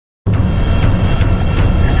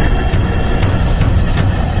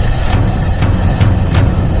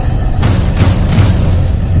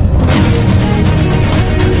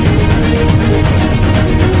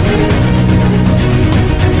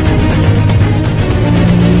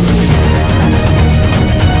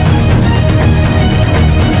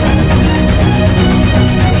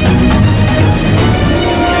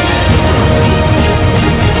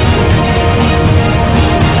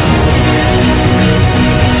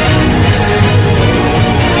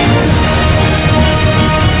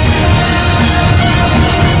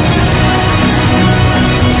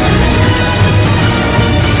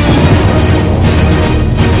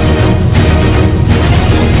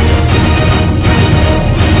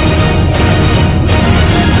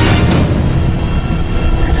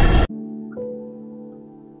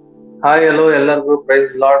Hi hello ಎಲ್ಲರಿಗೂ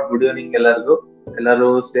price lord, good evening ಎಲ್ಲರಿಗೂ. ಎಲ್ಲರೂ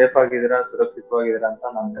ಸೇಫ್ ಆಗಿದ್ದೀರಾ, ಸುರಕ್ಷಿತವಾಗಿದ್ದೀರಾ ಅಂತ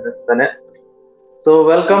ನಾನು ನೆನೆಸ್ತೇನೆ. So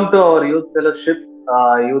welcome to our youth fellowship.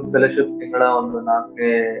 ತಿಂಗಳ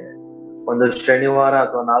ಒಂದು ಶನಿವಾರ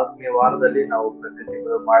ಅಥವಾ 4ನೇ ವಾರದಲ್ಲಿ ನಾವು ಪ್ರತಿ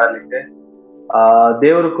ತಿಂಗಳು ಮಾಡಲಿಕ್ಕೆ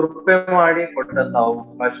ದೇವರು ಕೃಪೆ ಮಾಡಿ ಕೊಟ್ಟಂತ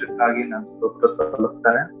ಅವಕಾಶಕ್ಕಾಗಿ ನಾನು ಸ್ತೋತ್ರ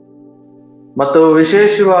ಸಲ್ಲಿಸ್ತೇನೆ. ಮತ್ತು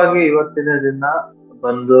ವಿಶೇಷವಾಗಿ ಇವತ್ತಿನ ದಿನ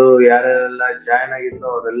ಬಂದು ಯಾರೆಲ್ಲ ಜಾಯ್ನ್ ಆಗಿದ್ರು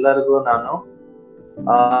ಅವರೆಲ್ಲರಿಗೂ ನಾನು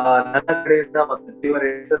ನನ್ನ ಕಡೆಯಿಂದ ಮತ್ತು ದೇವರ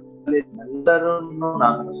ಹೆಸರಲ್ಲಿ ಎಲ್ಲರನ್ನು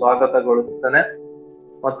ನಾನು ಸ್ವಾಗತಗೊಳಿಸ್ತೇನೆ.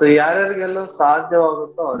 ಮತ್ತು ಯಾರ್ಯಾರಿಗೆಲ್ಲ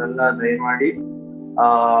ಸಾಧ್ಯವಾಗುತ್ತೋ ಅವರೆಲ್ಲ ದಯಮಾಡಿ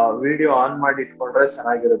ವಿಡಿಯೋ ಆನ್ ಮಾಡಿ ಇಟ್ಕೊಂಡ್ರೆ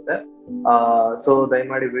ಚೆನ್ನಾಗಿರುತ್ತೆ. ಸೊ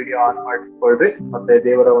ದಯಮಾಡಿ ವಿಡಿಯೋ ಆನ್ ಮಾಡಿ ಇಟ್ಕೊಳ್ರಿ. ಮತ್ತೆ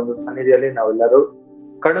ದೇವರ ಒಂದು ಸನ್ನಿಧಿಯಲ್ಲಿ ನಾವೆಲ್ಲರೂ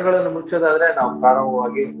ಕಣ್ಣುಗಳನ್ನು ಮುಚ್ಚೋದಾದ್ರೆ ನಾವು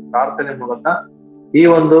ಪ್ರಾರಂಭವಾಗಿ ಪ್ರಾರ್ಥನೆ ಮೂಲಕ ಈ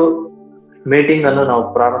ಒಂದು ಮೀಟಿಂಗ್ ಅನ್ನು ನಾವು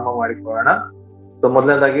ಪ್ರಾರಂಭ ಮಾಡಿಕೊಳ್ಳೋಣ. ಸೊ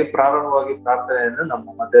ಮೊದಲನೇದಾಗಿ ಪ್ರಾರಂಭವಾಗಿ ಪ್ರಾರ್ಥನೆಯನ್ನು ನಮ್ಮ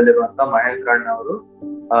ಮಧ್ಯದಲ್ಲಿರುವಂತ ಮಹೇಂದ್ರ ಅವರು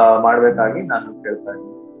ಮಾಡ್ಬೇಕಾಗಿ ನಾನು ಕೇಳ್ತಾ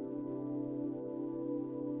ಇದ್ದೀನಿ.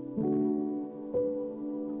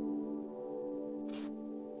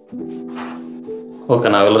 ಓಕೆ,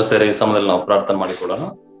 ನಾವೆಲ್ಲರೂ ಸೇರಿ ಈ ಸಮಯದಲ್ಲಿ ನಾವು ಪ್ರಾರ್ಥನೆ ಮಾಡಿಕೊಳ್ಳೋಣ.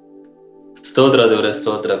 ಸ್ತೋತ್ರ ದೇವರೇ,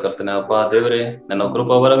 ಸ್ತೋತ್ರ ಕರ್ತನೆ. ಅಪ್ಪ ದೇವರೇ, ನನ್ನ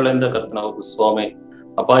ಕೃಪಾವರಗಳಿಂದ ಕರ್ತನೆ ಹೌದು ಸ್ವಾಮಿ.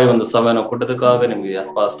 ಅಪ್ಪ ಈ ಒಂದು ಸಮಯನ ಕೊಟ್ಟದಕ್ಕಾಗ ನಿಮ್ಗೆ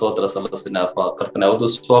ಅಪ್ಪ ಸ್ತೋತ್ರ ಸಲ್ಲಿಸ್ತೀನಿ ಅಪ್ಪ ಕರ್ತನೆ ಹೌದು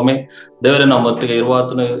ಸ್ವಾಮಿ. ದೇವರೇ, ನಾವು ಒಟ್ಟಿಗೆ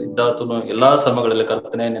ಇರುವಾತನು ಇದ್ದಾತನು ಎಲ್ಲಾ ಸಮಯಗಳಲ್ಲಿ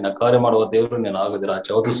ಕರ್ತನೆ ನಿನ್ನ ಕಾರ್ಯ ಮಾಡುವ ದೇವರು ನೀನು ಆಗುದಿರ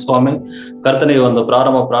ಹೌದು ಸ್ವಾಮಿ. ಕರ್ತನೆ ಈ ಒಂದು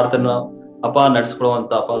ಪ್ರಾರ್ಥನೆ ಅಪ್ಪ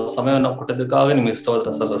ನಡೆಸ್ಕೊಡುವಂತ ಅಪ್ಪ ಸಮಯವನ್ನು ಕೊಟ್ಟಿದ್ದಕ್ಕಾಗ ನಿಮಗೆ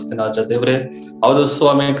ಸ್ತೋತ್ರ ಸಲ್ಲಿಸ್ತೀನಿ ರಾಜ ದೇವರೇ. ಹೌದು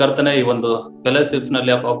ಸ್ವಾಮಿ ಕರ್ತನೆ, ಈ ಒಂದು ಫೆಲೋಶಿಪ್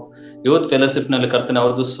ನಲ್ಲಿ ಅಪ್ಪ ಯೂತ್ ಫೆಲೋಶಿಪ್ ನಲ್ಲಿ ಕರ್ತನೆ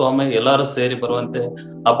ಹೌದು ಸ್ವಾಮಿ ಎಲ್ಲರೂ ಸೇರಿ ಬರುವಂತೆ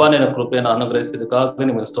ಅಪ್ಪ ನಿನ್ನ ಕೃಪೆಯನ್ನು ಅನುಗ್ರಹಿಸಿದ್ದಕ್ಕಾಗಿ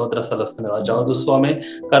ನಿಮಗೆ ಸ್ತೋತ್ರ ಸಲ್ಲಿಸ್ತೀನಿ ರಾಜ ಹೌದು ಸ್ವಾಮಿ.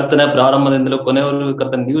 ಕರ್ತನೆ ಪ್ರಾರಂಭದಿಂದಲೂ ಕೊನೆಯವರೆಗೂ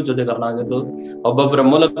ಕರ್ತನೆ ನೀವು ಜೊತೆಗಾರನಾಗಿದ್ದು ಒಬ್ಬೊಬ್ಬರ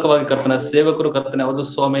ಮೂಲಕವಾಗಿ ಕರ್ತನೆ ಸೇವಕರು ಕರ್ತನೆ ಹೌದು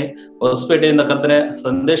ಸ್ವಾಮಿ ಹೊಸಪೇಟೆಯಿಂದ ಕರ್ತನೆ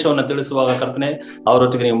ಸಂದೇಶವನ್ನು ತಿಳಿಸುವಾಗ ಕರ್ತನೆ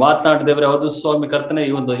ಅವರೊಟ್ಟಿಗೆ ನೀವು ಮಾತನಾಡಿದೇವ್ರೆ ಹೌದು ಸ್ವಾಮಿ. ಕರ್ತನೆ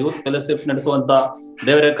ಈ ಒಂದು ಯೂತ್ ಫೆಲೋಶಿಪ್ ನಡೆಸುವಂತ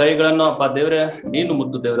ದೇವರ ಕೈಗಳನ್ನು ಅಪ್ಪ ದೇವರೇ ನೀನು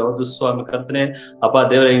ಮುದ್ದು ದೇವರೇ ಹೌದು ಸ್ವಾಮಿ. ಕರ್ತನೆ ಅಪ್ಪ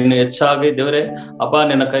ದೇವರೇ ಇನ್ನು ಹೆಚ್ಚಾಗಿ ದೇವರೇ ಅಪ್ಪ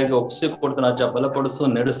ನಿನ್ನ ಕೈಗೆ ಒಪ್ಪಿಸಿ ಕೊಡ್ತಾನೆ ರಾಜ, ಬಲಪಡಿಸು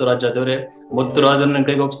ನಡೆಸು ರಾಜ ದೇವರೇ. ಮುತ್ತುರಾಜನ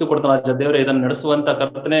ಕೈಗೆ ಒಪ್ಪಿಸಿ ಕೊಡ್ತಾನೆ ರಾಜ ದೇವರೇ. ಇದನ್ನು ನಡೆಸುವಂತ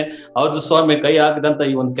ಕರ್ತನೆ ಹೌದು ಸ್ವಾಮಿ ಕೈ ಹಾಕಿದಂತ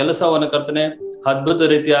ಈ ಒಂದು ಕೆಲಸವನ್ನು ಕರ್ತನೆ ಅದ್ಭುತ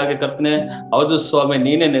ರೀತಿಯಾಗಿ ಕರ್ತನೆ ಹೌದು ಸ್ವಾಮಿ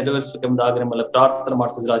ನೀನೇ ನೆರವೇರಿಸಬೇಕೆಂಬುದಾಗಿ ನಿಮ್ಮಲ್ಲಿ ಪ್ರಾರ್ಥನೆ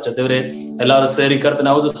ಮಾಡ್ತಿದ್ರು ರಾಜ ದೇವರೇ. ಎಲ್ಲರೂ ಸೇರಿ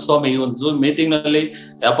ಕರ್ತನೆ ಹೌದು ಸ್ವಾಮಿ ಈ ಒಂದು ಝೂಮ್ ಮೀಟಿಂಗ್ ನಲ್ಲಿ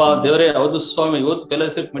ಅಪ್ಪ ದೇವರೇ ಹೌದು ಸ್ವಾಮಿ ಯೂತ್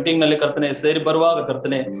ಫೆಲೋಶಿಪ್ ಮೀಟಿಂಗ್ ನಲ್ಲಿ ಕರ್ತನೆ ಸೇರಿ ಬರುವಾಗ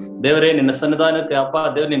ಕರ್ತನೆ ದೇವರೇ ನಿನ್ನ ಸನ್ನಿಧಾನಕ್ಕೆ ಅಪ್ಪ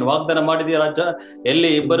ದೇವ್ರ ನೀನು ವಾಗ್ದಾನ ಮಾಡಿದೀಯ ರಾಜ. ಎಲ್ಲಿ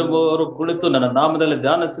ಇಬ್ಬರು ಕುಳಿತು ನನ್ನ ನಾಮದಲ್ಲಿ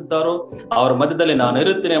ಧ್ಯಾನಿಸುತ್ತಾರೋ ಅವರ ಮಧ್ಯದಲ್ಲಿ ನಾನು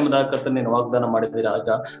ಇರುತ್ತೇನೆ ಎಂಬುದಾಗಿ ಕರ್ತನೆ ನೀನು ವಾಗ್ದಾನ ಮಾಡಿದ್ದೀರಿ ರಾಜ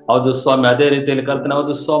ಹೌದು ಸ್ವಾಮಿ. ಅದೇ ರೀತಿಯಲ್ಲಿ ಕರ್ತನೆ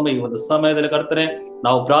ಹೌದು ಸ್ವಾಮಿ ಈ ಒಂದು ಸಮಯದಲ್ಲಿ ಕರ್ತನೆ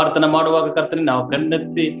ನಾವು ಪ್ರಾರ್ಥನೆ ಮಾಡುವಾಗ ಕರ್ತನೆ ನಾವು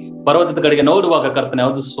ಕಣ್ಣೆತ್ತಿ ಪರ್ವತದ ಕಡೆಗೆ ನೋಡುವಾಗ ಕರ್ತನೆ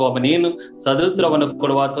ಹೌದು ಸ್ವಾಮಿ ನೀನು ಸದುತ್ರವನ್ನು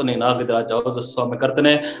ಕೊಡುವಾತು ನೀನು ಆಗಿದೆ ರಾಜ ಹೌದು ಸ್ವಾಮಿ.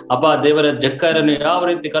 ಕರ್ತನೆ ಅಪ್ಪ ದೇವರ ಜಕ್ಕಾರನ್ನು ಯಾವ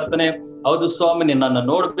ರೀತಿ ಕರ್ತನೆ ಹೌದು ಸ್ವಾಮಿ ನಿನ್ನನ್ನು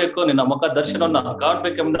ನೋಡ್ಬೇಕು, ನಿನ್ನ ಮುಖ ದರ್ಶನವನ್ನು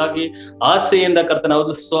ಕಾಣ್ಬೇಕೆಂಬುದಾಗಿ ಆಸೆಯಿಂದ ಕರ್ತನೆ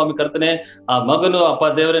ಹೌದು ಸ್ವಾಮಿ. ಕರ್ತನೆ ಆ ಮಗನು ಅಪ್ಪ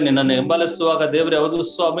ದೇವರೇ ನಿನ್ನನ್ನು ಹಿಂಬಾಲಿಸುವಾಗ ದೇವರೇ ಹೌದು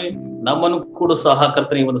ಸ್ವಾಮಿ ನಮ್ಮನ್ನು ಕೂಡ ಸಹ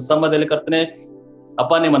ಕರ್ತನೆ ಈ ಒಂದು ಸಮಯದಲ್ಲಿ ಕರ್ತನೆ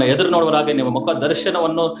ಅಪ್ಪ ನಿಮ್ಮನ್ನು ಎದುರು ನೋಡುವರಾಗೆ ನಿಮ್ಮ ಮುಖ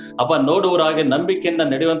ದರ್ಶನವನ್ನು ಅಪ್ಪ ನೋಡುವರಾಗೆ ನಂಬಿಕೆಯಿಂದ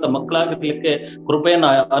ನಡೆಯುವಂತ ಮಕ್ಕಳಾಗಿರ್ಲಿಕ್ಕೆ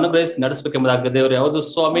ಕೃಪೆಯನ್ನು ಅನುಗ್ರಹಿಸಿ ನಡೆಸಬೇಕೆಂಬುದಾಗಿ ದೇವರೇ ಹೌದು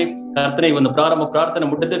ಸ್ವಾಮಿ. ಕರ್ತನೆ ಈ ಒಂದು ಪ್ರಾರ್ಥನೆ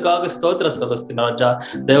ಮುಟ್ಟಿದ್ದಕ್ಕಾಗಿ ಸ್ತೋತ್ರ ಸಲ್ಲಿಸ್ತೀನಿ ರಾಜ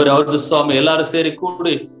ದೇವರೇ ಹೌದು ಸ್ವಾಮಿ. ಎಲ್ಲರೂ ಸೇರಿ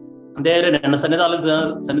ಕೂಡಿ ದೇವರೇ ನನ್ನ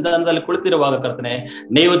ಸನ್ನಿಧಾನದಲ್ಲಿ ಕುಳಿತಿರುವಾಗ ಕರ್ತನೆ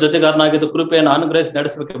ನೀವು ಜೊತೆಗಾರನಾಗಿದ್ದು ಕೃಪೆಯನ್ನು ಅನುಗ್ರಹಿಸಿ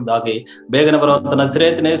ನಡೆಸಬೇಕೆಂಬುದಾಗಿ ಬೇಗನೆ ಬರುವಂತ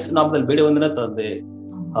ನಜರೇತಿನ ಯೇಸು ನಾಮದಲ್ಲಿ ಬೇಡಿ ವಂದನೆ ತಂದೆ,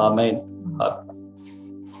 ಆಮೆನ್.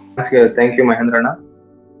 Thank you ಮಹೇಂದ್ರಣ್ಣ.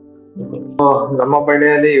 ನಮ್ಮ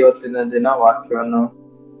ಬಳಿಯಲ್ಲಿ ಇವತ್ತಿನ ದಿನ ವಾಕ್ಯವನ್ನು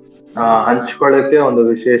ಹಂಚ್ಕೊಳ್ಳಕ್ಕೆ ಒಂದು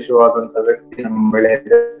ವಿಶೇಷವಾದಂತ ವ್ಯಕ್ತಿ ನಮ್ಮ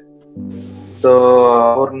ಬಳಿಯಲ್ಲಿ. ಸೊ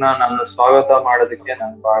ಅವ್ರನ್ನ ನಾನು ಸ್ವಾಗತ ಮಾಡೋದಕ್ಕೆ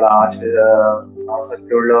ನಾನು ಬಹಳ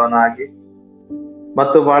ಆಸಕ್ತಿ ಉಳ್ಳವನಾಗಿ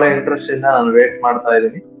ಮತ್ತು ಬಹಳ ಇಂಟ್ರೆಸ್ಟ್ ಇಂದ ನಾನು ವೇಟ್ ಮಾಡ್ತಾ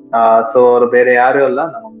ಇದ್ದೀನಿ. ಸೊ ಅವ್ರು ಬೇರೆ ಯಾರು ಅಲ್ಲ,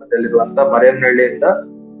 ನಮ್ಮ ಮಧ್ಯದಲ್ಲಿರುವಂತ ಮರೆಯನಹಳ್ಳಿಯಿಂದ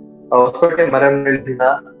ಹೊಸಪೇಟೆ ಮರೆಯನಹಳ್ಳಿಯಿಂದ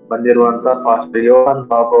ಬಂದಿರುವಂತ ಪಾಸ್ಟರ್ ಯೋಹಾನ್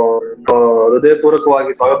ಬಾಬು ಅವರನ್ನು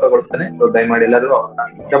ಹೃದಯಪೂರ್ವಕವಾಗಿ ಸ್ವಾಗತಗೊಳಿಸ್ತೇನೆ. ದಯಮಾಡಿ ಎಲ್ಲರೂ ಅವ್ರನ್ನ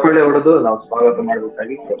ಚಪ್ಪಾಳೆ ಹೊಡೆದು ನಾವು ಸ್ವಾಗತ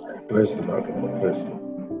ಮಾಡಬೇಕಾಗಿ ಕೇಳ್ತೇನೆ.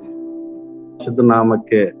 ಶುದ್ಧ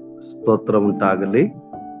ನಾಮಕ್ಕೆ ಸ್ತೋತ್ರ ಉಂಟಾಗಲಿ.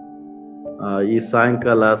 ಈ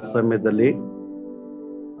ಸಾಯಂಕಾಲ ಸಮಯದಲ್ಲಿ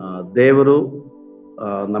ದೇವರು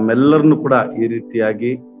ನಮ್ಮೆಲ್ಲರನ್ನು ಕೂಡ ಈ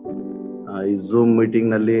ರೀತಿಯಾಗಿ ಈ ಝೂಮ್ ಮೀಟಿಂಗ್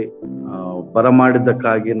ನಲ್ಲಿ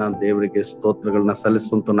ಬರಮಾಡಿದ್ದಕ್ಕಾಗಿ ನಾನು ದೇವರಿಗೆ ಸ್ತೋತ್ರಗಳನ್ನ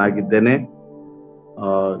ಸಲ್ಲಿಸುವಂತನಾಗಿದ್ದೇನೆ.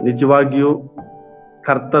 ನಿಜವಾಗಿಯೂ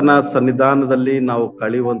ಕರ್ತನ ಸನ್ನಿಧಾನದಲ್ಲಿ ನಾವು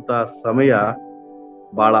ಕಳೆಯುವಂತ ಸಮಯ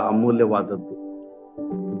ಬಹಳ ಅಮೂಲ್ಯವಾದದ್ದು.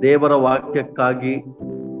 ದೇವರ ವಾಕ್ಯಕ್ಕಾಗಿ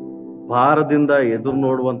ಭಾರದಿಂದ ಎದುರು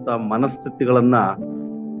ನೋಡುವಂತ ಮನಸ್ಥಿತಿಗಳನ್ನ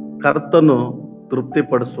ಕರ್ತನು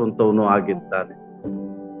ತೃಪ್ತಿಪಡಿಸುವಂತವನು ಆಗಿದ್ದಾನೆ.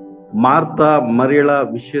 ಮಾರ್ತಾ ಮರಿಯಳ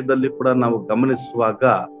ವಿಷಯದಲ್ಲಿ ಕೂಡ ನಾವು ಗಮನಿಸುವಾಗ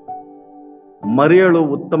ಮರಿಯಳು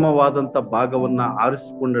ಉತ್ತಮವಾದಂತ ಭಾಗವನ್ನ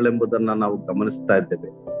ಆರಿಸಿಕೊಂಡಳೆಂಬುದನ್ನ ನಾವು ಗಮನಿಸ್ತಾ ಇದ್ದೇವೆ.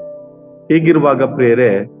 ಹೀಗಿರುವಾಗ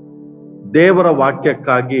ಪ್ರಿಯರೇ, ದೇವರ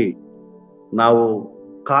ವಾಕ್ಯಕ್ಕಾಗಿ ನಾವು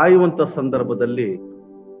ಕಾಯುವಂತ ಸಂದರ್ಭದಲ್ಲಿ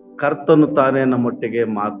ಕರ್ತನು ತಾನೇ ನಮ್ಮೊಟ್ಟಿಗೆ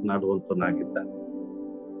ಮಾತನಾಡುವಂತನಾಗಿದ್ದಾನೆ.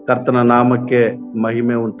 ಕರ್ತನ ನಾಮಕ್ಕೆ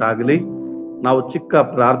ಮಹಿಮೆ ಉಂಟಾಗಲಿ. ನಾವು ಚಿಕ್ಕ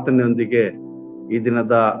ಪ್ರಾರ್ಥನೆಯೊಂದಿಗೆ ಈ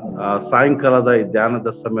ದಿನದ ಸಾಯಂಕಾಲದ ಈ ಧ್ಯಾನದ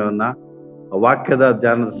ಸಮಯವನ್ನ, ವಾಕ್ಯದ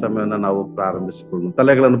ಧ್ಯಾನದ ಸಮಯವನ್ನ ನಾವು ಪ್ರಾರಂಭಿಸಿಕೊಳ್ಳೋಣ.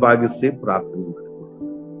 ತಲೆಗಳನ್ನು ಬಾಗಿಸಿ ಪ್ರಾರ್ಥನೆ ಮಾಡಿ.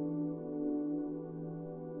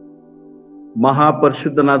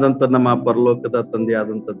 ಮಹಾಪರಿಶುದ್ಧನಾದಂತ ನಮ್ಮ ಪರಲೋಕದ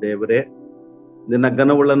ತಂದೆಯಾದಂತ ದೇವರೇ, ನಿನ್ನ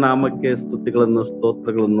ಘನವುಳ್ಳ ನಾಮಕ್ಕೆ ಸ್ತುತಿಗಳನ್ನು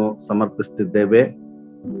ಸ್ತೋತ್ರಗಳನ್ನು ಸಮರ್ಪಿಸುತ್ತಿದ್ದೇವೆ.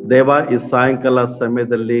 ದೇವ, ಈ ಸಾಯಂಕಾಲ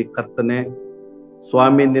ಸಮಯದಲ್ಲಿ ಕರ್ತನೆ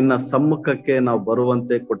ಸ್ವಾಮಿ, ನಿನ್ನ ಸಮ್ಮುಖಕ್ಕೆ ನಾವು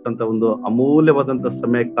ಬರುವಂತೆ ಕೊಟ್ಟಂತ ಒಂದು ಅಮೂಲ್ಯವಾದಂತ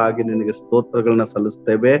ಸಮಯಕ್ಕಾಗಿ ನಿನಗೆ ಸ್ತೋತ್ರಗಳನ್ನ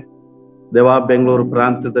ಸಲ್ಲಿಸ್ತೇವೆ. ದೇವ, ಬೆಂಗಳೂರು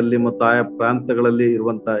ಪ್ರಾಂತ್ಯದಲ್ಲಿ ಮತ್ತು ಆಯಾ ಪ್ರಾಂತ್ಯಗಳಲ್ಲಿ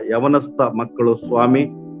ಇರುವಂತ ಯವನಸ್ಥ ಮಕ್ಕಳು ಸ್ವಾಮಿ,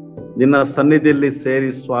 ನಿನ್ನ ಸನ್ನಿಧಿಯಲ್ಲಿ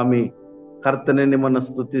ಸೇರಿ ಸ್ವಾಮಿ ಕರ್ತನೆ ನಿಮ್ಮನ್ನ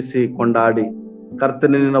ಸ್ತುತಿಸಿ ಕೊಂಡಾಡಿ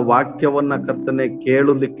ಕರ್ತನೆ ನಿನ್ನ ವಾಕ್ಯವನ್ನ ಕರ್ತನೆ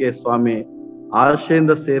ಕೇಳಲಿಕ್ಕೆ ಸ್ವಾಮಿ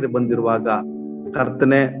ಆಶೆಯಿಂದ ಸೇರಿ ಬಂದಿರುವಾಗ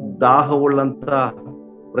ಕರ್ತನೆ ದಾಹವುಳ್ಳಂತ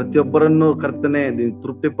ಪ್ರತಿಯೊಬ್ಬರನ್ನು ಕರ್ತನೆ ನೀನು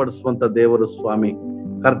ತೃಪ್ತಿಪಡಿಸುವಂತ ದೇವರು ಸ್ವಾಮಿ.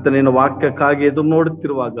 ಕರ್ತನಿನ ವಾಕ್ಯಕ್ಕಾಗಿ ಎದುರು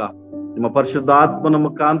ನೋಡುತ್ತಿರುವಾಗ ನಿಮ್ಮ ಪರಿಶುದ್ಧಾತ್ಮನ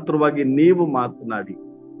ಮುಖಾಂತರವಾಗಿ ನೀವು ಮಾತನಾಡಿ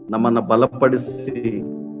ನಮ್ಮನ್ನ ಬಲಪಡಿಸಿ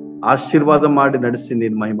ಆಶೀರ್ವಾದ ಮಾಡಿ ನಡೆಸಿ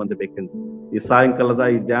ನೀನು ಮಹಿಮೆ ಹೊಂದಬೇಕೆಂದು ಈ ಸಾಯಂಕಾಲದ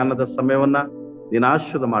ಈ ಧ್ಯಾನದ ಸಮಯವನ್ನ ನೀನು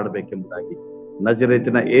ಆಶೀರ್ವಾದ ಮಾಡಬೇಕೆಂಬುದಾಗಿ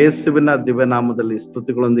ನಜರೇತಿನ ಯೇಸುವಿನ ದಿವ್ಯನಾಮದಲ್ಲಿ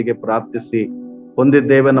ಸ್ತುತಿಗಳೊಂದಿಗೆ ಪ್ರಾರ್ಥಿಸಿ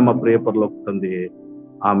ಹೊಂದಿದ್ದೇವೆ ನಮ್ಮ ಪ್ರಿಯ ಪರಲೋಕ ತಂದೆಯೇ,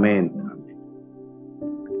 ಆಮೇನ್.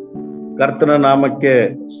 ಕರ್ತನ ನಾಮಕ್ಕೆ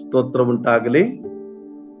ಸ್ತೋತ್ರ ಉಂಟಾಗಲಿ.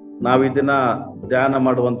 ನಾವು ಇದನ್ನ ಧ್ಯಾನ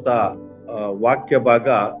ಮಾಡುವಂತ ವಾಕ್ಯ ಭಾಗ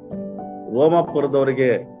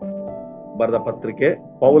ರೋಮಾಪುರದವರಿಗೆ ಬರೆದ ಪತ್ರಿಕೆ,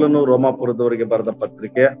 ಪೌಲನು ರೋಮಾಪುರದವರಿಗೆ ಬರೆದ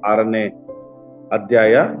ಪತ್ರಿಕೆ 6ನೇ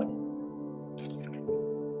ಅಧ್ಯಾಯ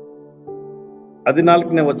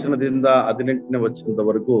 14ನೇ ವಚನದಿಂದ 18ನೇ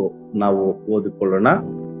ವಚನದವರೆಗೂ ನಾವು ಓದಿಕೊಳ್ಳೋಣ.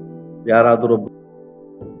 ಯಾರಾದರೂ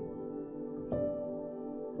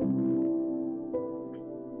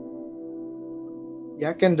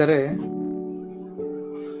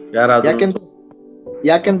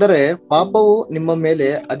ಯಾಕೆಂದರೆ ಪಾಪವು ನಿಮ್ಮ ಮೇಲೆ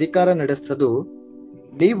ಅಧಿಕಾರ ನಡೆಸದು.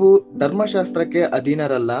 ನೀವು ಧರ್ಮಶಾಸ್ತ್ರಕ್ಕೆ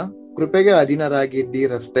ಅಧೀನರಲ್ಲ, ಕೃಪೆಗೆ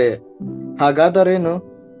ಅಧೀನರಾಗಿದ್ದೀರಷ್ಟೇ. ಹಾಗಾದರೇನು?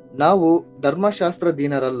 ನಾವು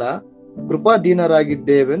ಧರ್ಮಶಾಸ್ತ್ರಧೀನರಲ್ಲ,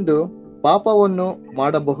 ಕೃಪಾಧೀನರಾಗಿದ್ದೇವೆಂದು ಪಾಪವನ್ನು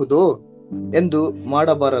ಮಾಡಬಹುದೋ? ಎಂದು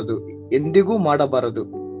ಮಾಡಬಾರದು, ಎಂದಿಗೂ ಮಾಡಬಾರದು.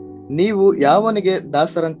 ನೀವು ಯಾವನಿಗೆ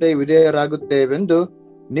ದಾಸರಂತೆ ವಿಧೇಯರಾಗುತ್ತೇವೆಂದು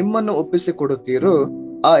ನಿಮ್ಮನ್ನು ಒಪ್ಪಿಸಿಕೊಡುತ್ತೀರೋ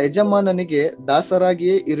ಆ ಯಜಮಾನನಿಗೆ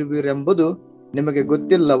ದಾಸರಾಗಿಯೇ ಇರುವಿರೆಂಬುದು ನಿಮಗೆ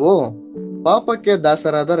ಗೊತ್ತಿಲ್ಲವೋ? ಪಾಪಕ್ಕೆ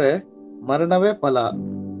ದಾಸರಾದರೆ ಮರಣವೇ ಫಲ,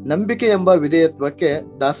 ನಂಬಿಕೆ ಎಂಬ ವಿಧೇಯತ್ವಕ್ಕೆ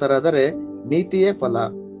ದಾಸರಾದರೆ ನೀತಿಯೇ ಫಲ.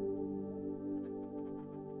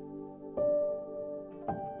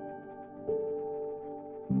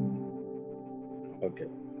 ಓಕೆ,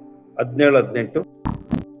 17-18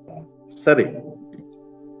 ಸರಿ.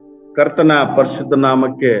 ಕರ್ತನ ಪರಿಶುದ್ಧ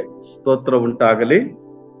ನಾಮಕ್ಕೆ ಸ್ತೋತ್ರ ಉಂಟಾಗಲಿ.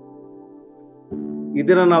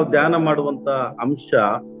 ಇದನ್ನ ನಾವು ಧ್ಯಾನ ಮಾಡುವಂತ ಅಂಶ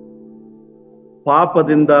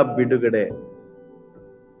ಪಾಪದಿಂದ ಬಿಡುಗಡೆ.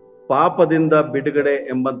 ಪಾಪದಿಂದ ಬಿಡುಗಡೆ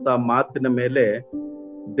ಎಂಬಂತ ಮಾತಿನ ಮೇಲೆ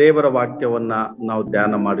ದೇವರ ವಾಕ್ಯವನ್ನ ನಾವು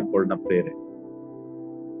ಧ್ಯಾನ ಮಾಡಿಕೊಳ್ಳೋಣ ಪ್ರೇರೆ.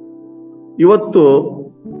 ಇವತ್ತು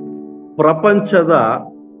ಪ್ರಪಂಚದ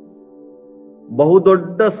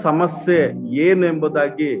ಬಹುದೊಡ್ಡ ಸಮಸ್ಯೆ ಏನು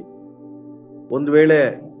ಎಂಬುದಾಗಿ ಒಂದು ವೇಳೆ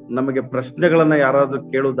ನಮಗೆ ಪ್ರಶ್ನೆಗಳನ್ನ ಯಾರಾದ್ರೂ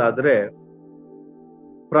ಕೇಳುವುದಾದ್ರೆ,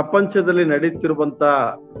 ಪ್ರಪಂಚದಲ್ಲಿ ನಡೀತಿರುವಂತ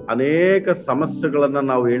ಅನೇಕ ಸಮಸ್ಯೆಗಳನ್ನ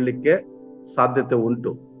ನಾವು ಹೇಳಲಿಕ್ಕೆ ಸಾಧ್ಯತೆ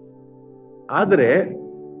ಉಂಟು. ಆದರೆ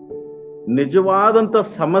ನಿಜವಾದಂತ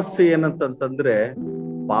ಸಮಸ್ಯೆ ಏನಂತಂದ್ರೆ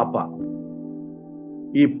ಪಾಪ.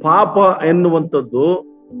 ಈ ಪಾಪ ಎನ್ನುವಂಥದ್ದು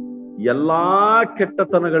ಎಲ್ಲಾ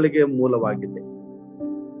ಕೆಟ್ಟತನಗಳಿಗೆ ಮೂಲವಾಗಿದೆ.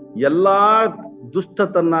 ಎಲ್ಲಾ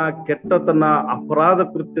ದುಷ್ಟತನ, ಕೆಟ್ಟತನ, ಅಪರಾಧ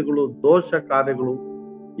ಕೃತ್ಯಗಳು, ದೋಷ ಕಾರ್ಯಗಳು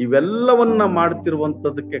ಇವೆಲ್ಲವನ್ನ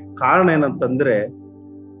ಮಾಡ್ತಿರುವಂತದಕ್ಕೆ ಕಾರಣ ಏನಂತಂದ್ರೆ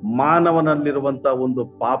ಮಾನವನಲ್ಲಿರುವಂತ ಒಂದು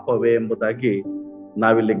ಪಾಪವೇ ಎಂಬುದಾಗಿ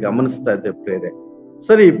ನಾವಿಲ್ಲಿ ಗಮನಿಸ್ತಾ ಇದ್ದೇವೆ ಪ್ರೇರೆ.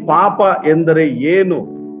 ಸರಿ, ಪಾಪ ಎಂದರೆ ಏನು?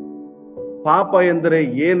 ಪಾಪ ಎಂದರೆ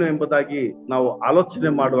ಏನು ಎಂಬುದಾಗಿ ನಾವು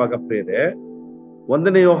ಆಲೋಚನೆ ಮಾಡುವಾಗ ಪ್ರೇರೆ,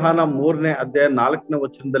 1ನೇ ಯೋಹಾನ 3ನೇ ಅಧ್ಯಾಯ 4ನೇ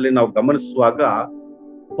ವಚನದಲ್ಲಿ ನಾವು ಗಮನಿಸುವಾಗ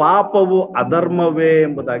ಪಾಪವು ಅಧರ್ಮವೇ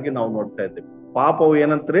ಎಂಬುದಾಗಿ ನಾವು ನೋಡ್ತಾ ಇದ್ದೇವೆ. ಪಾಪವು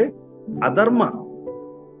ಏನಂದ್ರೆ ಅಧರ್ಮ,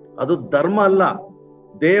 ಅದು ಧರ್ಮ ಅಲ್ಲ.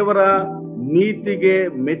 ದೇವರ ನೀತಿಗೆ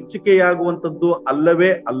ಮೆಚ್ಚುಗೆಯಾಗುವಂಥದ್ದು ಅಲ್ಲವೇ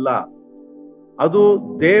ಅಲ್ಲ. ಅದು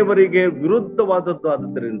ದೇವರಿಗೆ ವಿರುದ್ಧವಾದದ್ದು.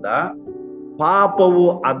 ಆದ್ದರಿಂದ ಪಾಪವು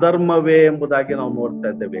ಅಧರ್ಮವೇ ಎಂಬುದಾಗಿ ನಾವು ನೋಡ್ತಾ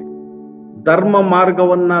ಇದ್ದೇವೆ. ಧರ್ಮ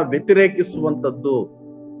ಮಾರ್ಗವನ್ನ ವ್ಯತಿರೇಕಿಸುವಂಥದ್ದು,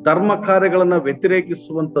 ಧರ್ಮ ಕಾರ್ಯಗಳನ್ನ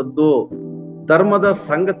ವ್ಯತಿರೇಕಿಸುವಂಥದ್ದು, ಧರ್ಮದ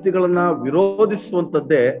ಸಂಗತಿಗಳನ್ನ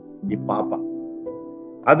ವಿರೋಧಿಸುವಂಥದ್ದೇ ಈ ಪಾಪ.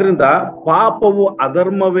 ಅದರಿಂದ ಪಾಪವು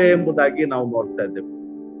ಅಧರ್ಮವೇ ಎಂಬುದಾಗಿ ನಾವು ನೋಡ್ತಾ ಇದ್ದೇವೆ.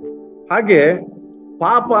 ಹಾಗೆ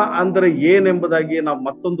ಪಾಪ ಅಂದ್ರೆ ಏನೆಂಬುದಾಗಿ ನಾವು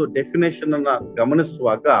ಮತ್ತೊಂದು ಡೆಫಿನೇಷನ್ ಅನ್ನ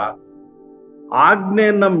ಗಮನಿಸುವಾಗ,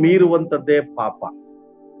 ಆಜ್ಞೆಯನ್ನ ಮೀರುವಂತದ್ದೇ ಪಾಪ.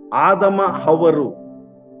 ಆದಮ ಹವರು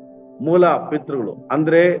ಮೂಲ ಪಿತೃಗಳು,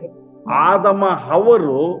 ಅಂದ್ರೆ ಆದಮ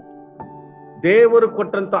ಹವರು ದೇವರು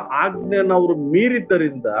ಕೊಟ್ಟಂತ ಆಜ್ಞೆಯನ್ನು ಅವರು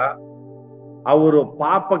ಮೀರಿದ್ದರಿಂದ ಅವರು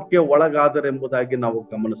ಪಾಪಕ್ಕೆ ಒಳಗಾದರೆಂಬುದಾಗಿ ನಾವು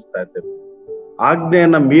ಗಮನಿಸ್ತಾ ಇದ್ದೇವೆ.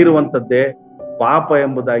 ಆಜ್ಞೆಯನ್ನ ಮೀರುವಂತದ್ದೇ ಪಾಪ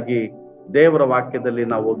ಎಂಬುದಾಗಿ ದೇವರ ವಾಕ್ಯದಲ್ಲಿ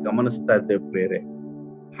ನಾವು ಗಮನಿಸ್ತಾ ಇದ್ದೇವೆ ಪ್ರಿಯರೇ.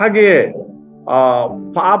 ಹಾಗೆಯೇ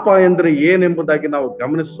ಪಾಪ ಎಂದ್ರೆ ಏನೆಂಬುದಾಗಿ ನಾವು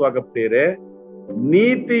ಗಮನಿಸುವಾಗ ಪ್ರಿಯರೇ,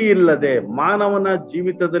 ನೀತಿ ಇಲ್ಲದೆ, ಮಾನವನ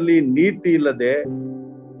ಜೀವಿತದಲ್ಲಿ ನೀತಿ ಇಲ್ಲದೆ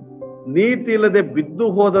ಬಿದ್ದು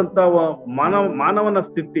ಹೋದಂತ ಮಾನವನ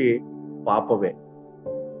ಸ್ಥಿತಿ ಪಾಪವೇ.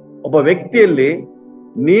 ಒಬ್ಬ ವ್ಯಕ್ತಿಯಲ್ಲಿ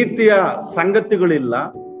ನೀತಿಯ ಸಂಗತಿಗಳಿಲ್ಲ,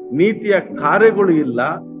 ನೀತಿಯ ಕಾರ್ಯಗಳು ಇಲ್ಲ,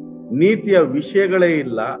 ನೀತಿಯ ವಿಷಯಗಳೇ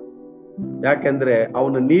ಇಲ್ಲ. ಯಾಕೆಂದ್ರೆ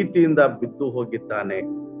ಅವನು ನೀತಿಯಿಂದ ಬಿದ್ದು ಹೋಗಿದ್ದಾನೆ.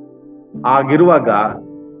 ಆಗಿರುವಾಗ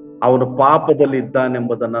ಅವನು ಪಾಪದಲ್ಲಿ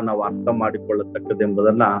ಇದ್ದಾನೆಂಬುದನ್ನ ನಾವು ಅರ್ಥ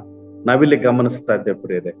ಮಾಡಿಕೊಳ್ಳತಕ್ಕದೆಂಬುದನ್ನ ನಾವಿಲ್ಲಿ ಗಮನಿಸ್ತಾ ಇದ್ದೇವೆ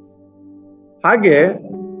ಪ್ರಿಯರೇ. ಹಾಗೆ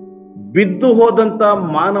ಬಿದ್ದು ಹೋದಂತ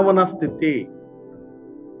ಮಾನವನ ಸ್ಥಿತಿ,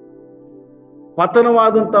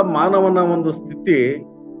 ಪತನವಾದಂತ ಮಾನವನ ಒಂದು ಸ್ಥಿತಿ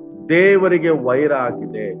ದೇವರಿಗೆ ವೈರ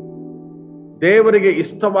ಆಗಿದೆ, ದೇವರಿಗೆ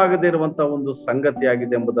ಇಷ್ಟವಾಗದೇ ಇರುವಂತ ಒಂದು ಸಂಗತಿ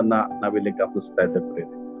ಆಗಿದೆ ಎಂಬುದನ್ನ ನಾವಿಲ್ಲಿ ಗಮನಿಸ್ತಾ ಇದ್ದೇವೆ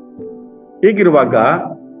ಪ್ರಿಯರೇ. ಹೀಗಿರುವಾಗ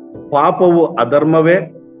ಪಾಪವು ಅಧರ್ಮವೇ,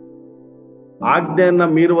 ಆಜ್ಞೆಯನ್ನ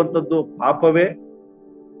ಮೀರುವಂತದ್ದು ಪಾಪವೇ,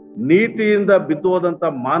 ನೀತಿಯಿಂದ ಬಿದ್ದು ಹೋದಂತ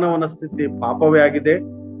ಮಾನವನ ಸ್ಥಿತಿ ಪಾಪವೇ ಆಗಿದೆ.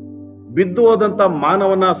 ಬಿದ್ದು ಹೋದಂತ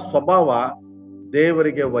ಮಾನವನ ಸ್ವಭಾವ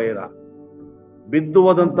ದೇವರಿಗೆ ವೈರ. ಬಿದ್ದು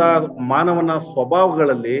ಹೋದಂತ ಮಾನವನ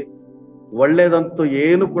ಸ್ವಭಾವಗಳಲ್ಲಿ ಒಳ್ಳೇದಂತೂ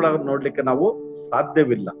ಏನು ಕೂಡ ನೋಡ್ಲಿಕ್ಕೆ ನಾವು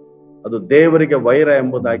ಸಾಧ್ಯವಿಲ್ಲ. ಅದು ದೇವರಿಗೆ ವೈರ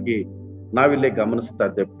ಎಂಬುದಾಗಿ ನಾವಿಲ್ಲಿ ಗಮನಿಸ್ತಾ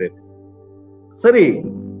ಇದ್ದೇವೆ. ಸರಿ,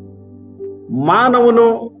 ಮಾನವನು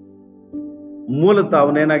ಮೂಲತಃ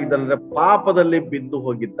ಅವನೇನಾಗಿದ್ದಾನೆ ಅಂದ್ರೆ ಪಾಪದಲ್ಲಿ ಬಿದ್ದು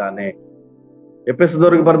ಹೋಗಿದ್ದಾನೆ.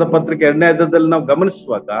 ಎಫೆಸದವರಿಗೆ ಬರೆದ ಪತ್ರಿಕೆ 2ನೇ ಅಧ್ಯಾಯದಲ್ಲಿ ನಾವು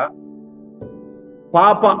ಗಮನಿಸುವಾಗ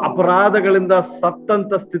ಪಾಪ ಅಪರಾಧಗಳಿಂದ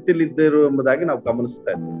ಸತ್ತಂತ ಸ್ಥಿತಿಯಲ್ಲಿ ಇದ್ದರು ಎಂಬುದಾಗಿ ನಾವು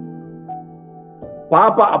ಗಮನಿಸ್ತಾ ಇದ್ದೇವೆ.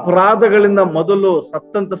 ಪಾಪ ಅಪರಾಧಗಳಿಂದ ಮೊದಲು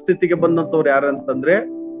ಸತ್ತಂತ ಸ್ಥಿತಿಗೆ ಬಂದಂತವ್ರು ಯಾರಂತಂದ್ರೆ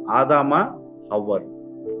ಆದಾಮ ಹವ್ವರು.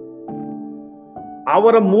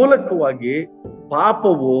 ಅವರ ಮೂಲಕವಾಗಿ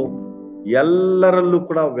ಪಾಪವು ಎಲ್ಲರಲ್ಲೂ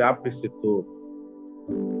ಕೂಡ ವ್ಯಾಪಿಸಿತು.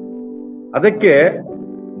 ಅದಕ್ಕೆ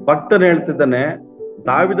ಭಕ್ತನು ಹೇಳ್ತಿದ್ದಾನೆ,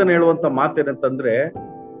 ದಾವಿದನ ಹೇಳುವಂತ ಮಾತೇನಂತಂದ್ರೆ,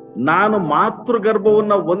 ನಾನು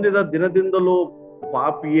ಮಾತೃಗರ್ಭವನ್ನ ಹೊಂದಿದ ದಿನದಿಂದಲೂ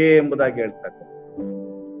ಪಾಪಿಯೇ ಎಂಬುದಾಗಿ ಹೇಳ್ತಾ ಇದ್ದೆ.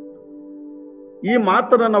 ಈ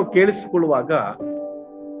ಮಾತನ್ನ ನಾವು ಕೇಳಿಸಿಕೊಳ್ಳುವಾಗ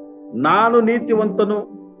ನಾನು ನೀತಿವಂತನು,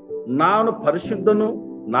 ನಾನು ಪರಿಶುದ್ಧನು,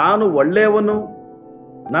 ನಾನು ಒಳ್ಳೆಯವನು,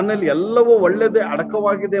 ನನ್ನಲ್ಲಿ ಎಲ್ಲವೂ ಒಳ್ಳೆಯದೇ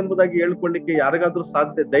ಅಡಕವಾಗಿದೆ ಎಂಬುದಾಗಿ ಹೇಳ್ಕೊಳ್ಳಿಕ್ಕೆ ಯಾರಿಗಾದ್ರೂ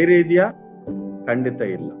ಧೈರ್ಯ ಇದೆಯಾ? ಖಂಡಿತ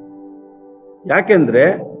ಇಲ್ಲ. ಯಾಕೆಂದ್ರೆ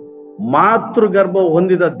ಮಾತೃಗರ್ಭ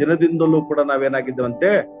ಹೊಂದಿದ ದಿನದಿಂದಲೂ ಕೂಡ ನಾವೇನಾಗಿದ್ದೇವಂತೆ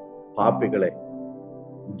ಪಾಪಿಗಳೇ.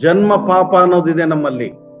 ಜನ್ಮ ಪಾಪ ಅನ್ನೋದಿದೆ ನಮ್ಮಲ್ಲಿ.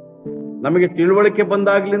 ನಮಗೆ ತಿಳುವಳಿಕೆ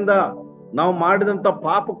ಬಂದಾಗ್ಲಿಂದ ನಾವು ಮಾಡಿದಂತ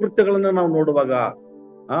ಪಾಪ ಕೃತ್ಯಗಳನ್ನ ನಾವು ನೋಡುವಾಗ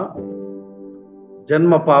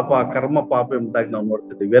ಜನ್ಮ ಪಾಪ, ಕರ್ಮ ಪಾಪ ಎಂಬುದಾಗಿ ನಾವು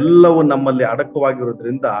ನೋಡ್ತಿದ್ದೀವಿ. ಇವೆಲ್ಲವೂ ನಮ್ಮಲ್ಲಿ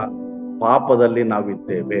ಅಡಕವಾಗಿರೋದ್ರಿಂದ ಪಾಪದಲ್ಲಿ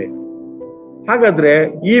ನಾವಿದ್ದೇವೆ. ಹಾಗಾದ್ರೆ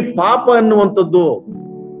ಈ ಪಾಪ ಅನ್ನುವಂಥದ್ದು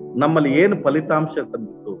ನಮ್ಮಲ್ಲಿ ಏನು ಫಲಿತಾಂಶ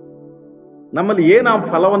ತಂದಿತ್ತು, ನಮ್ಮಲ್ಲಿ ಏನು ಆ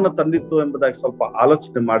ಫಲವನ್ನ ತಂದಿತ್ತು ಎಂಬುದಾಗಿ ಸ್ವಲ್ಪ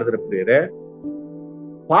ಆಲೋಚನೆ ಮಾಡಿದ್ರೆ ಪ್ರಿಯರೇ,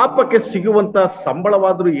 ಪಾಪಕ್ಕೆ ಸಿಗುವಂತ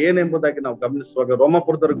ಸಂಬಳವಾದ್ರೂ ಏನೆಂಬುದಾಗಿ ನಾವು ಗಮನಿಸುವಾಗ,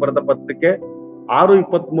 ರೋಮಪುರದವರಿಗೆ ಬರೆದ ಪತ್ರಿಕೆ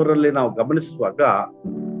 6:23 ನಾವು ಗಮನಿಸುವಾಗ,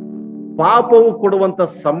 ಪಾಪವು ಕೊಡುವಂತ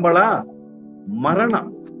ಸಂಬಳ ಮರಣ.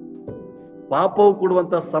 ಪಾಪವು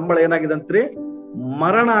ಕೊಡುವಂತ ಸಂಬಳ ಏನಾಗಿದೆ ಅಂತ್ರಿ?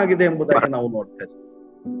 ಮರಣ ಆಗಿದೆ ಎಂಬುದಾಗಿ ನಾವು ನೋಡ್ತೇವೆ.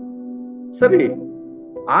 ಸರಿ,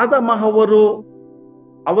 ಆದಮ ಹವ್ವರು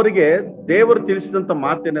ಅವರಿಗೆ ದೇವರು ತಿಳಿಸಿದಂತ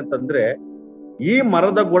ಮಾತೇನಂತಂದ್ರೆ, ಈ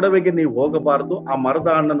ಮರದ ಗೊಡವೆಗೆ ನೀವು ಹೋಗಬಾರದು, ಆ ಮರದ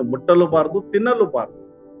ಹಣ್ಣನ್ನು ಮುಟ್ಟಲೂಬಾರದು, ತಿನ್ನಲೂಬಾರದು,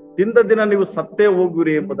 ತಿಂದ ದಿನ ನೀವು ಸತ್ತೇ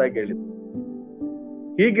ಹೋಗುವಿರಿ ಎಂಬುದಾಗಿ ಹೇಳಿದ್ರು.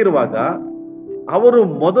 ಹೀಗಿರುವಾಗ ಅವರು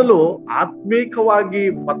ಮೊದಲು ಆತ್ಮೀಕವಾಗಿ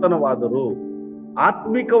ಪತನವಾದರು,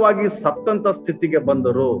 ಆತ್ಮಿಕವಾಗಿ ಸತ್ತಂತ ಸ್ಥಿತಿಗೆ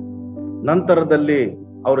ಬಂದರು. ನಂತರದಲ್ಲಿ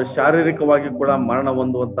ಅವರು ಶಾರೀರಿಕವಾಗಿ ಕೂಡ ಮರಣ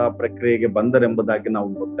ಹೊಂದುವಂತಹ ಪ್ರಕ್ರಿಯೆಗೆ ಬಂದರೆಂಬುದಾಗಿ ನಾವು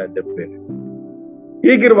ನೋಡ್ತಾ ಇದ್ದೇವೆ ಪ್ರೇರೆ.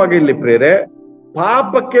 ಹೀಗಿರುವಾಗ ಇಲ್ಲಿ ಪ್ರೇರೆ,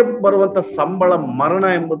 ಪಾಪಕ್ಕೆ ಬರುವಂತ ಸಂಬಳ ಮರಣ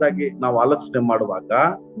ಎಂಬುದಾಗಿ ನಾವು ಆಲೋಚನೆ ಮಾಡುವಾಗ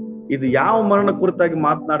ಇದು ಯಾವ ಮರಣ ಕುರಿತಾಗಿ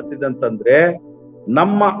ಮಾತನಾಡ್ತಿದೆ ಅಂತಂದ್ರೆ,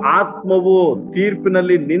 ನಮ್ಮ ಆತ್ಮವು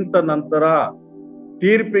ತೀರ್ಪಿನಲ್ಲಿ ನಿಂತ ನಂತರ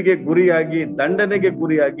ತೀರ್ಪಿಗೆ ಗುರಿಯಾಗಿ, ದಂಡನೆಗೆ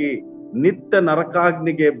ಗುರಿಯಾಗಿ ನಿತ್ಯ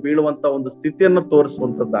ನರಕಾಗ್ನಿಗೆ ಬೀಳುವಂತ ಒಂದು ಸ್ಥಿತಿಯನ್ನು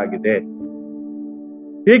ತೋರಿಸುವಂತದ್ದಾಗಿದೆ.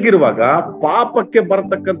 ಹೀಗಿರುವಾಗ ಪಾಪಕ್ಕೆ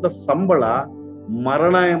ಬರತಕ್ಕಂತ ಸಂಬಳ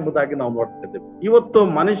ಮರಣ ಎಂಬುದಾಗಿ ನಾವು ನೋಡ್ತಾ ಇದ್ದೇವೆ. ಇವತ್ತು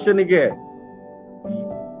ಮನುಷ್ಯನಿಗೆ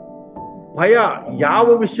ಭಯ, ಯಾವ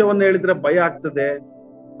ವಿಷಯವನ್ನ ಹೇಳಿದ್ರೆ ಭಯ ಆಗ್ತದೆ,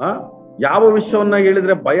 ಯಾವ ವಿಷಯವನ್ನ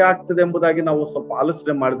ಹೇಳಿದ್ರೆ ಭಯ ಆಗ್ತದೆ ಎಂಬುದಾಗಿ ನಾವು ಸ್ವಲ್ಪ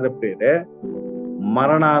ಆಲೋಚನೆ ಮಾಡಿದ್ರೆ ಪ್ರೇರೆ,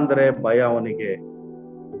 ಮರಣ ಅಂದ್ರೆ ಭಯ ಅವನಿಗೆ.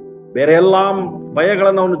 ಬೇರೆ ಎಲ್ಲಾ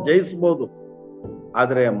ಭಯಗಳನ್ನು ಅವನು ಜಯಿಸಬಹುದು,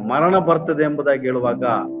 ಆದ್ರೆ ಮರಣ ಬರ್ತದೆ ಎಂಬುದಾಗಿ ಹೇಳುವಾಗ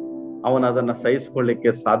ಅವನು ಅದನ್ನ ಸಹಿಸಿಕೊಳ್ಳಿಕ್ಕೆ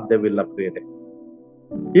ಸಾಧ್ಯವಿಲ್ಲ ಪ್ರಿಯರೇ.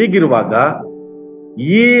 ಹೀಗಿರುವಾಗ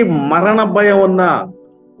ಈ ಮರಣ ಭಯವನ್ನ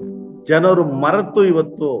ಜನರು ಮರೆತು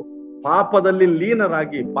ಇವತ್ತು ಪಾಪದಲ್ಲಿ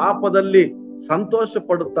ಲೀನರಾಗಿ, ಪಾಪದಲ್ಲಿ ಸಂತೋಷ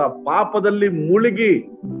ಪಡುತ್ತಾ, ಪಾಪದಲ್ಲಿ ಮುಳುಗಿ,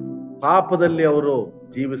 ಪಾಪದಲ್ಲಿ ಅವರು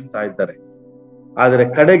ಜೀವಿಸ್ತಾ ಇದ್ದಾರೆ. ಆದರೆ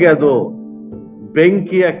ಕಡೆಗೆ ಅದು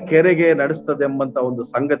ಬೆಂಕಿಯ ಕೆರೆಗೆ ನಡೆಸ್ತದೆ ಎಂಬಂತ ಒಂದು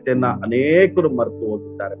ಸಂಗತಿಯನ್ನ ಅನೇಕರು ಮರೆತು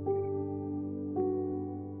ಹೋಗಿದ್ದಾರೆ.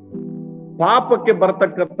 ಪಾಪಕ್ಕೆ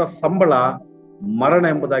ಬರತಕ್ಕಂತ ಸಂಬಳ ಮರಣ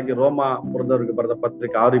ಎಂಬುದಾಗಿ ರೋಮಾಪುರದವರಿಗೆ ಬರೆದ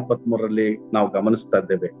ಪತ್ರಿಕೆ 6:23 ನಾವು ಗಮನಿಸ್ತಾ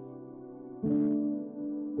ಇದ್ದೇವೆ.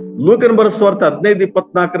 ಲೂಕನ ಬರೆದ ಸುವಾರ್ತೆ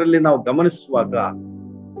 15:24 ನಾವು ಗಮನಿಸುವಾಗ,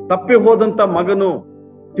 ತಪ್ಪಿ ಹೋದಂತ ಮಗನು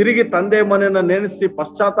ತಿರುಗಿ ತಂದೆ ಮನೆಯನ್ನ ನೆನೆಸಿ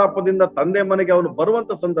ಪಶ್ಚಾತ್ತಾಪದಿಂದ ತಂದೆ ಮನೆಗೆ ಅವನು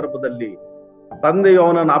ಬರುವಂತ ಸಂದರ್ಭದಲ್ಲಿ ತಂದೆಯು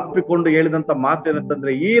ಅವನನ್ನು ಅಪ್ಪಿಕೊಂಡು ಹೇಳಿದಂತ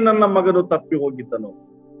ಮಾತೇನಂತಂದ್ರೆ, ಈ ನನ್ನ ಮಗನು ತಪ್ಪಿ ಹೋಗಿದ್ದನು,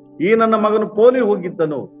 ಈ ನನ್ನ ಮಗನು ಪೋಲಿ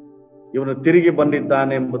ಹೋಗಿದ್ದನು, ಇವನು ತಿರುಗಿ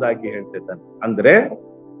ಬಂದಿದ್ದಾನೆ ಎಂಬುದಾಗಿ ಹೇಳ್ತಿದ್ದಾನೆ. ಅಂದ್ರೆ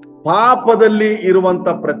ಪಾಪದಲ್ಲಿ ಇರುವಂತ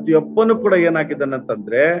ಪ್ರತಿಯೊಬ್ಬನು ಕೂಡ ಏನಾಗಿದ್ದಾನೆ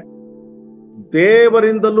ಅಂತಂದ್ರೆ,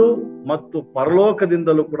 ದೇವರಿಂದಲೂ ಮತ್ತು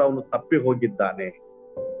ಪರಲೋಕದಿಂದಲೂ ಕೂಡ ಅವನು ತಪ್ಪಿ ಹೋಗಿದ್ದಾನೆ.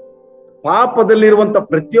 ಪಾಪದಲ್ಲಿರುವಂತ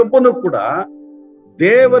ಪ್ರತಿಯೊಬ್ಬನು ಕೂಡ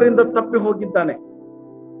ದೇವರಿಂದ ತಪ್ಪಿ ಹೋಗಿದ್ದಾನೆ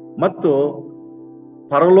ಮತ್ತು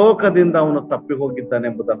ಪರಲೋಕದಿಂದ ಅವನು ತಪ್ಪಿ ಹೋಗಿದ್ದಾನೆ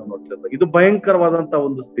ಎಂಬುದನ್ನು ನೋಡ್ತಿದ್ದ. ಇದು ಭಯಂಕರವಾದಂತ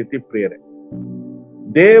ಒಂದು ಸ್ಥಿತಿ ಪ್ರಿಯರೇ.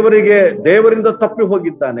 ದೇವರಿಂದ ತಪ್ಪಿ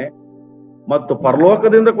ಹೋಗಿದ್ದಾನೆ ಮತ್ತು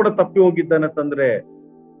ಪರಲೋಕದಿಂದ ಕೂಡ ತಪ್ಪಿ ಹೋಗಿದ್ದಾನೆ ಅಂತಂದ್ರೆ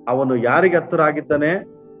ಅವನು ಯಾರಿಗೆ ಹತ್ತಿರ ಆಗಿದ್ದಾನೆ?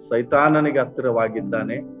 ಸೈತಾನನಿಗೆ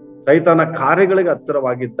ಹತ್ತಿರವಾಗಿದ್ದಾನೆ, ಸೈತಾನ ಕಾರ್ಯಗಳಿಗೆ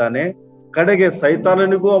ಹತ್ತಿರವಾಗಿದ್ದಾನೆ. ಕಡೆಗೆ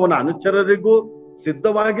ಸೈತಾನನಿಗೂ ಅವನ ಅನುಚರರಿಗೂ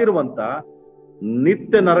ಸಿದ್ಧವಾಗಿರುವಂತ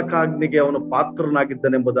ನಿತ್ಯ ನರಕಾಗ್ನಿಗೆ ಅವನು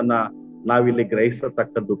ಪಾತ್ರನಾಗಿದ್ದಾನೆ ಎಂಬುದನ್ನ ನಾವಿಲ್ಲಿ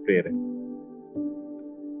ಗ್ರಹಿಸತಕ್ಕದ್ದು ಪ್ರಿಯರೇ.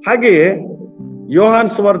 ಹಾಗೆಯೇ ಯೋಹಾನ್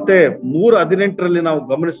ಸುವಾರ್ತೆ 3:18 ನಾವು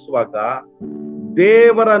ಗಮನಿಸುವಾಗ,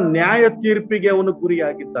 ದೇವರ ನ್ಯಾಯ ತೀರ್ಪಿಗೆ ಅವನು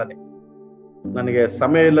ಗುರಿಯಾಗಿದ್ದಾನೆ. ನನಗೆ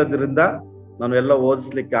ಸಮಯ ಇಲ್ಲದ್ರಿಂದ ನಾನು ಎಲ್ಲ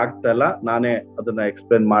ಓದಿಸ್ಲಿಕ್ಕೆ ಆಗ್ತಾ ಇಲ್ಲ, ನಾನೇ ಅದನ್ನ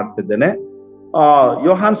ಎಕ್ಸ್ಪ್ಲೇನ್ ಮಾಡ್ತಿದ್ದೇನೆ.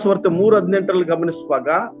 ಯೋಹಾನ್ ಸುವಾರ್ತೆ 3:18 ಗಮನಿಸುವಾಗ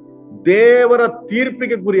ದೇವರ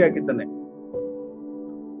ತೀರ್ಪಿಗೆ ಗುರಿಯಾಗಿದ್ದಾನೆ.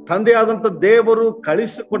 ತಂದೆಯಾದಂತ ದೇವರು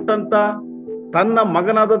ಕಳಿಸಿಕೊಟ್ಟಂತ ತನ್ನ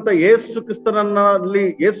ಮಗನಾದಂತ ಯೇಸು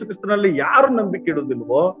ಕ್ರಿಸ್ತನಲ್ಲಿ ಯಾರು ನಂಬಿಕೆ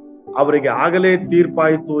ಇಡುವುದಿಲ್ವೋ ಅವರಿಗೆ ಆಗಲೇ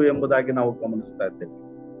ತೀರ್ಪಾಯಿತು ಎಂಬುದಾಗಿ ನಾವು ಗಮನಿಸ್ತಾ ಇದ್ದೇವೆ.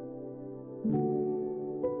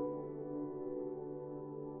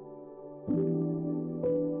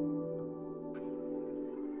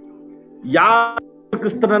 ಯಾರು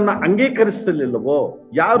ಕ್ರಿಸ್ತನನ್ನ ಅಂಗೀಕರಿಸಲಿಲ್ಲವೋ,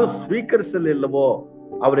 ಯಾರು ಸ್ವೀಕರಿಸಲಿಲ್ಲವೋ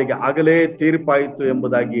ಅವರಿಗೆ ಆಗಲೇ ತೀರ್ಪಾಯಿತು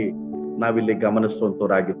ಎಂಬುದಾಗಿ ನಾವಿಲ್ಲಿ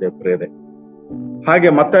ಗಮನಿಸುವಂತವರಾಗಿದ್ದೇವೆ ಪ್ರೇರೆ. ಹಾಗೆ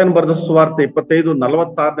ಮತ್ತಾಯನ ಬರೆದ ಸುವಾರ್ತೆ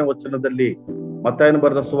 25:46 ಮತ್ತಾಯನ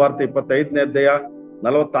ಬರೆದ ಸುವಾರ್ತೆ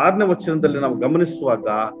 25:46 ನಾವು ಗಮನಿಸುವಾಗ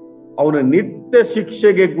ಅವನು ನಿತ್ಯ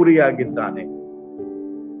ಶಿಕ್ಷೆಗೆ ಗುರಿಯಾಗಿದ್ದಾನೆ.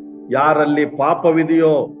 ಯಾರಲ್ಲಿ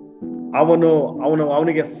ಪಾಪವಿದೆಯೋ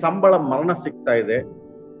ಅವನಿಗೆ ಸಂಬಳ ಮರಣ ಸಿಗ್ತಾ ಇದೆ.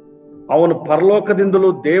 ಅವನು ಪರಲೋಕದಿಂದಲೂ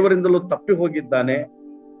ದೇವರಿಂದಲೂ ತಪ್ಪಿ ಹೋಗಿದ್ದಾನೆ,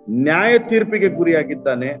 ನ್ಯಾಯ ತೀರ್ಪಿಗೆ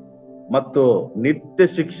ಗುರಿಯಾಗಿದ್ದಾನೆ ಮತ್ತು ನಿತ್ಯ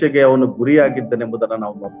ಶಿಕ್ಷೆಗೆ ಅವನು ಗುರಿಯಾಗಿದ್ದಾನೆ ಎಂಬುದನ್ನ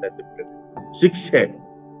ನಾವು ನೋಡ್ತಾ ಇದ್ದೀವಿ. ಶಿಕ್ಷೆ,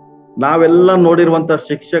 ನಾವೆಲ್ಲ ನೋಡಿರುವಂತ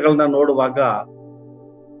ಶಿಕ್ಷೆಗಳನ್ನ ನೋಡುವಾಗ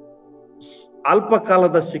ಅಲ್ಪ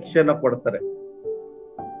ಕಾಲದ ಶಿಕ್ಷೆನ ಕೊಡ್ತಾರೆ.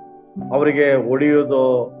 ಅವರಿಗೆ ಹೊಡೆಯುವುದೋ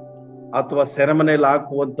ಅಥವಾ ಸೆರೆಮನೆಯಲ್ಲಿ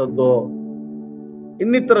ಹಾಕುವಂಥದ್ದು,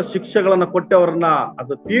 ಇನ್ನಿತರ ಶಿಕ್ಷೆಗಳನ್ನ ಕೊಟ್ಟು ಅವರನ್ನ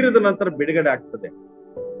ಅದು ತೀರಿದ ನಂತರ ಬಿಡುಗಡೆ ಆಗ್ತದೆ.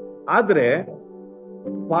 ಆದ್ರೆ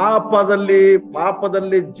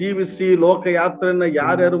ಪಾಪದಲ್ಲಿ ಜೀವಿಸಿ ಲೋಕಯಾತ್ರೆಯನ್ನ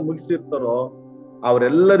ಯಾರ್ಯಾರು ಮುಗಿಸಿರ್ತಾರೋ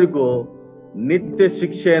ಅವರೆಲ್ಲರಿಗೂ ನಿತ್ಯ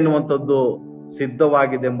ಶಿಕ್ಷೆ ಎನ್ನುವಂಥದ್ದು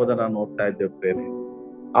ಸಿದ್ಧವಾಗಿದೆ ಎಂಬುದನ್ನ ನೋಡ್ತಾ ಇದ್ದೇವೆ ಪ್ರೇರೆ.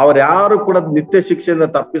 ಯಾರು ಕೂಡ ನಿತ್ಯ ಶಿಕ್ಷೆಯಿಂದ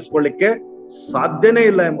ತಪ್ಪಿಸ್ಕೊಳ್ಳಿಕ್ಕೆ ಸಾಧ್ಯನೇ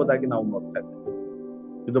ಇಲ್ಲ ಎಂಬುದಾಗಿ ನಾವು ನೋಡ್ತಾ ಇದ್ದೇವೆ.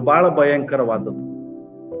 ಇದು ಬಹಳ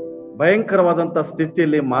ಭಯಂಕರವಾದಂತ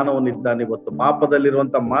ಸ್ಥಿತಿಯಲ್ಲಿ ಮಾನವನಿದ್ದಾನೆ. ಇವತ್ತು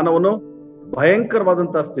ಪಾಪದಲ್ಲಿರುವಂತ ಮಾನವನು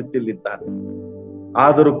ಭಯಂಕರವಾದಂತ ಸ್ಥಿತಿಯಲ್ಲಿ ಇದ್ದಾನೆ.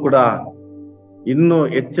 ಆದರೂ ಕೂಡ ಇನ್ನೂ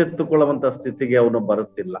ಎಚ್ಚೆತ್ತುಕೊಳ್ಳುವಂತ ಸ್ಥಿತಿಗೆ ಅವನು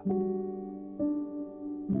ಬರುತ್ತಿಲ್ಲ.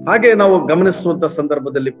 ಹಾಗೆ ನಾವು ಗಮನಿಸುವಂತ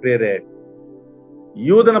ಸಂದರ್ಭದಲ್ಲಿ ಪ್ರೇರೆ,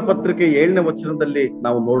 ಯೂದನ ಪತ್ರಿಕೆ 7ನೇ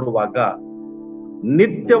ನಾವು ನೋಡುವಾಗ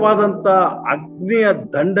ನಿತ್ಯವಾದಂತ ಅಗ್ನಿಯ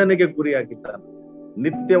ದಂಡನೆಗೆ ಗುರಿಯಾಗಿದ್ದಾನೆ.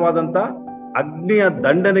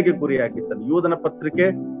 ಯೂದನ ಪತ್ರಿಕೆ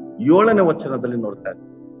 7ನೇ ನೋಡ್ತಾ ಇದ್ದೀವಿ.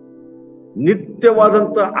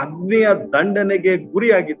 ನಿತ್ಯವಾದಂತ ಅಗ್ನಿಯ ದಂಡನೆಗೆ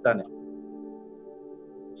ಗುರಿಯಾಗಿದ್ದಾನೆ.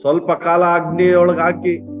 ಸ್ವಲ್ಪ ಕಾಲ ಅಗ್ನಿಯೊಳಗೆ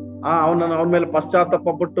ಹಾಕಿ ಅವನ ಮೇಲೆ ಪಶ್ಚಾತ್ತಾಪ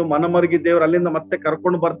ಪಟ್ಟು ಮನಮರುಗಿ ದೇವರು ಅಲ್ಲಿಂದ ಮತ್ತೆ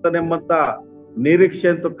ಕರ್ಕೊಂಡು ಬರ್ತಾನೆ ಎಂಬಂತ ನಿರೀಕ್ಷೆ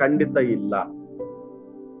ಅಂತೂ ಖಂಡಿತ ಇಲ್ಲ.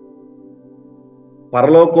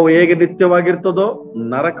 ಪರಲೋಕವು ಹೇಗೆ ನಿತ್ಯವಾಗಿರ್ತದೋ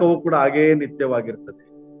ನರಕವು ಕೂಡ ಹಾಗೇ ನಿತ್ಯವಾಗಿರ್ತದೆ.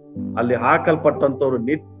 ಅಲ್ಲಿ ಹಾಕಲ್ಪಟ್ಟಂತವ್ರು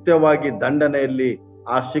ನಿತ್ಯವಾಗಿ ದಂಡನೆಯಲ್ಲಿ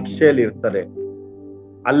ಆ ಶಿಕ್ಷೆಯಲ್ಲಿ ಇರ್ತಾರೆ.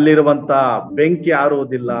 ಅಲ್ಲಿರುವಂತ ಬೆಂಕಿ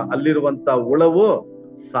ಆರುವುದಿಲ್ಲ, ಅಲ್ಲಿರುವಂತ ಹುಳವು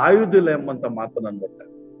ಸಾಯುವುದಿಲ್ಲ ಎಂಬಂತ ಮಾತನ್ನು ನೋಡ್ತಾರೆ.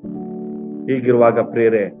 ಹೀಗಿರುವಾಗ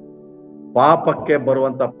ಪ್ರಿಯರೇ, ಪಾಪಕ್ಕೆ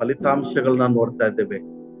ಬರುವಂತ ಫಲಿತಾಂಶಗಳನ್ನ ನೋಡ್ತಾ ಇದ್ದೇವೆ.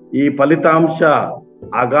 ಈ ಫಲಿತಾಂಶ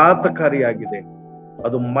ಆಘಾತಕಾರಿಯಾಗಿದೆ.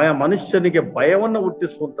 ಅದು ಮನುಷ್ಯನಿಗೆ ಭಯವನ್ನು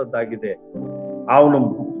ಹುಟ್ಟಿಸುವಂತದ್ದಾಗಿದೆ. ಅವನು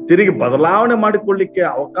ತಿರುಗಿ ಬದಲಾವಣೆ ಮಾಡಿಕೊಳ್ಳಿಕ್ಕೆ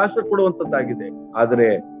ಅವಕಾಶ ಕೊಡುವಂತದ್ದಾಗಿದೆ. ಆದರೆ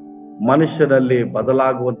ಮನುಷ್ಯನಲ್ಲಿ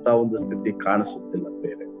ಬದಲಾಗುವಂತ ಒಂದು ಸ್ಥಿತಿ ಕಾಣಿಸುತ್ತಿಲ್ಲ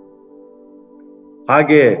ಬೇರೆ.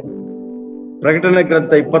 ಹಾಗೆ ಪ್ರಕಟಣೆ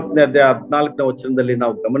ಗ್ರಂಥ 20ನೇ ಅಧ್ಯಾಯ 14ನೇ ವಚನದಲ್ಲಿ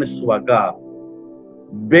ನಾವು ಗಮನಿಸುವಾಗ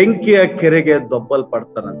ಬೆಂಕಿಯ ಕೆರೆಗೆ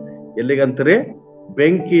ದೊಬ್ಬಲ್ಪಡ್ತಾನಂತೆ. ಎಲ್ಲಿಗಂತಾರೆ?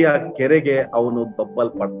 ಬೆಂಕಿಯ ಕೆರೆಗೆ ಅವನು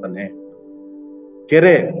ದೊಬ್ಬಲ್ಪಡ್ತಾನೆ.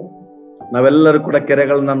 ಕೆರೆ, ನಾವೆಲ್ಲರೂ ಕೂಡ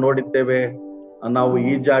ಕೆರೆಗಳನ್ನ ನೋಡಿದ್ದೇವೆ, ನಾವು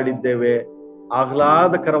ಈಜಾಡಿದ್ದೇವೆ,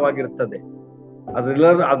 ಆಹ್ಲಾದಕರವಾಗಿರ್ತದೆ.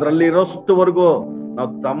 ಅದರಲ್ಲಿ ಇರೋಷ್ಟುವರೆಗೂ ನಾವು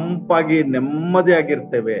ತಂಪಾಗಿ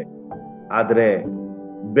ನೆಮ್ಮದಿಯಾಗಿರ್ತೇವೆ. ಆದ್ರೆ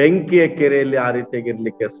ಬೆಂಕಿಯ ಕೆರೆಯಲ್ಲಿ ಆ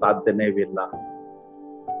ರೀತಿಯಾಗಿರ್ಲಿಕ್ಕೆ ಸಾಧ್ಯನೇ ಇಲ್ಲ.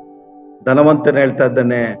 ಧನವಂತನ ಹೇಳ್ತಾ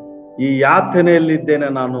ಇದ್ದಾನೆ, ಈ ಯಾತನೆಯಲ್ಲಿದ್ದೇನೆ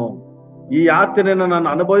ನಾನು, ಈ ಯಾತನೆಯನ್ನು ನಾನು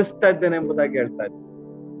ಅನುಭವಿಸ್ತಾ ಇದ್ದೇನೆ ಎಂಬುದಾಗಿ ಹೇಳ್ತಾ ಇದ್ದೇನೆ.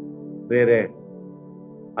 ಬೇರೆ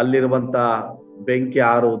ಅಲ್ಲಿರುವಂತ ಬೆಂಕಿ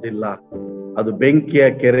ಆರುವುದಿಲ್ಲ, ಅದು ಬೆಂಕಿಯ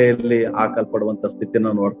ಕೆರೆಯಲ್ಲಿ ಹಾಕಲ್ಪಡುವಂತ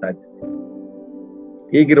ಸ್ಥಿತಿನ ನೋಡ್ತಾ ಇದ್ದೇವೆ.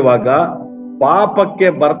 ಹೀಗಿರುವಾಗ ಪಾಪಕ್ಕೆ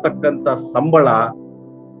ಬರತಕ್ಕಂತ ಸಂಬಳ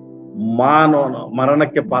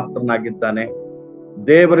ಮರಣಕ್ಕೆ ಪಾತ್ರನಾಗಿದ್ದಾನೆ.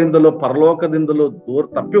 ದೇವರಿಂದಲೂ ಪರಲೋಕದಿಂದಲೂ ದೂರ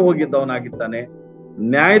ತಪ್ಪಿ ಹೋಗಿದ್ದವನಾಗಿದ್ದಾನೆ.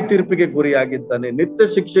 ನ್ಯಾಯ ತೀರ್ಪಿಗೆ ಗುರಿಯಾಗಿದ್ದಾನೆ, ನಿತ್ಯ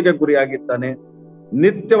ಶಿಕ್ಷೆಗೆ ಗುರಿಯಾಗಿದ್ದಾನೆ,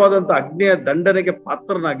 ನಿತ್ಯವಾದಂತ ಅಗ್ನಿಯ ದಂಡನೆಗೆ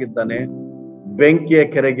ಪಾತ್ರನಾಗಿದ್ದಾನೆ, ಬೆಂಕಿಯ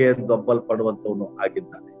ಕೆರೆಗೆ ದೊಬ್ಬಲ್ಪಡುವಂತವನು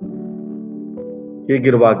ಆಗಿದ್ದಾನೆ.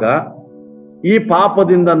 ಹೀಗಿರುವಾಗ ಈ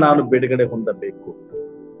ಪಾಪದಿಂದ ನಾನು ಬಿಡುಗಡೆ ಹೊಂದಬೇಕು,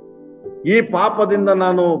 ಈ ಪಾಪದಿಂದ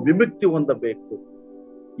ನಾನು ವಿಮುಕ್ತಿ ಹೊಂದಬೇಕು.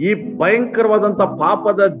 ಈ ಭಯಂಕರವಾದಂತ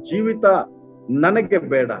ಪಾಪದ ಜೀವಿತ ನನಗೆ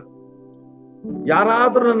ಬೇಡ.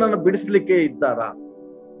 ಯಾರಾದ್ರೂ ನನ್ನನ್ನು ಬಿಡಿಸ್ಲಿಕ್ಕೆ ಇದ್ದಾರಾ,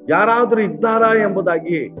 ಯಾರಾದ್ರೂ ಇದ್ದಾರಾ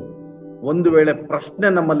ಎಂಬುದಾಗಿ ಒಂದು ವೇಳೆ ಪ್ರಶ್ನೆ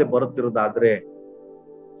ನಮ್ಮಲ್ಲಿ ಬರುತ್ತಿರುವುದಾದ್ರೆ,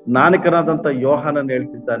 ಸ್ನಾನಿಕನಾದಂತ ಯೋಹಾನನ್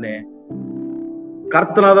ಹೇಳ್ತಿದ್ದಾನೆ,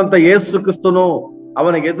 ಕರ್ತನಾದಂತ ಯೇಸು ಕ್ರಿಸ್ತನು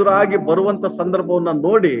ಅವನಿಗೆ ಎದುರಾಗಿ ಬರುವಂತ ಸಂದರ್ಭವನ್ನ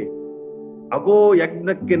ನೋಡಿ ಅಗೋ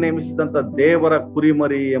ಯಜ್ಞಕ್ಕೆ ನೇಮಿಸಿದಂತ ದೇವರ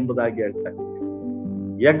ಕುರಿಮರಿ ಎಂಬುದಾಗಿ ಹೇಳ್ತಾರೆ.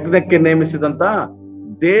 ಯಜ್ಞಕ್ಕೆ ನೇಮಿಸಿದಂತ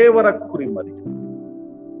ದೇವರ ಕುರಿಮರಿ.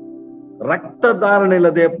 ರಕ್ತಧಾರಣೆ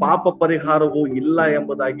ಇಲ್ಲದೆ ಪಾಪ ಪರಿಹಾರವೂ ಇಲ್ಲ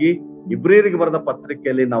ಎಂಬುದಾಗಿ ಇಬ್ರಿಯರಿಗೆ ಬರೆದ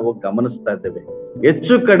ಪತ್ರಿಕೆಯಲ್ಲಿ ನಾವು ಗಮನಿಸ್ತಾ ಇದ್ದೇವೆ.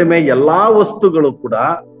 ಹೆಚ್ಚು ಕಡಿಮೆ ಎಲ್ಲಾ ವಸ್ತುಗಳು ಕೂಡ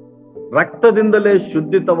ರಕ್ತದಿಂದಲೇ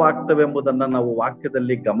ಶುದ್ಧಿತವಾಗ್ತವೆ ಎಂಬುದನ್ನ ನಾವು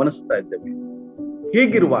ವಾಕ್ಯದಲ್ಲಿ ಗಮನಿಸ್ತಾ ಇದ್ದೇವೆ.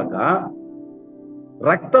 ಹೀಗಿರುವಾಗ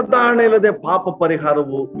ರಕ್ತಧಾರಣೆ ಇಲ್ಲದೆ ಪಾಪ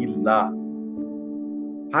ಪರಿಹಾರವೂ ಇಲ್ಲ.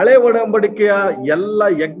 ಹಳೆ ಒಡಂಬಡಿಕೆಯ ಎಲ್ಲ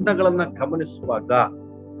ಯಜ್ಞಗಳನ್ನ ಗಮನಿಸುವಾಗ,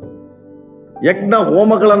 ಯಜ್ಞ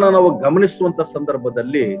ಹೋಮಗಳನ್ನ ನಾವು ಗಮನಿಸುವಂತ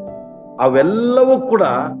ಸಂದರ್ಭದಲ್ಲಿ ಅವೆಲ್ಲವೂ ಕೂಡ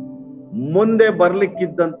ಮುಂದೆ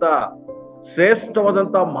ಬರ್ಲಿಕ್ಕಿದ್ದಂತ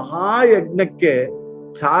ಶ್ರೇಷ್ಠವಾದಂತ ಮಹಾಯಜ್ಞಕ್ಕೆ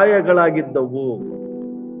ಛಾಯೆಗಳಾಗಿದ್ದವು.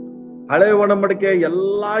 ಹಳೆ ಒಡಂಬಡಿಕೆಯ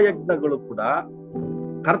ಎಲ್ಲಾ ಯಜ್ಞಗಳು ಕೂಡ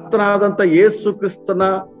ಕರ್ತನಾದಂತ ಯೇಸು ಕ್ರಿಸ್ತನ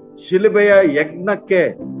ಶಿಲುಬೆಯ ಯಜ್ಞಕ್ಕೆ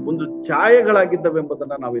ಒಂದು ಛಾಯೆಗಳಾಗಿದ್ದವೆ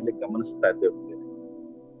ಎಂಬುದನ್ನ ನಾವಿಲ್ಲಿ ಗಮನಿಸ್ತಾ ಇದ್ದೇವೆ.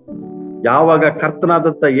 ಯಾವಾಗ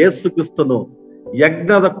ಕರ್ತನಾದಂತ ಯೇಸು ಕ್ರಿಸ್ತನು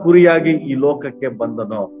ಯಜ್ಞದ ಕುರಿಯಾಗಿ ಈ ಲೋಕಕ್ಕೆ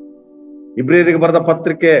ಬಂದನೋ, ಇಬ್ರಿಯರಿಗೆ ಬರೆದ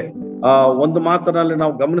ಪತ್ರಿಕೆ ಒಂದು ಮಾತನಲ್ಲಿ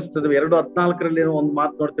ನಾವು ಗಮನಿಸ್ತಿದ್ದೇವೆ. 2:14 ಒಂದು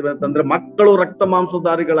ಮಾತು ನೋಡ್ತೇವೆ ಅಂತಂದ್ರೆ, ಮಕ್ಕಳು ರಕ್ತ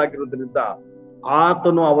ಮಾಂಸಧಾರಿಗಳಾಗಿರುವುದರಿಂದ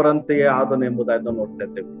ಆತನು ಅವರಂತೆಯೇ ಆದನು ಎಂಬುದನ್ನು ನೋಡ್ತಾ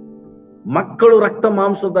ಇದ್ದೇವೆ. ಮಕ್ಕಳು ರಕ್ತ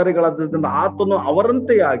ಮಾಂಸಧಾರಿಗಳಾದ್ರಿಂದ ಆತನು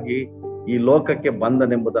ಅವರಂತೆಯಾಗಿ ಈ ಲೋಕಕ್ಕೆ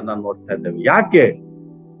ಬಂದನೆಂಬುದನ್ನ ನೋಡ್ತಾ ಇದ್ದೇವೆ. ಯಾಕೆ?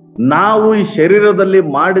 ನಾವು ಈ ಶರೀರದಲ್ಲಿ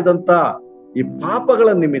ಮಾಡಿದಂತ ಈ ಪಾಪಗಳ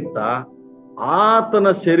ನಿಮಿತ್ತ ಆತನ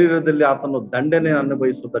ಶರೀರದಲ್ಲಿ ಆತನು ದಂಡನೆ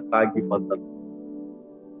ಅನುಭವಿಸುವುದಕ್ಕಾಗಿ ಬಂದನು.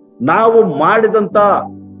 ನಾವು ಮಾಡಿದಂತ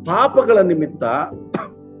ಪಾಪಗಳ ನಿಮಿತ್ತ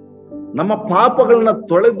ನಮ್ಮ ಪಾಪಗಳನ್ನ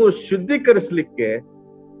ತೊಳೆದು ಶುದ್ಧೀಕರಿಸಲಿಕ್ಕೆ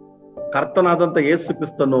ಕರ್ತನಾದಂತ ಯೇಸು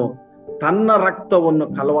ಕ್ರಿಸ್ತನು ತನ್ನ ರಕ್ತವನ್ನು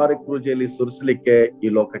ಕಲ್ವಾರಿ ಕ್ರೂಜೆಯಲ್ಲಿ ಸುರಿಸಲಿಕ್ಕೆ ಈ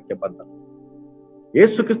ಲೋಕಕ್ಕೆ ಬಂದನು.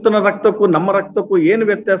 ಯೇಸು ಕ್ರಿಸ್ತನ ರಕ್ತಕ್ಕೂ ನಮ್ಮ ರಕ್ತಕ್ಕೂ ಏನು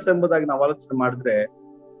ವ್ಯತ್ಯಾಸ ಎಂಬುದಾಗಿ ನಾವು ಆಲೋಚನೆ ಮಾಡಿದ್ರೆ,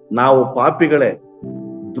 ನಾವು ಪಾಪಿಗಳೇ,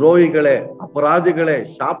 ದ್ರೋಹಿಗಳೇ, ಅಪರಾಧಿಗಳೇ,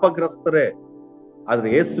 ಶಾಪಗ್ರಸ್ತರೇ. ಆದ್ರೆ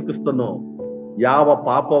ಯೇಸು ಕ್ರಿಸ್ತನು ಯಾವ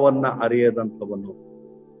ಪಾಪವನ್ನ ಅರಿಯದಂಥವನು,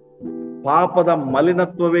 ಪಾಪದ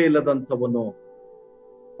ಮಲಿನತ್ವವೇ ಇಲ್ಲದಂಥವನು,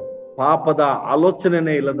 ಪಾಪದ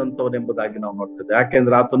ಆಲೋಚನೆನೇ ಇಲ್ಲದಂಥವನೆಂಬುದಾಗಿ ನಾವು ನೋಡ್ತಿದ್ದೇವೆ.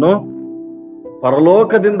 ಯಾಕೆಂದ್ರೆ ಆತನು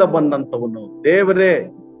ಪರಲೋಕದಿಂದ ಬಂದಂಥವನು, ದೇವರೇ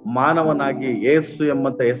ಮಾನವನಾಗಿ ಯೇಸು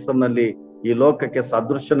ಎಂಬಂತ ಹೆಸರಿನಲ್ಲಿ ಈ ಲೋಕಕ್ಕೆ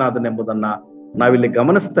ಸದೃಶನಾದನೆಂಬುದನ್ನ ನಾವಿಲ್ಲಿ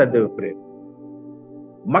ಗಮನಿಸ್ತಾ ಇದ್ದೇವೆ. ಪ್ರಿಯ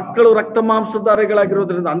ಮಕ್ಕಳು ರಕ್ತ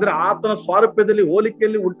ಮಾಂಸಧಾರಿಗಳಾಗಿರೋದ್ರಿಂದ, ಅಂದ್ರೆ ಆತನ ಸ್ವಾರೂಪ್ಯದಲ್ಲಿ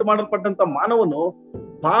ಹೋಲಿಕೆಯಲ್ಲಿ ಉಂಟು ಮಾಡಲ್ಪಟ್ಟಂತ ಮಾನವನು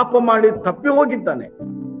ಪಾಪ ಮಾಡಿ ತಪ್ಪಿ ಹೋಗಿದ್ದಾನೆ.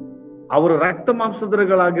 ಅವರು ರಕ್ತ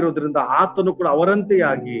ಮಾಂಸಧಾರಿಗಳಾಗಿರೋದ್ರಿಂದ ಆತನು ಕೂಡ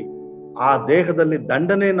ಅವರಂತೆಯಾಗಿ ಆ ದೇಹದಲ್ಲಿ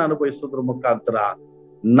ದಂಡನೆಯನ್ನು ಅನುಭವಿಸುವುದರ ಮುಖಾಂತರ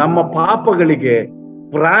ನಮ್ಮ ಪಾಪಗಳಿಗೆ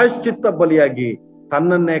ಪ್ರಾಯಶ್ಚಿತ್ತ ಬಲಿಯಾಗಿ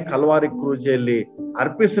ತನ್ನನ್ನೇ ಕಲ್ವಾರಿ ಕ್ರೂಜೆಯಲ್ಲಿ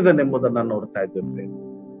ಅರ್ಪಿಸಿದನೆಂಬುದನ್ನ ನೋಡ್ತಾ ಇದ್ದೇವೆ.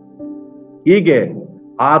 ಹೀಗೆ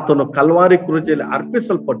ಆತನು ಕಲ್ವಾರಿ ಕ್ರೂಜೆಯಲ್ಲಿ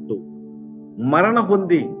ಅರ್ಪಿಸಲ್ಪಟ್ಟು ಮರಣ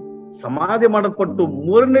ಹೊಂದಿ ಸಮಾಧಿ ಮಾಡಲ್ಪಟ್ಟು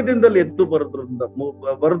 3ನೇ ದಿನದಲ್ಲಿ ಎದ್ದು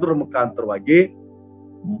ಬರೋದ್ರ ಮುಖಾಂತರವಾಗಿ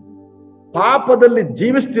ಪಾಪದಲ್ಲಿ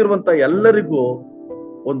ಜೀವಿಸ್ತಿರುವಂತ ಎಲ್ಲರಿಗೂ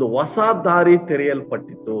ಒಂದು ಹೊಸ ದಾರಿ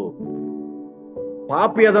ತೆರೆಯಲ್ಪಟ್ಟಿತು.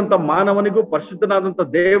 ಪಾಪಿಯಾದಂತ ಮಾನವನಿಗೂ ಪರಿಶುದ್ಧನಾದಂತ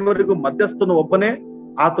ದೇವರಿಗೂ ಮಧ್ಯಸ್ಥನು ಒಬ್ಬನೇ,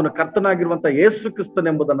 ಆತನ ಕರ್ತನಾಗಿರುವಂತ ಯೇಸು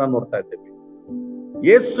ಕ್ರಿಸ್ತನೆಂಬುದನ್ನ ನೋಡ್ತಾ ಇದ್ದೇವೆ.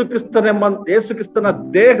 ಯೇಸು ಕ್ರಿಸ್ತನ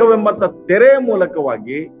ದೇಹವೆಂಬಂತ ತೆರೆಯ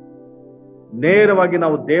ಮೂಲಕವಾಗಿ ನೇರವಾಗಿ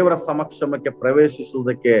ನಾವು ದೇವರ ಸಮಕ್ಷಮಕ್ಕೆ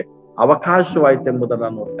ಪ್ರವೇಶಿಸುವುದಕ್ಕೆ ಅವಕಾಶವಾಯಿತೆಂಬುದನ್ನ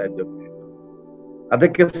ನೋಡ್ತಾ ಇದ್ದೇವೆ.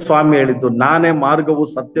 ಅದಕ್ಕೆ ಸ್ವಾಮಿ ಹೇಳಿದ್ದು, ನಾನೇ ಮಾರ್ಗವು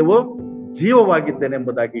ಸತ್ಯವೂ ಜೀವವಾಗಿದ್ದೇನೆ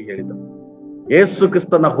ಎಂಬುದಾಗಿ ಹೇಳಿದರು. ಯೇಸು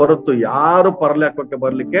ಕ್ರಿಸ್ತನ ಹೊರತು ಯಾರು ಪರಲೋಕಕ್ಕೆ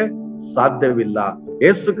ಬರ್ಲಿಕ್ಕೆ ಸಾಧ್ಯವಿಲ್ಲ.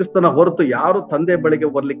 ಯೇಸು ಕ್ರಿಸ್ತನ ಹೊರತು ಯಾರು ತಂದೆ ಬಳಿಗೆ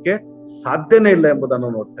ಬರ್ಲಿಕ್ಕೆ ಸಾಧ್ಯನೇ ಇಲ್ಲ ಎಂಬುದನ್ನು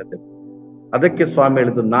ನೋಡ್ತಾ ಇದ್ದೇವೆ. ಅದಕ್ಕೆ ಸ್ವಾಮಿ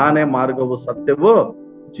ಹೇಳಿದ್ದು, ನಾನೇ ಮಾರ್ಗವು ಸತ್ಯವೂ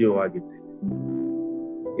ಜೀವವಾಗಿದ್ದೇನೆ.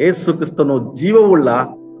 ಯೇಸು ಕ್ರಿಸ್ತನು ಜೀವವುಳ್ಳ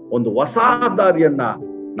ಒಂದು ಹೊಸ ದಾರಿಯನ್ನ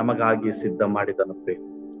ನಮಗಾಗಿ ಸಿದ್ಧ ಮಾಡಿದನಪ್ಪ.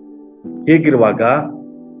 ಹೀಗಿರುವಾಗ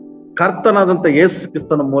ಕರ್ತನಾದಂತ ಯೇಸು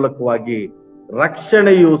ಕ್ರಿಸ್ತನ ಮೂಲಕವಾಗಿ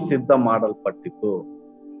ರಕ್ಷಣೆಯು ಸಿದ್ಧ ಮಾಡಲ್ಪಟ್ಟಿತು.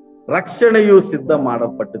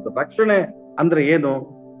 ರಕ್ಷಣೆ ಅಂದ್ರೆ ಏನು?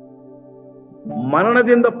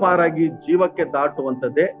 ಮರಣದಿಂದ ಪಾರಾಗಿ ಜೀವಕ್ಕೆ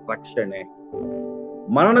ದಾಟುವಂಥದ್ದೇ ರಕ್ಷಣೆ.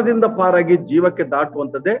 ಮರಣದಿಂದ ಪಾರಾಗಿ ಜೀವಕ್ಕೆ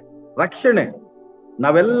ದಾಟುವಂಥದ್ದೇ ರಕ್ಷಣೆ.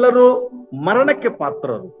 ನಾವೆಲ್ಲರೂ ಮರಣಕ್ಕೆ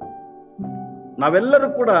ಪಾತ್ರರು. ನಾವೆಲ್ಲರೂ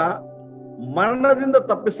ಕೂಡ ಮರಣದಿಂದ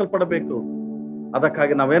ತಪ್ಪಿಸಲ್ಪಡಬೇಕು.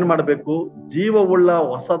 ಅದಕ್ಕಾಗಿ ನಾವೇನ್ ಮಾಡಬೇಕು? ಜೀವವುಳ್ಳ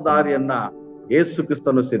ಹೊಸ ದಾರಿಯನ್ನ ಯೇಸು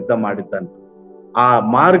ಕ್ರಿಸ್ತನು ಸಿದ್ಧ ಮಾಡಿದ್ದಾನೆ. ಆ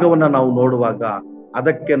ಮಾರ್ಗವನ್ನ ನಾವು ನೋಡುವಾಗ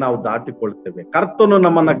ಅದಕ್ಕೆ ನಾವು ದಾಟಿಕೊಳ್ತೇವೆ. ಕರ್ತನು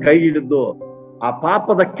ನಮ್ಮನ್ನ ಕೈ ಹಿಡಿದು ಆ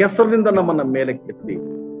ಪಾಪದ ಕೆಸರಿನಿಂದ ನಮ್ಮನ್ನ ಮೇಲಕ್ಕೆತ್ತಿ,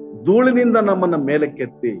 ಧೂಳಿನಿಂದ ನಮ್ಮನ್ನ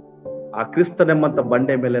ಮೇಲಕ್ಕೆತ್ತಿ ಆ ಕ್ರಿಸ್ತನೆಂಬಂತ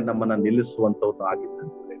ಬಂಡೆ ಮೇಲೆ ನಮ್ಮನ್ನ ನಿಲ್ಲಿಸುವಂತವ್ರು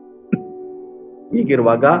ಆಗಿದ್ದಾನೆ.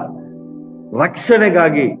 ಹೀಗಿರುವಾಗ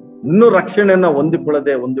ರಕ್ಷಣೆಗಾಗಿ ಇನ್ನೂ ರಕ್ಷಣೆಯನ್ನ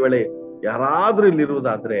ಹೊಂದಿಕೊಳ್ಳದೆ ಒಂದು ವೇಳೆ ಯಾರಾದ್ರೂ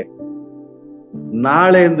ಇಲ್ಲಿರುವುದಾದ್ರೆ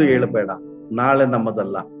ನಾಳೆ ಎಂದು ಹೇಳಬೇಡ. ನಾಳೆ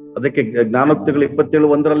ನಮ್ಮದಲ್ಲ. ಅದಕ್ಕೆ ಜ್ಞಾನೋಕ್ತಿಗಳು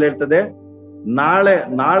 27:1 ಹೇಳ್ತದೆ,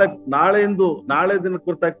 ನಾಳೆ ದಿನ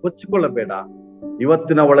ಕುರಿತಾಗಿ ಕೊಚ್ಚಿಕೊಳ್ಳಬೇಡ,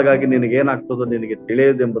 ಇವತ್ತಿನ ಒಳಗಾಗಿ ನಿನಗೇನಾಗ್ತದೋ ನಿನಗೆ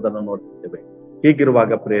ತಿಳಿಯುವುದೆಂಬುದನ್ನು ನೋಡ್ತಿದ್ದೇವೆ.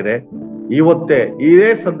 ಹೀಗಿರುವಾಗ ಪ್ರಿಯರೇ, ಇವತ್ತೇ ಇದೇ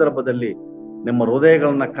ಸಂದರ್ಭದಲ್ಲಿ ನಿಮ್ಮ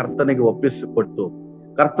ಹೃದಯಗಳನ್ನ ಕರ್ತನಿಗೆ ಒಪ್ಪಿಸಿಕೊಟ್ಟು,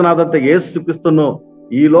 ಕರ್ತನಾದಂತ ಯೇಸು ಕ್ರಿಸ್ತನು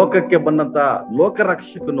ಈ ಲೋಕಕ್ಕೆ ಬಂದಂತ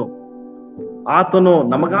ಲೋಕರಕ್ಷಕನು, ಆತನು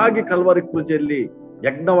ನಮಗಾಗಿ ಕಲ್ವಾರಿ ಕ್ರೂಜೆಯಲ್ಲಿ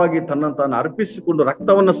ಯಜ್ಞವಾಗಿ ತನ್ನನ್ನು ಅರ್ಪಿಸಿಕೊಂಡು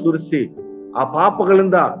ರಕ್ತವನ್ನ ಸುರಿಸಿ ಆ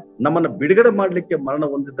ಪಾಪಗಳಿಂದ ನಮ್ಮನ್ನ ಬಿಡುಗಡೆ ಮಾಡ್ಲಿಕ್ಕೆ ಮರಣ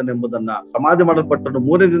ಹೊಂದಿದ್ದನೆಂಬುದನ್ನ, ಸಮಾಧಿ ಮಾಡಲ್ಪಟ್ಟನು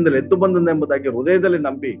 3ನೇ ದಿನದಲ್ಲಿ ಎದ್ದು ಬಂದನೆಂಬುದಾಗಿ ಹೃದಯದಲ್ಲಿ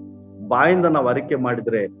ನಂಬಿ ಬಾಯಿಂದ ನಾವು ಅರಿಕೆ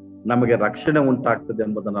ಮಾಡಿದ್ರೆ ನಮಗೆ ರಕ್ಷಣೆ ಉಂಟಾಗ್ತದೆ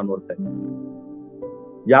ಎಂಬುದನ್ನ ನೋಡ್ತಾ ಇದ್ದೇವೆ.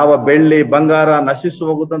 ಯಾವ ಬೆಳ್ಳಿ ಬಂಗಾರ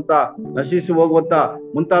ನಶಿಸಿ ಹೋಗುವಂತ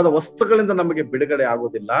ಮುಂತಾದ ವಸ್ತುಗಳಿಂದ ನಮಗೆ ಬಿಡುಗಡೆ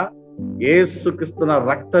ಆಗುವುದಿಲ್ಲ. ಯೇಸು ಕ್ರಿಸ್ತನ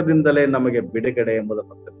ರಕ್ತದಿಂದಲೇ ನಮಗೆ ಬಿಡುಗಡೆ ಎಂಬುದನ್ನು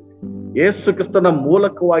ನೋಡ್ತೇವೆ. ಯೇಸು ಕ್ರಿಸ್ತನ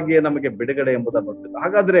ಮೂಲಕವಾಗಿಯೇ ನಮಗೆ ಬಿಡುಗಡೆ ಎಂಬುದನ್ನು ನೋಡ್ತೇವೆ.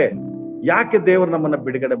 ಹಾಗಾದ್ರೆ ಯಾಕೆ ದೇವರು ನಮ್ಮನ್ನ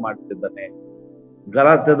ಬಿಡುಗಡೆ ಮಾಡ್ತಿದ್ದಾನೆ?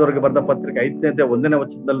 ಗಲಾತ್ಯದವರಿಗೆ ಬರೆದ ಪತ್ರಿಕೆ 5ನೇ 1ನೇ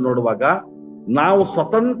ವಚನದಲ್ಲಿ ನೋಡುವಾಗ, ನಾವು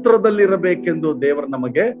ಸ್ವತಂತ್ರದಲ್ಲಿ ಇರಬೇಕೆಂದು ದೇವರು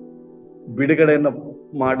ನಮಗೆ ಬಿಡುಗಡೆಯನ್ನು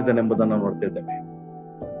ಮಾಡಿದನೆಂಬುದನ್ನು ನೋಡ್ತಿದ್ದೇವೆ.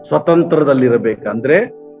 ಸ್ವತಂತ್ರದಲ್ಲಿರಬೇಕಂದ್ರೆ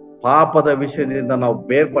ಪಾಪದ ವಿಷಯದಿಂದ ನಾವು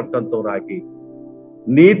ಬೇರ್ಪಟ್ಟಂತವರಾಗಿ,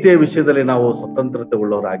 ನೀತಿಯ ವಿಷಯದಲ್ಲಿ ನಾವು ಸ್ವತಂತ್ರತೆ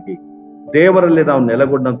ಉಳ್ಳವರಾಗಿ, ದೇವರಲ್ಲಿ ನಾವು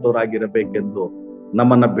ನೆಲೆಗೊಂಡಂತವರಾಗಿರಬೇಕೆಂದು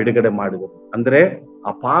ನಮ್ಮನ್ನ ಬಿಡುಗಡೆ ಮಾಡಿದರು. ಅಂದ್ರೆ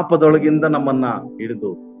ಆ ಪಾಪದೊಳಗಿಂದ ನಮ್ಮನ್ನ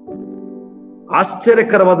ಹಿಡಿದು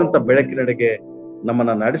ಆಶ್ಚರ್ಯಕರವಾದಂತ ಬೆಳಕಿನೆಡೆಗೆ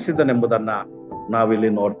ನಮ್ಮನ್ನ ನಡೆಸಿದನೆಂಬುದನ್ನ ನಾವಿಲ್ಲಿ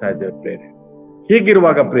ನೋಡ್ತಾ ಇದ್ದೇವೆ ಪ್ರಿಯರೇ.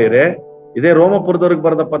 ಹೀಗಿರುವಾಗ ಪ್ರಿಯರೇ, ಇದೇ ರೋಮಪುರದವ್ರಿಗೆ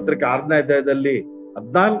ಬರೆದ ಪತ್ರಿಕೆ 6ನೇ ಅಧ್ಯಾಯದಲ್ಲಿ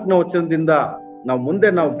 14ನೇ ವಚನದಿಂದ ನಾವು ಮುಂದೆ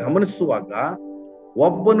ಗಮನಿಸುವಾಗ,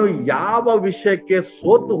 ಒಬ್ಬನು ಯಾವ ವಿಷಯಕ್ಕೆ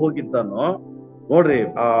ಸೋತು ಹೋಗಿದ್ದಾನೋ ನೋಡ್ರಿ,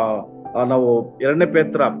 ನಾವು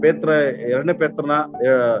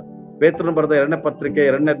ಪೇತ್ರನ ಬರೆದ 2ನೇ ಪತ್ರಿಕೆ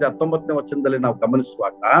 2ನೇ ಅಧ್ಯಾಯ 19ನೇ ವಚನದಲ್ಲಿ ನಾವು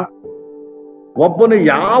ಗಮನಿಸುವಾಗ, ಒಬ್ಬನು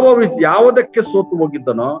ಯಾವುದಕ್ಕೆ ಸೋತು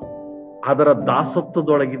ಹೋಗಿದ್ದನೋ ಅದರ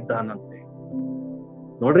ದಾಸತ್ವದೊಳಗಿದ್ದಾನಂತೆ.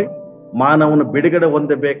 ನೋಡ್ರಿ, ಮಾನವನು ಬಿಡುಗಡೆ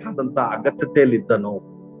ಹೊಂದಬೇಕಾದಂತ ಅಗತ್ಯತೆಯಲ್ಲಿದ್ದನು.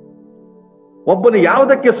 ಒಬ್ಬನು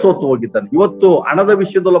ಯಾವುದಕ್ಕೆ ಸೋತು ಹೋಗಿದ್ದಾನೆ? ಇವತ್ತು ಹಣದ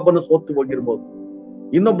ವಿಷಯದಲ್ಲಿ ಒಬ್ಬನು ಸೋತು ಹೋಗಿರ್ಬೋದು,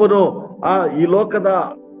 ಇನ್ನೊಬ್ಬನು ಈ ಲೋಕದ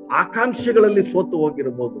ಆಕಾಂಕ್ಷೆಗಳಲ್ಲಿ ಸೋತು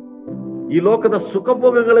ಹೋಗಿರ್ಬೋದು, ಈ ಲೋಕದ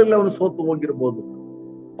ಸುಖಭೋಗಗಳಲ್ಲಿ ಅವನು ಸೋತು ಹೋಗಿರ್ಬೋದು.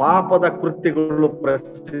 ಪಾಪದ ಕೃತ್ಯಗಳು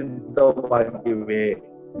ಪ್ರಸಿದ್ಧವಾಗಿವೆ.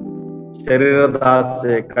 ಶರೀರದ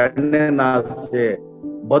ಆಸೆ, ಕಣ್ಣಿನ ಆಸೆ,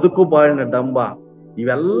 ಬದುಕು ಬಾಳಿನ ಡಂಬ,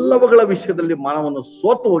 ಇವೆಲ್ಲವುಗಳ ವಿಷಯದಲ್ಲಿ ಮಾನವನು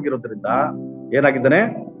ಸೋತು ಹೋಗಿರೋದ್ರಿಂದ ಏನಾಗಿದ್ದಾನೆ?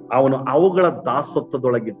 ಅವನು ಅವುಗಳ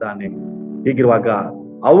ದಾಸತ್ವದೊಳಗಿದ್ದಾನೆ. ಹೀಗಿರುವಾಗ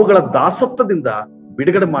ಅವುಗಳ ದಾಸತ್ವದಿಂದ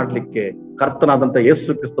ಬಿಡುಗಡೆ ಮಾಡ್ಲಿಕ್ಕೆ ಕರ್ತನಾದಂತ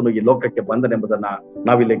ಯೇಸು ಕ್ರಿಸ್ತನು ಈ ಲೋಕಕ್ಕೆ ಬಂದನೆಂಬುದನ್ನ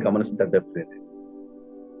ನಾವಿಲ್ಲಿ ಗಮನಿಸ್ತಾ ಇದ್ದೇವೆ.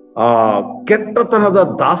 ಆ ಕೆಟ್ಟತನದ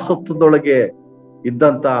ದಾಸತ್ವದೊಳಗೆ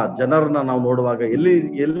ಇದ್ದಂತ ಜನರನ್ನ ನಾವು ನೋಡುವಾಗ ಎಲ್ಲಿ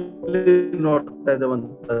ನೋಡ್ತಾ ಇದ್ದೇವೆ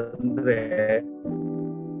ಅಂತಂದ್ರೆ,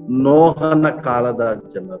 ನೋಹನ ಕಾಲದ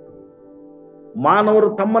ಜನರು. ಮಾನವರು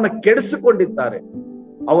ತಮ್ಮನ್ನ ಕೆಡಿಸಿಕೊಂಡಿದ್ದಾರೆ.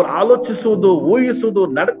 ಅವರು ಆಲೋಚಿಸುವುದು, ಊಹಿಸುವುದು,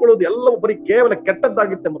 ನಡ್ಕೊಳ್ಳುವುದು ಎಲ್ಲವೂ ಬರೀ ಕೇವಲ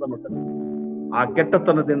ಕೆಟ್ಟದ್ದಾಗಿತ್ತು ಎಂಬುದನ್ನು ನೋಡ್ತಾರೆ. ಆ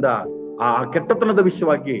ಕೆಟ್ಟತನದಿಂದ, ಆ ಕೆಟ್ಟತನದ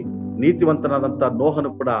ವಿಷಯವಾಗಿ ನೀತಿವಂತನಾದಂತ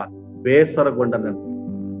ನೋಹನು ಕೂಡ ಬೇಸರಗೊಂಡನಂತೆ.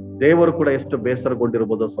 ದೇವರು ಕೂಡ ಎಷ್ಟು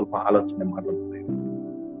ಬೇಸರಗೊಂಡಿರ್ಬೋದು ಸ್ವಲ್ಪ ಆಲೋಚನೆ ಮಾಡುತ್ತೆ.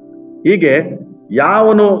 ಹೀಗೆ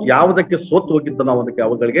ಯಾವನು ಯಾವುದಕ್ಕೆ ಸೋತು ಹೋಗಿದ್ದನೋ ಅವನಿಗೆ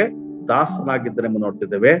ಅವುಗಳಿಗೆ ದಾಸನಾಗಿದ್ದನೆಂಬ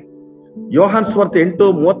ನೋಡ್ತಿದ್ದೇವೆ. ಯೋಹಾನ್ ಸುವಾರ್ತೆ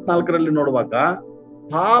 8:34 ನೋಡುವಾಗ,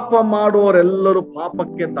 ಪಾಪ ಮಾಡುವವರೆಲ್ಲರೂ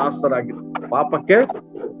ಪಾಪಕ್ಕೆ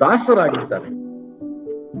ದಾಸರಾಗಿದ್ದಾರೆ.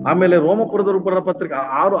 ಆಮೇಲೆ ರೋಮಪುರದವರು ಬರೆದ ಪತ್ರಿಕೆ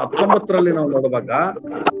 6:19 ನಾವು ನೋಡುವಾಗ,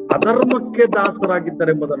 ಅಧರ್ಮಕ್ಕೆ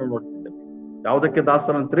ದಾಸರಾಗಿದ್ದಾರೆ ಎಂಬುದನ್ನು ನೋಡ್ತಿದ್ದೇವೆ. ಯಾವುದಕ್ಕೆ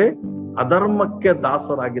ದಾಸರಂತ್ರಿ? ಅಧರ್ಮಕ್ಕೆ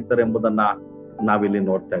ದಾಸರಾಗಿದ್ದಾರೆ ಎಂಬುದನ್ನ ನಾವಿಲ್ಲಿ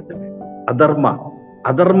ನೋಡ್ತಾ ಇದ್ದೇವೆ.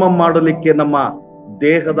 ಅಧರ್ಮ ಮಾಡಲಿಕ್ಕೆ ನಮ್ಮ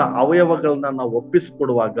ದೇಹದ ಅವಯವಗಳನ್ನ ನಾವು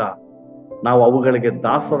ಒಪ್ಪಿಸಿಕೊಡುವಾಗ ನಾವು ಅವುಗಳಿಗೆ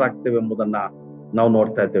ದಾಸರಾಗ್ತೇವೆ ಎಂಬುದನ್ನ ನಾವು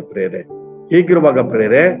ನೋಡ್ತಾ ಇದ್ದೇವೆ ಪ್ರೇರೆ. ಹೀಗಿರುವಾಗ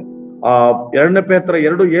ಪ್ರೇರೆ, 2 ಪೇತ್ರ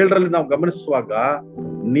 2:7 ನಾವು ಗಮನಿಸುವಾಗ,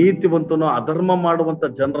 ನೀತಿವಂತನು ಅಧರ್ಮ ಮಾಡುವಂತ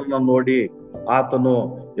ಜನರನ್ನ ನೋಡಿ ಆತನು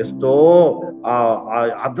ಎಷ್ಟೋ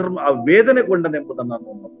ವೇದನೆಗೊಂಡನೆಂಬುದನ್ನ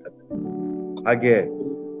ನಾವು ನೋಡ್ತಾ ಇದ್ದೇವೆ. ಹಾಗೆ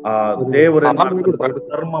ದೇವರ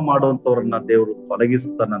ಧರ್ಮ ಮಾಡುವಂತವ್ರನ್ನ ದೇವರು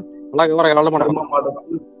ತೊಲಗಿಸ್ತಾನಂತೆ.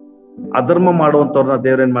 ಅಧರ್ಮ ಮಾಡುವಂತವ್ರನ್ನ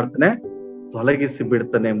ದೇವ್ರ ಮಾಡ್ತಾನೆ, ತೊಲಗಿಸಿ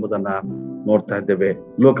ಬಿಡ್ತಾನೆ ಎಂಬುದನ್ನ ನೋಡ್ತಾ ಇದ್ದೇವೆ.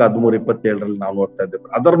 ಲೋಕ 13:27 ನಾವು ನೋಡ್ತಾ ಇದ್ದೇವೆ.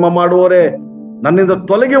 ಅಧರ್ಮ ಮಾಡುವವರೇ ನನ್ನಿಂದ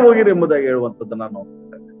ತೊಲಗಿ ಹೋಗಿರಿ ಎಂಬುದಾಗಿ ಹೇಳುವಂತದ್ದನ್ನ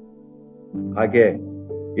ನೋಡ್ತಾ ಇದ್ದೇವೆ. ಹಾಗೆ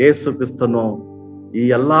ಯೇಸು ಕ್ರಿಸ್ತನು ಈ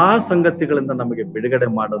ಎಲ್ಲಾ ಸಂಗತಿಗಳಿಂದ ನಮಗೆ ಬಿಡುಗಡೆ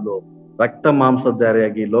ಮಾಡಲು ರಕ್ತ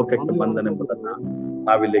ಮಾಂಸಧಾರಿಯಾಗಿ ಲೋಕಕ್ಕೆ ಬಂದನೆಂಬುದನ್ನ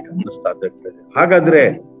ನಾವಿಲ್ಲಿ ಗಮನಿಸ್ತಾ ಇದ್ದೇವೆ. ಹಾಗಾದ್ರೆ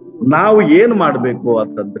ನಾವು ಏನ್ ಮಾಡ್ಬೇಕು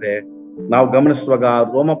ಅಂತಂದ್ರೆ, ನಾವು ಗಮನಿಸುವಾಗ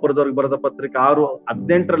ರೋಮಪುರದವ್ರಿಗೆ ಬರೆದ ಪತ್ರಿಕೆ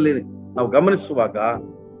 6:18 ನಾವು ಗಮನಿಸುವಾಗ,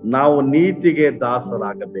 ನಾವು ನೀತಿಗೆ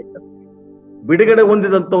ದಾಸರಾಗಬೇಕಂತೆ. ಬಿಡುಗಡೆ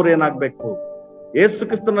ಹೊಂದಿದಂತವ್ರು ಏನಾಗ್ಬೇಕು? ಯೇಸು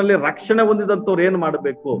ಕ್ರಿಸ್ತನಲ್ಲಿ ರಕ್ಷಣೆ ಹೊಂದಿದಂತವ್ರು ಏನ್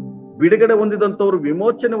ಮಾಡ್ಬೇಕು? ಬಿಡುಗಡೆ ಹೊಂದಿದಂತವ್ರು,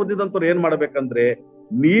 ವಿಮೋಚನೆ ಹೊಂದಿದಂತವ್ರು ಏನ್ ಮಾಡ್ಬೇಕಂದ್ರೆ,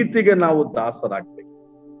 ನೀತಿಗೆ ನಾವು ದಾಸರಾಗ್ಬೇಕು.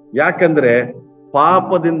 ಯಾಕಂದ್ರೆ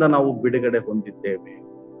ಪಾಪದಿಂದ ನಾವು ಬಿಡುಗಡೆ ಹೊಂದಿದ್ದೇವೆ.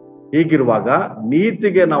 ಹೀಗಿರುವಾಗ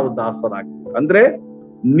ನೀತಿಗೆ ನಾವು ದಾಸರಾಗ್ಬೇಕು. ಅಂದ್ರೆ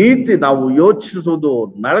ನೀತಿ, ನಾವು ಯೋಚಿಸುವುದು,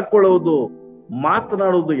 ನಡ್ಕೊಳ್ಳುವುದು,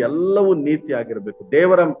 ಮಾತನಾಡುವುದು ಎಲ್ಲವೂ ನೀತಿ ಆಗಿರ್ಬೇಕು.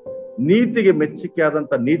 ದೇವರ ನೀತಿಗೆ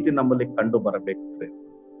ಮೆಚ್ಚುಗೆಯಾದಂತ ನೀತಿ ನಮ್ಮಲ್ಲಿ ಕಂಡು ಬರಬೇಕು.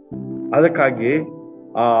 ಅದಕ್ಕಾಗಿ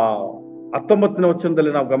 19ನೇ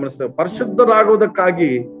ವಚನದಲ್ಲಿ ನಾವು ಗಮನಿಸ್ತೇವೆ,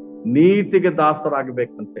 ಪರಿಶುದ್ಧರಾಗುವುದಕ್ಕಾಗಿ ನೀತಿಗೆ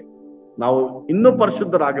ದಾಸರಾಗಬೇಕಂತೆ. ನಾವು ಇನ್ನೂ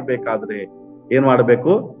ಪರಿಶುದ್ಧರಾಗಬೇಕಾದ್ರೆ ಏನ್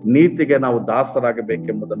ಮಾಡ್ಬೇಕು? ನೀತಿಗೆ ನಾವು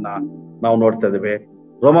ದಾಸರಾಗಬೇಕೆಂಬುದನ್ನ ನಾವು ನೋಡ್ತಾ ಇದ್ದೇವೆ.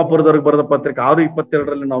 ರೋಮಾಪುರದವ್ರಿಗೆ ಬರೆದ ಪತ್ರಿಕೆ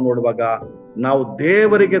 6:22 ನಾವು ನೋಡುವಾಗ, ನಾವು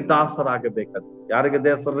ದೇವರಿಗೆ ದಾಸರಾಗಬೇಕಂತೆ. ಯಾರಿಗೆ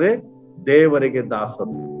ದಾಸರೇ? ದೇವರಿಗೆ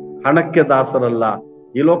ದಾಸರು. ಹಣಕ್ಕೆ ದಾಸರಲ್ಲ,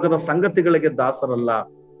 ಈ ಲೋಕದ ಸಂಗತಿಗಳಿಗೆ ದಾಸರಲ್ಲ,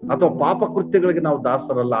 ಅಥವಾ ಪಾಪ ಕೃತ್ಯಗಳಿಗೆ ನಾವು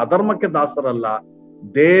ದಾಸರಲ್ಲ, ಅಧರ್ಮಕ್ಕೆ ದಾಸರಲ್ಲ,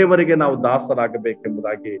 ದೇವರಿಗೆ ನಾವು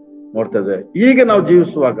ದಾಸರಾಗಬೇಕೆಂಬುದಾಗಿ ನೋಡ್ತಾ ಇದ್ದೇವೆ. ಈಗ ನಾವು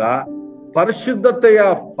ಜೀವಿಸುವಾಗ ಪರಿಶುದ್ಧತೆಯ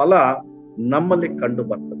ಫಲ ನಮ್ಮಲ್ಲಿ ಕಂಡು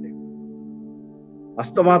ಬರ್ತದೆ.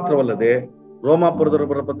 ಅಷ್ಟು ಮಾತ್ರವಲ್ಲದೆ ರೋಮಾಪುರದವರು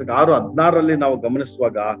ಬರೆದ ಪತ್ರಿಕೆ 6:16 ನಾವು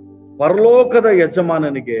ಗಮನಿಸುವಾಗ, ಪರಲೋಕದ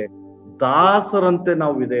ಯಜಮಾನನಿಗೆ ದಾಸರಂತೆ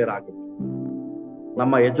ನಾವು ವಿಧೇಯರಾಗಬೇಕು.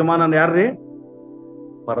 ನಮ್ಮ ಯಜಮಾನನ ಯಾರ್ರೀ?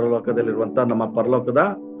 ಪರಲೋಕದಲ್ಲಿರುವಂತ ನಮ್ಮ ಪರಲೋಕದ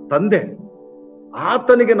ತಂದೆ.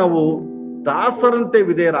 ಆತನಿಗೆ ನಾವು ದಾಸರಂತೆ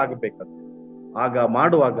ವಿಧೇಯರಾಗಬೇಕಂತೆ. ಆಗ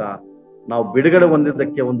ಮಾಡುವಾಗ ನಾವು ಬಿಡುಗಡೆ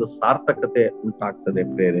ಹೊಂದಿದ್ದಕ್ಕೆ ಒಂದು ಸಾರ್ಥಕತೆ ಉಂಟಾಗ್ತದೆ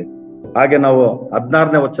ಪ್ರೇರೆ. ಹಾಗೆ ನಾವು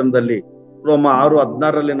 16ನೇ ವಚನದಲ್ಲಿ, ರೋಮ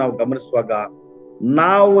 6:16 ನಾವು ಗಮನಿಸುವಾಗ,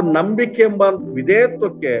 ನಾವು ನಂಬಿಕೆ ಎಂಬ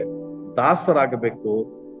ವಿಧೇಯತ್ವಕ್ಕೆ ದಾಸರಾಗಬೇಕು.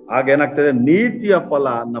 ಆಗೇನಾಗ್ತದೆ? ನೀತಿಯ ಫಲ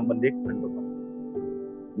ನಮ್ಮಲ್ಲಿ ಕಂಡು ಬರ್ತದೆ.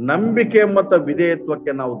 ನಂಬಿಕೆ ಎಂಬಂತ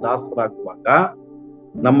ವಿಧೇಯತ್ವಕ್ಕೆ ನಾವು ದಾಸರಾಗುವಾಗ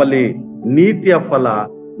ನಮ್ಮಲ್ಲಿ ನೀತಿಯ ಫಲ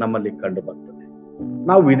ನಮ್ಮಲ್ಲಿ ಕಂಡು ಬರ್ತದೆ.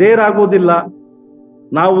 ನಾವು ವಿಧೇಯರಾಗುವುದಿಲ್ಲ,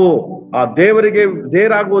 ನಾವು ದೇವರಿಗೆ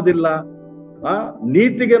ವಿಧೇಯರಾಗುವುದಿಲ್ಲ,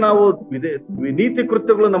 ನೀತಿಗೆ ನಾವು ನೀತಿ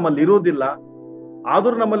ಕೃತ್ಯಗಳು ನಮ್ಮಲ್ಲಿ ಇರುವುದಿಲ್ಲ.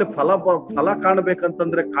 ಆದ್ರೂ ನಮ್ಮಲ್ಲಿ ಫಲ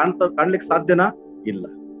ಕಾಣಬೇಕಂತಂದ್ರೆ ಕಾಣ್ಲಿಕ್ಕೆ ಸಾಧ್ಯನಾ? ಇಲ್ಲ.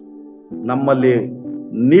 ನಮ್ಮಲ್ಲಿ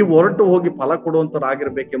ನೀವು ಹೊರಟು ಹೋಗಿ ಫಲ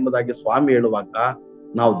ಕೊಡುವಂತರಾಗಿರ್ಬೇಕೆಂಬುದಾಗಿ ಸ್ವಾಮಿ ಹೇಳುವಾಗ,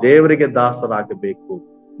 ನಾವು ದೇವರಿಗೆ ದಾಸರಾಗಬೇಕು,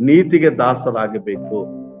 ನೀತಿಗೆ ದಾಸರಾಗಬೇಕು,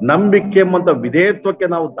 ನಂಬಿಕೆ ಎಂಬಂತ ವಿಧೇಯತ್ವಕ್ಕೆ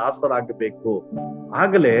ನಾವು ದಾಸರಾಗಬೇಕು.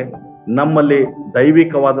 ಆಗಲೇ ನಮ್ಮಲ್ಲಿ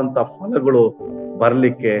ದೈವಿಕವಾದಂತ ಫಲಗಳು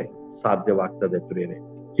ಬರಲಿಕ್ಕೆ ಸಾಧ್ಯವಾಗ್ತದೆ ಪ್ರೇರೆ.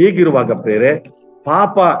 ಹೀಗಿರುವಾಗ ಪ್ರೇರೆ,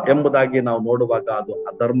 ಪಾಪ ಎಂಬುದಾಗಿ ನಾವು ನೋಡುವಾಗ ಅದು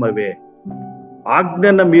ಅಧರ್ಮವೇ,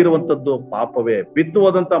 ಆಜ್ಞೆಯನ್ನ ಮೀರುವಂತದ್ದು ಪಾಪವೇ, ಬಿದ್ದು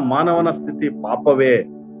ಹೋದಂತ ಮಾನವನ ಸ್ಥಿತಿ ಪಾಪವೇ,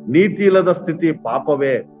 ನೀತಿ ಇಲ್ಲದ ಸ್ಥಿತಿ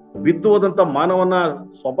ಪಾಪವೇ, ಬಿದ್ದು ಹೋದಂತ ಮಾನವನ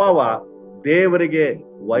ಸ್ವಭಾವ ದೇವರಿಗೆ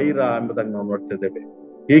ವೈರ ಎಂಬುದಾಗಿ ನಾವು ನೋಡ್ತಿದ್ದೇವೆ.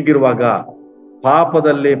 ಹೀಗಿರುವಾಗ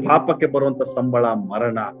ಪಾಪಕ್ಕೆ ಬರುವಂತ ಸಂಬಳ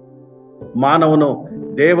ಮರಣ, ಮಾನವನು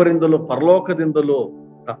ದೇವರಿಂದಲೂ ಪರಲೋಕದಿಂದಲೂ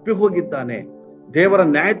ತಪ್ಪಿ ಹೋಗಿದ್ದಾನೆ. ದೇವರ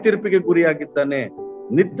ನ್ಯಾಯ ತೀರ್ಪಿಗೆ ಗುರಿಯಾಗಿದ್ದಾನೆ,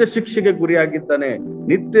 ನಿತ್ಯ ಶಿಕ್ಷೆಗೆ ಗುರಿಯಾಗಿದ್ದಾನೆ,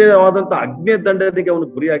 ನಿತ್ಯವಾದಂತಹ ಅಗ್ನಿ ದಂಡನೆಗೆ ಅವನು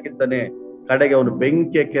ಗುರಿಯಾಗಿದ್ದಾನೆ. ಕಡೆಗೆ ಅವನು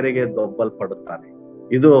ಬೆಂಕಿಯ ಕೆರೆಗೆ ದೊಬ್ಬಲ್ಪಡುತ್ತಾನೆ.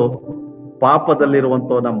 ಇದು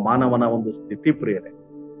ಪಾಪದಲ್ಲಿರುವಂತಹ ನಮ್ಮ ಮಾನವನ ಒಂದು ಸ್ಥಿತಿ ಪ್ರಿಯರೇ.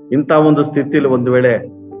 ಇಂಥ ಒಂದು ಸ್ಥಿತಿಯಲ್ಲಿ ಒಂದು ವೇಳೆ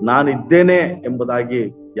ನಾನಿದ್ದೇನೆ ಎಂಬುದಾಗಿ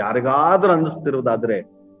ಯಾರಿಗಾದ್ರೂ ಅನ್ನಿಸ್ತಿರುವುದಾದ್ರೆ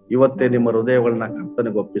ಇವತ್ತೇ ನಿಮ್ಮ ಹೃದಯಗಳನ್ನ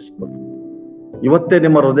ಕರ್ತನಿಗೆ ಒಪ್ಪಿಸಿಕೊಟ್ಟು, ಇವತ್ತೇ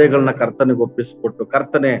ನಿಮ್ಮ ಹೃದಯಗಳನ್ನ ಕರ್ತನಿಗೆ ಒಪ್ಪಿಸಿಕೊಟ್ಟು,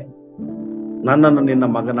 ಕರ್ತನೆ ನನ್ನನ್ನು ನಿನ್ನ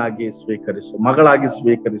ಮಗನಾಗಿ ಸ್ವೀಕರಿಸು, ಮಗಳಾಗಿ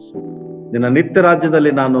ಸ್ವೀಕರಿಸು, ನಿನ್ನ ನಿತ್ಯ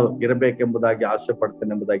ರಾಜ್ಯದಲ್ಲಿ ನಾನು ಇರಬೇಕೆಂಬುದಾಗಿ ಆಸೆ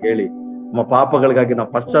ಪಡ್ತೇನೆ ಎಂಬುದಾಗಿ ಹೇಳಿ ನಮ್ಮ ಪಾಪಗಳಿಗಾಗಿ ನಾವು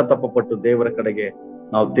ಪಶ್ಚಾತ್ತಾಪ ಪಟ್ಟು ದೇವರ ಕಡೆಗೆ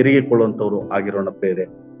ನಾವು ತಿರುಗಿಕೊಳ್ಳುವಂತವ್ರು ಆಗಿರೋಣ ಪ್ರೇರೆ.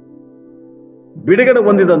 ಬಿಡುಗಡೆ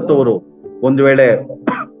ಹೊಂದಿದಂತವರು ಒಂದು ವೇಳೆ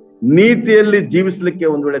ನೀತಿಯಲ್ಲಿ ಜೀವಿಸ್ಲಿಕ್ಕೆ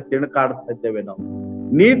ಒಂದು ವೇಳೆ ತಿಣಕಾಡ್ತಾ ಇದ್ದೇವೇನೋ,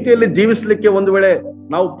 ನೀತಿಯಲ್ಲಿ ಜೀವಿಸ್ಲಿಕ್ಕೆ ಒಂದು ವೇಳೆ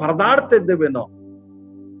ನಾವು ಪರದಾಡ್ತಾ ಇದ್ದೇವೇನೋ,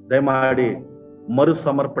 ದಯಮಾಡಿ ಮರು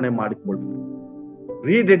ಸಮರ್ಪಣೆ ಮಾಡಿಕೊಳ್ಳಿ.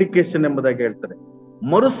 ರೀಡೆಡಿಕೇಶನ್ ಎಂಬುದಾಗಿ ಹೇಳ್ತಾರೆ.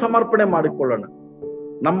 ಮರು ಸಮರ್ಪಣೆ ಮಾಡಿಕೊಳ್ಳೋಣ.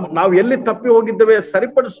 ನಾವು ಎಲ್ಲಿ ತಪ್ಪಿ ಹೋಗಿದ್ದೇವೆ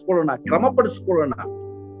ಸರಿಪಡಿಸ್ಕೊಳ್ಳೋಣ, ಕ್ರಮಪಡಿಸ್ಕೊಳ್ಳೋಣ.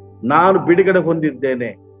 ನಾನು ಬಿಡುಗಡೆ ಹೊಂದಿದ್ದೇನೆ,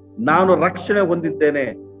 ನಾನು ರಕ್ಷಣೆ ಹೊಂದಿದ್ದೇನೆ,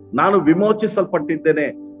 ನಾನು ವಿಮೋಚಿಸಲ್ಪಟ್ಟಿದ್ದೇನೆ,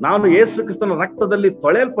 ನಾನು ಯೇಸು ಕ್ರಿಸ್ತನ ರಕ್ತದಲ್ಲಿ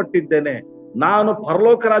ತೊಳೆಯಲ್ಪಟ್ಟಿದ್ದೇನೆ, ನಾನು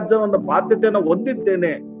ಪರಲೋಕ ರಾಜ್ಯದ ಬಾಧ್ಯತೆಯನ್ನು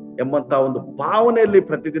ಹೊಂದಿದ್ದೇನೆ ಎಂಬಂತಹ ಒಂದು ಭಾವನೆಯಲ್ಲಿ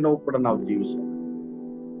ಪ್ರತಿದಿನವೂ ಕೂಡ ನಾವು ಜೀವಿಸೋಣ.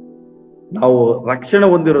 ನಾವು ರಕ್ಷಣೆ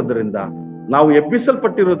ಹೊಂದಿರೋದ್ರಿಂದ, ನಾವು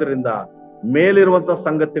ಎಬ್ಬಿಸಲ್ಪಟ್ಟಿರೋದ್ರಿಂದ ಮೇಲಿರುವಂತಹ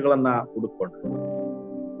ಸಂಗತಿಗಳನ್ನ ಹುಡುಕೋಣ.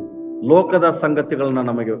 ಲೋಕದ ಸಂಗತಿಗಳನ್ನ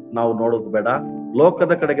ನಾವು ನೋಡೋದು ಬೇಡ,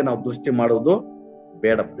 ಲೋಕದ ಕಡೆಗೆ ನಾವು ದೃಷ್ಟಿ ಮಾಡುವುದು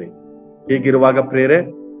ಬೇಡ ಪ್ರಿಯರೇ. ಹೀಗಿರುವಾಗ ಪ್ರಿಯರೇ,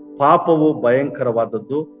 ಪಾಪವು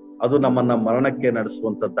ಭಯಂಕರವಾದದ್ದು, ಅದು ನಮ್ಮನ್ನ ಮರಣಕ್ಕೆ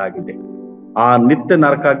ನಡೆಸುವಂತದ್ದಾಗಿದೆ. ಆ ನಿತ್ಯ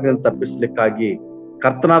ನರಕಾಗ್ನಿಯನ್ನು ತಪ್ಪಿಸ್ಲಿಕ್ಕಾಗಿ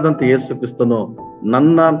ಕರ್ತನಾದಂತ ಯೇಸು ಕ್ರಿಸ್ತನು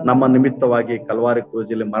ನಮ್ಮ ನಿಮಿತ್ತವಾಗಿ ಕಲ್ವಾರಿ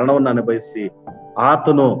ಕ್ರೂಜಲ್ಲಿ ಮರಣವನ್ನು ಅನುಭವಿಸಿ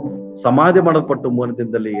ಆತನು ಸಮಾಧಿ ಮಾಡಲ್ಪಟ್ಟು 3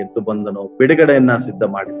 ದಿನದಲ್ಲಿ ಎದ್ದು ಬಂದನು, ಬಿಡುಗಡೆಯನ್ನ ಸಿದ್ಧ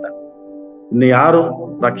ಮಾಡಿದ್ದಾನೆ. ಇನ್ನು ಯಾರು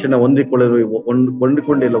ರಕ್ಷಣೆ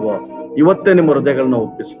ಹೊಂದಿಕೊಂಡಿಲ್ಲವೋ ಇವತ್ತೇ ನಿಮ್ಮ ಹೃದಯಗಳನ್ನ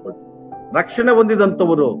ಒಪ್ಪಿಸಿಕೊಳ್ಳಿ. ರಕ್ಷಣೆ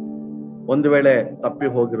ಹೊಂದಿದಂತವರು ಒಂದು ವೇಳೆ ತಪ್ಪಿ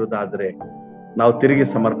ಹೋಗಿರುವುದಾದ್ರೆ ನಾವು ತಿರುಗಿ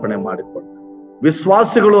ಸಮರ್ಪಣೆ ಮಾಡಿಕೊಳ್ಳಿ.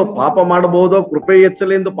 ವಿಶ್ವಾಸಿಗಳು ಪಾಪ ಮಾಡಬಹುದೋ, ಕೃಪೆ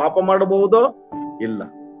ಹೆಚ್ಚಲೆಂದು ಪಾಪ ಮಾಡಬಹುದೋ? ಇಲ್ಲ.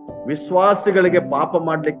 ವಿಶ್ವಾಸಿಗಳಿಗೆ ಪಾಪ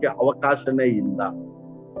ಮಾಡ್ಲಿಕ್ಕೆ ಅವಕಾಶನೇ ಇಲ್ಲ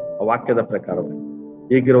ವಾಕ್ಯದ ಪ್ರಕಾರವಾಗಿ.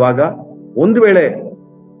 ಹೀಗಿರುವಾಗ ಒಂದು ವೇಳೆ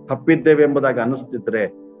ತಪ್ಪಿದ್ದೇವೆ ಎಂಬುದಾಗಿ ಅನಿಸ್ತಿದ್ರೆ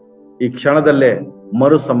ಈ ಕ್ಷಣದಲ್ಲೇ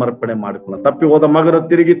ಮರು ಸಮರ್ಪಣೆ ಮಾಡಿಕೊಳ್ಳ. ತಪ್ಪಿ ಹೋದ ಮಗನು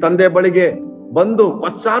ತಿರುಗಿ ತಂದೆ ಬಳಿಗೆ ಬಂದು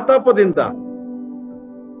ಪಶ್ಚಾತ್ತಾಪದಿಂದ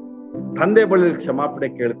ತಂದೆ ಬಳಿ ಕ್ಷಮಾಪಣೆ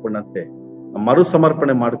ಕೇಳಿಕೊಂಡಂತೆ ಮರು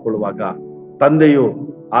ಸಮರ್ಪಣೆ ಮಾಡಿಕೊಳ್ಳುವಾಗ ತಂದೆಯು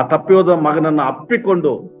ಆ ತಪ್ಪಿ ಹೋದ ಮಗನನ್ನ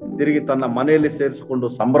ಅಪ್ಪಿಕೊಂಡು ತಿರುಗಿ ತನ್ನ ಮನೆಯಲ್ಲಿ ಸೇರಿಸಿಕೊಂಡು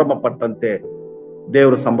ಸಂಭ್ರಮ ಪಟ್ಟಂತೆ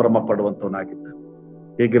ದೇವರು ಸಂಭ್ರಮ ಪಡುವಂತವನಾಗಿದ್ದಾನೆ.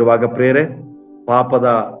 ಹೀಗಿರುವಾಗ ಪ್ರೇರೆ, ಪಾಪದ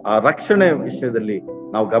ಆ ರಕ್ಷಣೆ ವಿಷಯದಲ್ಲಿ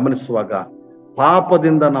ನಾವು ಗಮನಿಸುವಾಗ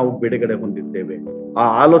ಪಾಪದಿಂದ ನಾವು ಬಿಡುಗಡೆ ಹೊಂದಿದ್ದೇವೆ. ಆ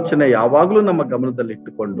ಆಲೋಚನೆ ಯಾವಾಗಲೂ ನಮ್ಮ ಗಮನದಲ್ಲಿ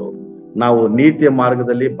ಇಟ್ಟುಕೊಂಡು ನಾವು ನೀತಿಯ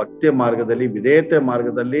ಮಾರ್ಗದಲ್ಲಿ, ಭಕ್ತಿಯ ಮಾರ್ಗದಲ್ಲಿ, ವಿಧೇಯತೆ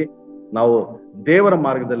ಮಾರ್ಗದಲ್ಲಿ, ನಾವು ದೇವರ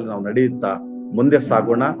ಮಾರ್ಗದಲ್ಲಿ ನಾವು ನಡೆಯುತ್ತಾ ಮುಂದೆ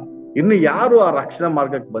ಸಾಗೋಣ. ಇನ್ನು ಯಾರು ಆ ರಕ್ಷಣಾ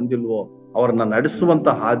ಮಾರ್ಗಕ್ಕೆ ಬಂದಿಲ್ವೋ ಅವರನ್ನ ನಡೆಸುವಂತ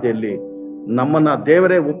ಹಾದಿಯಲ್ಲಿ ನಮ್ಮನ್ನ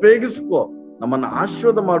ದೇವರೇ ಉಪಯೋಗಿಸ್ಕೋ, ನಮ್ಮನ್ನ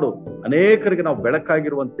ಆಶೀರ್ವಾದ ಮಾಡು, ಅನೇಕರಿಗೆ ನಾವು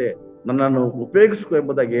ಬೆಳಕಾಗಿರುವಂತೆ ನನ್ನನ್ನು ಉಪಯೋಗಿಸ್ಕೋ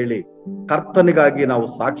ಎಂಬುದಾಗಿ ಹೇಳಿ ಕರ್ತನಿಗಾಗಿ ನಾವು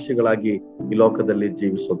ಸಾಕ್ಷಿಗಳಾಗಿ ಈ ಲೋಕದಲ್ಲಿ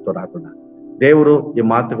ಜೀವಿಸುವಂತರಾಗೋಣ. ದೇವರು ಈ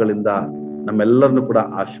ಮಾತುಗಳಿಂದ ನಮ್ಮೆಲ್ಲರನ್ನು ಕೂಡ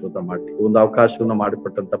ಆಶೀರ್ವಾದ ಮಾಡಿ ಒಂದು ಅವಕಾಶವನ್ನು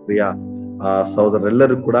ಮಾಡಿಕೊಟ್ಟಂತ ಪ್ರಿಯ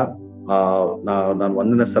ಸಹೋದರರೆಲ್ಲರೂ ಕೂಡ ನಾನು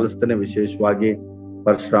ವಂದನೆ ಸಲ್ಲಿಸ್ತೇನೆ. ವಿಶೇಷವಾಗಿ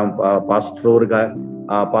ಪರಶುರಾಮ್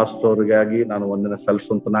ಪಾಸ್ಟರ್ಗಾಗಿ ನಾನು ವಂದನೆ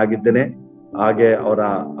ಸಲ್ಲಿಸುವಂತನಾಗಿದ್ದೇನೆ. ಹಾಗೆ ಅವರ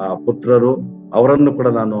ಪುತ್ರರು ಅವರನ್ನು ಕೂಡ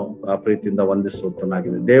ನಾನು ಪ್ರೀತಿಯಿಂದ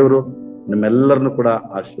ವಂದಿಸುವಂತನಾಗಿದ್ದೇನೆ. ದೇವರು ನಿಮ್ಮೆಲ್ಲರನ್ನು ಕೂಡ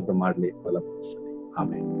ಆಶೀರ್ವಾದ ಮಾಡ್ಲಿ, ಬಲಪಡಿಸಲಿ.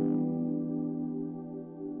 ಆಮೇಲೆ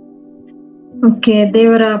ಓಕೆ,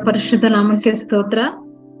 ದೇವರ ಪರಿಶುದ್ಧ ನಾಮಕ್ಕೆ ಸ್ತೋತ್ರ.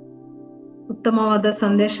 ಉತ್ತಮವಾದ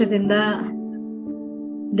ಸಂದೇಶದಿಂದ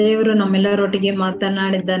ದೇವರು ನಮ್ಮೆಲ್ಲರೊಟ್ಟಿಗೆ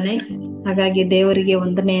ಮಾತನಾಡಿದ್ದಾನೆ. ಹಾಗಾಗಿ ದೇವರಿಗೆ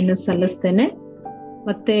ವಂದನೆಯನ್ನು ಸಲ್ಲಿಸ್ತೇನೆ.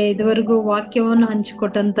 ಮತ್ತೆ ಇದುವರೆಗೂ ವಾಕ್ಯವನ್ನು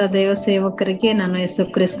ಹಂಚಿಕೊಟ್ಟಂತ ದೇವ ಸೇವಕರಿಗೆ ನಾನು ಯೇಸು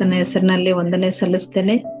ಕ್ರಿಸ್ತನ ಹೆಸರಿನಲ್ಲಿ ವಂದನೆ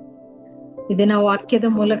ಸಲ್ಲಿಸ್ತೇನೆ. ಇದನ್ನ ವಾಕ್ಯದ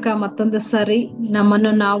ಮೂಲಕ ಮತ್ತೊಂದು ಸಾರಿ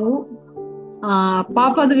ನಮ್ಮನ್ನು ನಾವು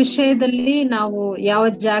ಪಾಪದ ವಿಷಯದಲ್ಲಿ ನಾವು ಯಾವ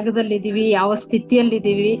ಜಾಗದಲ್ಲಿ ಇದೀವಿ, ಯಾವ ಸ್ಥಿತಿಯಲ್ಲಿ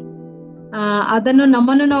ಇದೀವಿ, ಅದನ್ನು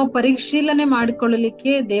ನಮ್ಮನ್ನು ನಾವು ಪರಿಶೀಲನೆ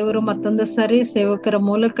ಮಾಡಿಕೊಳ್ಳಲಿಕ್ಕೆ ದೇವರು ಮತ್ತೊಂದು ಸಾರಿ ಸೇವಕರ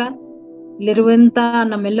ಮೂಲಕ ಇಲ್ಲಿರುವಂತ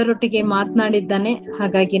ನಮ್ಮೆಲ್ಲರೊಟ್ಟಿಗೆ ಮಾತನಾಡಿದ್ದಾನೆ.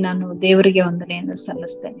 ಹಾಗಾಗಿ ನಾನು ದೇವರಿಗೆ ವಂದನೆಯನ್ನು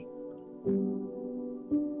ಸಲ್ಲಿಸ್ತೇನೆ.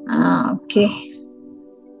 ಓಕೆ,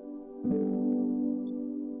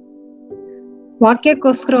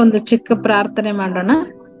 ವಾಕ್ಯಕ್ಕೋಸ್ಕರ ಒಂದು ಚಿಕ್ಕ ಪ್ರಾರ್ಥನೆ ಮಾಡೋಣ.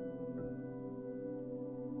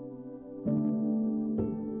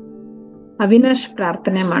 ಅವಿನಾಶ್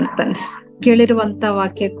ಪ್ರಾರ್ಥನೆ ಮಾಡ್ತಾನೆ ಕೇಳಿರುವಂತ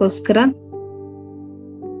ವಾಕ್ಯಕ್ಕೋಸ್ಕರ.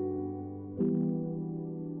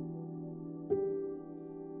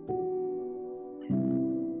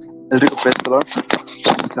 ಎಲ್ರಿಗೂ ಪ್ರಯತ್ನ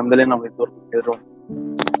ನಮ್ದಲ್ಲಿ ನಾವು ಇದ್ದವ್ರು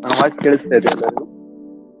ನನ್ನ ವಾಯ್ಸ್ ಕೇಳಿಸ್ತಾ ಇದೆ ಎಲ್ಲರಿಗೂ?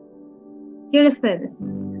 ಕೇಳಿಸ್ತಾ ಇದೆ.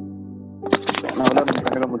 ನಾವೆಲ್ಲ ನಮ್ಮ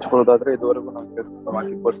ಕಣ್ಣುಗಳು ಮುಚ್ಕೊಳ್ಳೋದಾದ್ರೆ ಇದುವರೆಗೂ ನಾವು ಕೇಳಿದ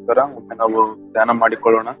ವಾಕ್ಯಕ್ಕೋಸ್ಕರ ಒಮ್ಮೆ ನಾವು ಧ್ಯಾನ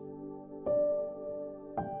ಮಾಡಿಕೊಳ್ಳೋಣ.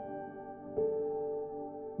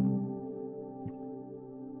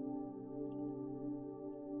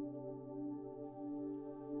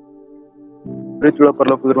 ಪ್ರೀತಿಯುಳ್ಳ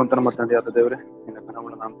ಪರಲೋಕವಿರುವಂತ ನಮ್ಮ ತಂದೆಯಾದ ದೇವರೇ, ನಿನ್ನ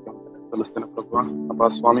ಘನವುಳ್ಳ ನಾಮಕ್ಕೆ ಸಲ್ಲಿಸ್ತೇನೆ ಪ್ರಭು. ಅಪ್ಪ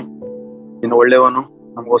ಸ್ವಾಮಿ, ನಿನ್ನ ಒಳ್ಳೆಯವನು,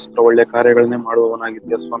 ನಮಗೋಸ್ಕರ ಒಳ್ಳೆ ಕಾರ್ಯಗಳನ್ನೇ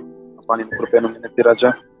ಮಾಡುವವನಾಗಿದ್ದೀಯ ಸ್ವಾಮಿ. ಅಪ್ಪ ನಿನ್ನ ಕೃಪೆಯನ್ನು ನೆನೆಸಿ ರಾಜ,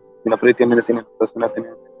 ನಿನ್ನ ಪ್ರೀತಿಯನ್ನು ನೆನೆಸಿ, ನಿನ್ನ ಪ್ರಸನ್ನತೆಯನ್ನು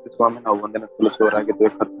ನೆನೆಸಿ ಸ್ವಾಮಿ, ನಾವು ಒಂದನ್ನು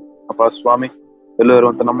ಸಲ್ಲಿಸುವವರಾಗಿದ್ದೇವೆ ಕರ್ತನೆ. ಅಪ್ಪ ಸ್ವಾಮಿ, ಎಲ್ಲೋ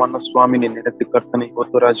ಇರುವಂತ ನಮ್ಮನ್ನ ಸ್ವಾಮಿ ನೀನ್ ನೆನೆಸಿ ಕರ್ತನೆ.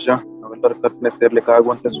 ಇವತ್ತು ರಾಜ ನಾವೆಲ್ಲರ ಕರ್ತನೆ ಸೇರ್ಲಿಕ್ಕೆ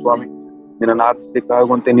ಆಗುವಂತೆ ಸ್ವಾಮಿ, ನಿನ್ನ ಆರಿಸ್ಲಿಕ್ಕೆ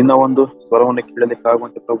ಆಗುವಂತೆ, ನಿನ್ನ ಒಂದು ಸ್ವರವನ್ನು ಕೇಳಲಿಕ್ಕೆ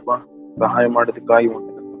ಆಗುವಂತೆ ಪ್ರಭು ಸಹಾಯ ಮಾಡೋದಕ್ಕಾಗಿ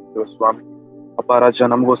ಒಂದನ್ನು ಸಲ್ಲಿಸುವ ಸ್ವಾಮಿ. ಅಪ್ಪ ರಾಜ,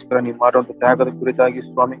 ನಮಗೋಸ್ಕರ ನೀವು ಮಾಡುವಂತ ತ್ಯಾಗದ ಕುರಿತಾಗಿ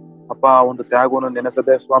ಸ್ವಾಮಿ, ಅಪ್ಪ ಆ ಒಂದು ತ್ಯಾಗವನ್ನು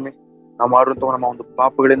ನೆನೆಸದೆ ಸ್ವಾಮಿ, ನಾವು ಮಾಡುವಂತ ನಮ್ಮ ಒಂದು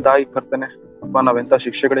ಪಾಪಗಳಿಂದಾಗಿ ಕರ್ತನೆ ಅಪ್ಪ ನಾವೆಂತ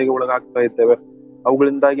ಶಿಕ್ಷೆಗಳಿಗೆ ಒಳಗಾಗ್ತಾ ಇದ್ದೇವೆ,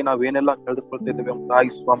 ಅವುಗಳಿಂದಾಗಿ ನಾವೇನೆಲ್ಲ ಕಳೆದುಕೊಳ್ತಿದ್ದೇವೆ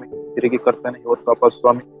ಎಂಬುದಾಗಿ ಸ್ವಾಮಿ ತಿರುಗಿ ಕರ್ತನೆ ಇವತ್ತು ಅಪ್ಪ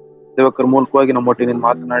ಸ್ವಾಮಿ ಸೇವಕರ ಮೂಲಕವಾಗಿ ನಮ್ಮೊಟ್ಟಿಗೆ ನೀನು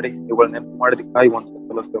ಮಾತನಾಡಿ ಇವುಗಳನ್ನ ನೆನಪು ಮಾಡಿದಕ್ಕಾಗಿ ಒಂದು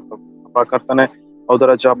ಸಲ್ಲಿಸ್ತೇವೆ ಅಪ್ಪ ಕರ್ತನೆ. ಹೌದು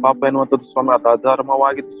ರಾಜ, ಪಾಪ ಎನ್ನುವಂಥದ್ದು ಸ್ವಾಮಿ ಅದು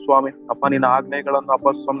ಅಧರ್ಮವಾಗಿದ್ದು ಸ್ವಾಮಿ. ಅಪ್ಪ ನಿನ್ನ ಆಜ್ಞೆಗಳನ್ನು ಅಪ್ಪ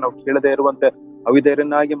ಸ್ವಾಮಿ ನಾವು ಕೇಳದೇ ಇರುವಂತೆ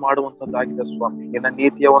ಅವಿಧೇಯರನ್ನಾಗಿ ಮಾಡುವಂತದ್ದಾಗಿದೆ ಸ್ವಾಮಿ. ನಿನ್ನ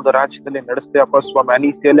ನೀತಿಯ ಒಂದು ರಾಜ್ಯದಲ್ಲಿ ನಡೆಸ್ತೇ ಅಪ್ಪ ಸ್ವಾಮಿ,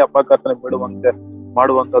 ಅನೀತಿಯಲ್ಲಿ ಅಪ್ಪ ಕರ್ತನೆ ಬಿಡುವಂತೆ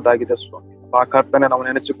ಮಾಡುವಂತದ್ದಾಗಿದೆ ಸ್ವಾಮಿ. ಅಪ್ಪ ಕರ್ತನೆ ನಾವು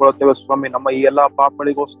ನೆನೆಸಿಕೊಳ್ಳುತ್ತೇವೆ ಸ್ವಾಮಿ, ನಮ್ಮ ಈ ಎಲ್ಲಾ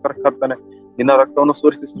ಪಾಪಗಳಿಗೋಸ್ಕರ ಕರ್ತನೆ ನಿನ್ನ ರಕ್ತವನ್ನು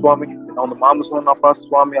ಸುರಿಸಿ ಸ್ವಾಮಿ, ನಿನ್ನ ಒಂದು ಮಾಂಸವನ್ನು ಅಪ್ಪ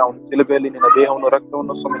ಸ್ವಾಮಿ ಆ ಒಂದು ಶಿಲುಬೆಯಲ್ಲಿ ನಿನ್ನ ದೇಹವನ್ನು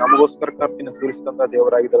ರಕ್ತವನ್ನು ಸ್ವಾಮಿ ನಮಗೋಸ್ಕರ ಕರ್ತನೆ ಸುರಿಸಿದಂತ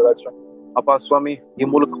ದೇವರಾಗಿದ್ದಾರೆ ರಾಜ. ಅಪ್ಪ ಸ್ವಾಮಿ, ಈ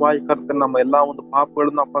ಮೂಲಕವಾಗಿ ಕರ್ತನೆ ನಮ್ಮ ಎಲ್ಲಾ ಒಂದು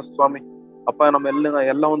ಪಾಪಗಳನ್ನ ಅಪ್ಪ ಸ್ವಾಮಿ ಅಪ್ಪ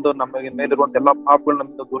ಎಲ್ಲ ಒಂದು ನಮ್ಮ ಮೇಲಿರುವಂತ ಎಲ್ಲಾ ಪಾಪಗಳು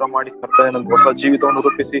ನಮ್ಮಿಂದ ದೂರ ಮಾಡಿ ಕರ್ತನೆ ನಮ್ಗೆ ಹೊಸ ಜೀವಿತವನ್ನು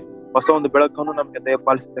ರೂಪಿಸಿ ಹೊಸ ಒಂದು ಬೆಳಕನ್ನು ನಮ್ಗೆ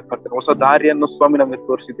ದಯಪಾಲಿಸಿದೆ ಕರ್ತನೆ. ಹೊಸ ದಾರಿಯನ್ನು ಸ್ವಾಮಿ ನಮ್ಗೆ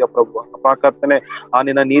ತೋರಿಸಿದ್ಯಾ ಪ್ರಭು. ಅಪ್ಪ ಕರ್ತನೆ ಆ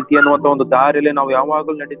ನಿನ್ನ ನೀತಿ ಅನ್ನುವಂತ ಒಂದು ದಾರಿಯಲ್ಲಿ ನಾವು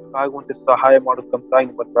ಯಾವಾಗಲೂ ನಡೀಲಿಕ್ಕಾಗುವಂತೆ ಸಹಾಯ ಮಾಡುತ್ತಂತ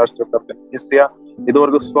ಕರ್ತನೆ. ನಿಶ್ಚಯ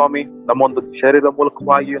ಇದುವರೆಗೂ ಸ್ವಾಮಿ ನಮ್ಮ ಒಂದು ಶರೀರ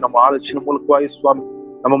ಮೂಲಕವಾಗಿ, ನಮ್ಮ ಆಲೋಚನೆ ಮೂಲಕವಾಗಿ ಸ್ವಾಮಿ,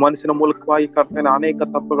 ನಮ್ಮ ಮನಸ್ಸಿನ ಮೂಲಕವಾಗಿ ಕರ್ತನೆ ಅನೇಕ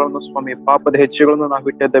ತಪ್ಪುಗಳನ್ನು ಸ್ವಾಮಿ, ಪಾಪದ ಹೆಜ್ಜೆಗಳನ್ನು ನಾವು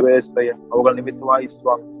ಬಿಟ್ಟಿದ್ದೇವೆ ಎಸ್ತಯ್ಯ. ಅವುಗಳ ನಿಮಿತ್ತವಾಗಿ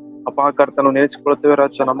ಸ್ವಾಮಿ ಅಪ್ಪ ಕರ್ತನ ನೆನೆಸಿಕೊಳ್ತೇವೆ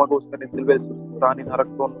ರಾಜ, ನಮಗೋಸ್ಕರ ಸಿಲುಬೆ ನಿನ್ನ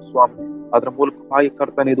ರಕ್ತವನ್ನು ಸ್ವಾಮಿ ಅದ್ರ ಮೂಲಕವಾಗಿ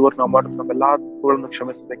ಕರ್ತನೆ ಇದುವರೆಗೂ ನಾವು ಮಾಡಿದ ನಮ್ಮೆಲ್ಲಾ ತಪ್ಪುಗಳನ್ನು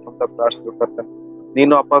ಕ್ಷಮಿಸಬೇಕಂತ ಪ್ರಾರ್ಥಿಸುವ ಕರ್ತನೆ.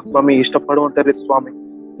 ನೀನು ಅಪ್ಪ ಸ್ವಾಮಿ ಇಷ್ಟಪಡುವಂತ ಸ್ವಾಮಿ,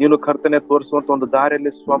 ನೀನು ಕರ್ತನೆ ತೋರಿಸುವಂತ ಒಂದು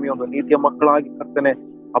ದಾರಿಯಲ್ಲಿ ಸ್ವಾಮಿ ಒಂದು ನೀತಿಯ ಮಕ್ಕಳಾಗಿ ಕರ್ತನೆ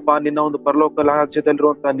ಅಪ್ಪ ನಿನ್ನ ಒಂದು ಪರಲೋಕ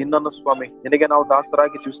ರಾಜ್ಯದಲ್ಲಿರುವಂತಹ ನಿನ್ನನ್ನು ಸ್ವಾಮಿ ನಿನಗೆ ನಾವು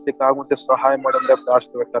ದಾಸರಾಗಿ ಜೀವಿಸ್ಲಿಕ್ಕೆ ಆಗುವಂತೆ ಸಹಾಯ ಮಾಡೋದ್ರ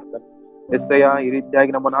ಪ್ರಾರ್ಥಿಸುವ ಕರ್ತನೆ. ಎಸ್ತಯ್ಯ ಈ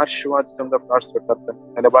ರೀತಿಯಾಗಿ ನಮ್ಮನ್ನ ಆಶೀರ್ವಾದಿಸಿದ ಪ್ರಾರ್ಥಿಸ್ಬೇಕಾಗ್ತದೆ.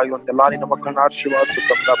 ನೆಲೆಬಾಗಿ ಒಂದೆಲ್ಲಾ ನಿನ್ನ ಮಕ್ಕಳನ್ನ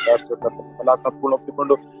ಆಶೀರ್ವಾದಿಸುತ್ತ ಪ್ರಾರ್ಥಿಸ್ಬೇಕಾಗ್ತದೆ. ಎಲ್ಲಾ ತಪ್ಪುಗಳು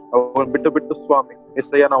ಒಪ್ಪಿಕೊಂಡು ಅವುಗಳನ್ನು ಬಿಟ್ಟು ಸ್ವಾಮಿ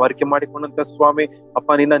ಎಸ್ತಯ್ಯ ನಾವು ಅರಿಕೆ ಮಾಡಿಕೊಂಡಂತ ಸ್ವಾಮಿ ಅಪ್ಪ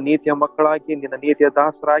ನಿನ್ನ ನೀತಿಯ ಮಕ್ಕಳಾಗಿ ನಿನ್ನ ನೀತಿಯ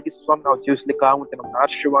ದಾಸರಾಗಿ ಸ್ವಾಮಿ ನಾವು ಜೀವಿಸ್ಲಿಕ್ಕೆ ಆಗುವಂತೆ ನಮ್ಮನ್ನ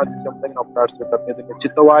ಆಶೀರ್ವಾದಿಸಿ ಎಂಬುದಾಗಿ ನಾವು ಪ್ರಾರ್ಥಿಸ್ಬೇಕಾಗ್ತದೆ. ಇದು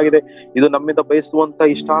ನಿಶ್ಚಿತವಾಗಿದೆ, ಇದು ನಮ್ಮಿಂದ ಬಯಸುವಂತ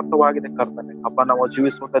ಇಷ್ಟಾರ್ಥವಾಗಿದೆ ಕರ್ತನೆ. ಅಪ್ಪ ನಾವು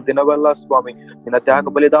ಜೀವಿಸುವಂತ ದಿನವೆಲ್ಲ ಸ್ವಾಮಿ ನಿನ್ನ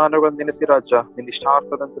ತ್ಯಾಗ ಬಲಿದಾನಗಳನ್ನು ನೆನೆಸಿ ರಾಜ ನಿನ್ನ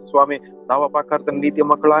ಇಷ್ಟಾರ್ಥದಂತೆ ಸ್ವಾಮಿ ನಾವಪ್ಪ ಕರ್ತನೆ ನೀತಿಯ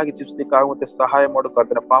ಮಕ್ಕಳಾಗಿ ಜೀವಿಸ್ಲಿಕ್ಕೆ ಆಗುವಂತೆ ಸಹಾಯ ಮಾಡು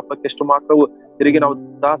ಕರ್ತನೆ. ಪಾಪಕ್ಕೆ ಎಷ್ಟು ಮಾತ್ರವು ತಿರುಗಿ ನಾವು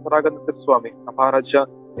ದಾಸರಾಗದಂತೆ ಸ್ವಾಮಿ ಅಪ್ಪ ರಾಜ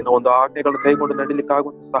ನಿನ್ನ ಒಂದು ಆಜ್ಞೆಗಳನ್ನು ಕೈಗೊಂಡು ನಡೀಲಿಕ್ಕೆ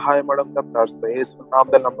ಆಗುವಂತೆ ಸಹಾಯ ಮಾಡುವಂತ ಪ್ರಾರ್ಥನೆ. ಯೇಸು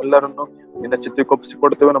ನಾಮದಲ್ಲಿ ನಮ್ಮೆಲ್ಲರನ್ನು ನಿನ್ನ ಚಿತ್ರಕ್ಕೆ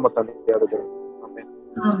ಒಪ್ಪಿಸಿಕೊಡ್ತೇವೆ ನಮ್ಮ ತಂದೆಯಾದ ದೇವರು.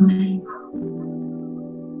 ಆಮೆನ್.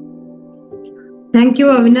 ಥ್ಯಾಂಕ್ ಯು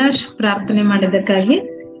ಅವಿನಾಶ್ ಪ್ರಾರ್ಥನೆ ಮಾಡಿದ್ದಕ್ಕಾಗಿ.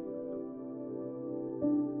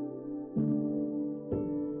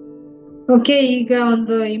 ಓಕೆ, ಈಗ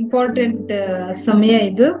ಒಂದು ಇಂಪಾರ್ಟೆಂಟ್ ಸಮಯ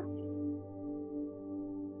ಇದು.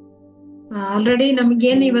 ಆಲ್ರೆಡಿ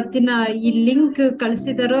ನಮ್ಗೇನ್ ಇವತ್ತಿನ ಈ ಲಿಂಕ್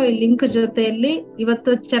ಕಳ್ಸಿದಾರೋ ಈ ಲಿಂಕ್ ಜೊತೆಯಲ್ಲಿ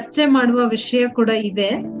ಇವತ್ತು ಚರ್ಚೆ ಮಾಡುವ ವಿಷಯ ಕೂಡ ಇದೆ.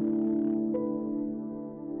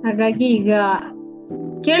 ಹಾಗಾಗಿ ಈಗ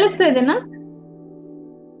ಕೇಳಿಸ್ತಾ ಇದೆನಾ?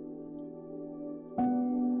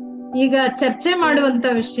 ಈಗ ಚರ್ಚೆ ಮಾಡುವಂತ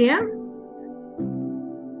ವಿಷಯ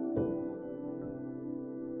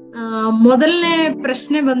ಮೊದಲನೇ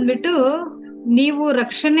ಪ್ರಶ್ನೆ ಬಂದ್ಬಿಟ್ಟು ನೀವು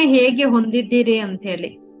ರಕ್ಷಣೆ ಹೇಗೆ ಹೊಂದಿದ್ದೀರಿ ಅಂತ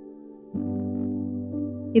ಹೇಳಿ.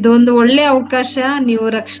 ಇದೊಂದು ಒಳ್ಳೆ ಅವಕಾಶ, ನೀವು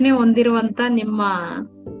ರಕ್ಷಣೆ ಹೊಂದಿರುವಂತ ನಿಮ್ಮ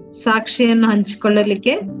ಸಾಕ್ಷಿಯನ್ನು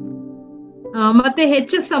ಹಂಚಿಕೊಳ್ಳಲಿಕ್ಕೆ. ಮತ್ತೆ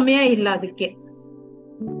ಹೆಚ್ಚು ಸಮಯ ಇಲ್ಲ ಅದಕ್ಕೆ.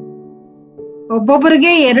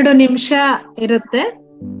 ಒಬ್ಬೊಬ್ಬರಿಗೆ 2 ನಿಮಿಷ ಇರುತ್ತೆ.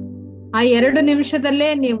 ಆ 2 ನಿಮಿಷದಲ್ಲೇ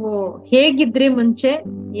ನೀವು ಹೇಗಿದ್ರಿ ಮುಂಚೆ,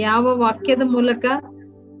 ಯಾವ ವಾಕ್ಯದ ಮೂಲಕ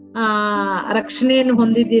ರಕ್ಷಣೆಯನ್ನು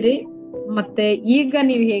ಹೊಂದಿದ್ದೀರಿ, ಮತ್ತೆ ಈಗ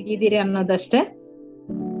ನೀವು ಹೇಗಿದ್ದೀರಿ ಅನ್ನೋದಷ್ಟೇ.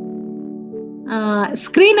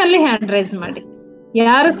 ಸ್ಕ್ರೀನ್ ಅಲ್ಲಿ ಹ್ಯಾಂಡ್ ರೈಸ್ ಮಾಡಿ.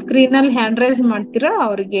 ಯಾರು ಸ್ಕ್ರೀನ್ ಅಲ್ಲಿ ಹ್ಯಾಂಡ್ ರೈಸ್ ಮಾಡ್ತೀರೋ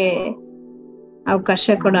ಅವ್ರಿಗೆ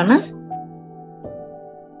ಅವಕಾಶ ಕೊಡೋಣ.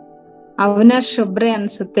 ಅವಿನಾಶ್ ಒಬ್ರೆ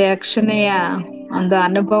ಅನ್ಸುತ್ತೆ ರಕ್ಷಣೆಯ ಒಂದು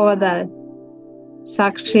ಅನುಭವದ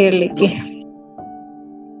ಸಾಕ್ಷಿ ಹೇಳಲಿಕ್ಕೆ.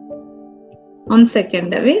 1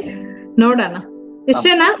 ಸೆಕೆಂಡ್ ಅವಿ ನೋಡೋಣ.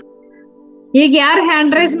 ಇಷ್ಟೇನಾ? ಈಗ ಯಾರು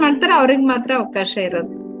ಹ್ಯಾಂಡ್ ರೈಸ್ ಮಾಡ್ತಾರೋ ಅವ್ರಿಗೆ ಮಾತ್ರ ಅವಕಾಶ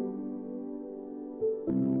ಇರೋದು.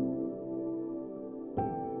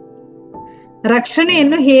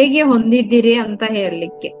 ರಕ್ಷಣೆಯನ್ನು ಹೇಗೆ ಹೊಂದಿದ್ದೀರಿ ಅಂತ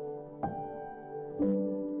ಹೇಳಲಿಕ್ಕೆ.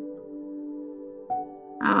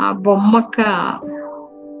 ಬೊಮ್ಮಕ್ಕ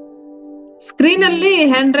ಸ್ಕ್ರೀನ್ ಅಲ್ಲಿ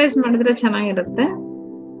ಹ್ಯಾಂಡ್ ರೈಸ್ ಮಾಡಿದ್ರೆ ಚೆನ್ನಾಗಿರುತ್ತೆ.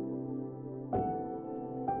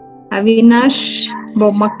 ಅವಿನಾಶ್,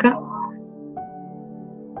 ಬೊಮ್ಮಕ್ಕ.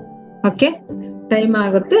 ಓಕೆ, ಟೈಮ್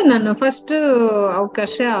ಆಗುತ್ತೆ. ನಾನು ಫಸ್ಟ್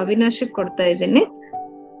ಅವಕಾಶ ಅವಿನಾಶ್ ಕೊಡ್ತಾ ಇದ್ದೀನಿ.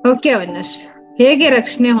 ಓಕೆ ಅವಿನಾಶ್, ಹೇಗೆ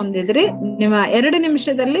ರಕ್ಷಣೆ ಹೊಂದಿದ್ರಿ? ನಿಮ್ಮ 2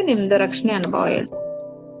 ನಿಮಿಷದಲ್ಲಿ ನಿಮ್ದು ರಕ್ಷಣೆ ಅನುಭವ ಹೇಳಿ.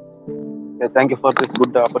 Thank you for this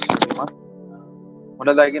good opportunity.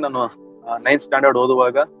 ಮೊದಲಾಗಿ ನಾನು 9th ಸ್ಟ್ಯಾಂಡರ್ಡ್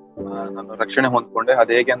ಓದುವಾಗ ನಾನು ರಕ್ಷಣೆ ಹೊಂದ್ಕೊಂಡೆ.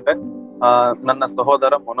 ಅದು ಹೇಗೆ ಅಂದ್ರೆ ನನ್ನ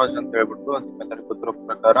ಸಹೋದರ ಮನೋಜ್ ಅಂತ ಹೇಳ್ಬಿಟ್ಟು ನಿಮ್ಮೆಲ್ಲರಿಗೂ ಗೊತ್ತಿರೋ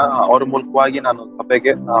ಪ್ರಕಾರ ಅವ್ರ ಮೂಲಕವಾಗಿ ನಾನು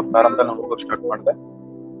ಸಭೆಗೆ ಪ್ರಾರಂಭದಲ್ಲಿ ಹೋಗೋಕೆ ಸ್ಟಾರ್ಟ್ ಮಾಡಿದೆ.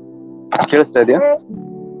 ಕೇಳಿಸ್ತಾ ಇದೆಯಾ?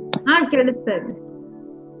 ಹಾ, ಕೇಳಿಸ್ತಾ ಇದೆ.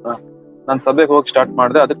 ನಾನು ಸಭೆಗೆ ಹೋಗಿ ಸ್ಟಾರ್ಟ್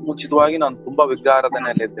ಮಾಡಿದೆ. ಅದಕ್ಕೆ ಮುಂಚಿತವಾಗಿ ನಾನು ತುಂಬಾ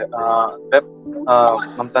ವಿಗ್ರಹಾರಾಧನೆಯಲ್ಲಿದ್ದೆ. ಅಂದ್ರೆ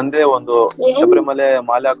ನಮ್ ತಂದೆ ಒಂದು ಶಬರಿಮಲೆ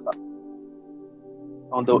ಮಾಲೆ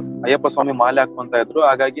ಒಂದು ಅಯ್ಯಪ್ಪ ಸ್ವಾಮಿ ಮಾಲೆ ಹಾಕೊಂತ ಇದ್ರು.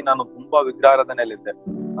 ಹಾಗಾಗಿ ನಾನು ತುಂಬಾ ವಿಗ್ರಹಾರಾಧನೆಯಲ್ಲಿದ್ದೆ.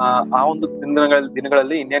 ಆ ಒಂದು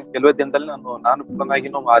ದಿನಗಳಲ್ಲಿ ಇನ್ನೇನ್ ಕೆಲವೇ ದಿನದಲ್ಲಿ ನಾನು ಪುನಃ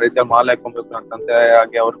ಆ ರೀತಿಯ ಮಾಲೆ ಹಾಕೊಬೇಕು ಅಂತಂತೆ.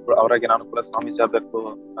 ಹಾಗೆ ಅವರಾಗಿ ನಾನು ಕೂಡ ಸ್ವಾಮೀಜಿ ಆಗ್ಬೇಕು,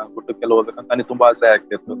 ಗುಟ್ಟಕ್ಕೆಲ್ಲ ಹೋಗ್ಬೇಕಂತ ನನಗೆ ತುಂಬಾ ಆಸೆ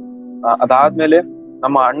ಆಗ್ತಿತ್ತು. ಅದಾದ್ಮೇಲೆ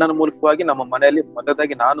ನಮ್ಮ ಅಣ್ಣನ ಮೂಲಕವಾಗಿ ನಮ್ಮ ಮನೆಯಲ್ಲಿ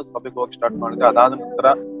ಮೊದಲಾಗಿ ನಾನು ಸಭೆಗೆ ಹೋಗಿ ಸ್ಟಾರ್ಟ್ ಮಾಡಿದೆ. ಅದಾದ ನಂತರ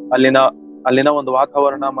ಅಲ್ಲಿನ ಒಂದು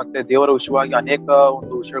ವಾತಾವರಣ ಮತ್ತೆ ದೇವರ ವಿಷಯವಾಗಿ ಅನೇಕ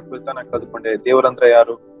ಒಂದು ವಿಷಯಗಳ ಕುರಿತ ನಾನು ಕಲ್ತ್ಕೊಂಡೆ. ದೇವರಂದ್ರೆ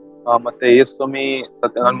ಯಾರು, ಮತ್ತೆ ಯೇಸು ಸ್ವಾಮಿ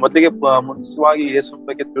ನಾನು ಮೊದಲಿಗೆ ಮುಂಚಿತವಾಗಿ ಯೇಸು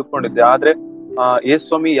ಬಗ್ಗೆ ತಿಳ್ಕೊಂಡಿದ್ದೆ. ಆದ್ರೆ ಯೇಸು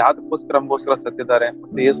ಸ್ವಾಮಿ ನಮಗೋಸ್ಕರ ಸತ್ತಿದ್ದಾರೆ,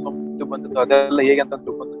 ಮತ್ತೆ ಯೇಸು ಸ್ವಾಮಿ ಬಂದಿದ್ದು ಅದೆಲ್ಲ ಹೇಗೆ ಅಂತ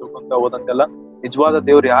ತಿಳ್ಕೊಂತ ಹೋದಂತೆಲ್ಲ ನಿಜವಾದ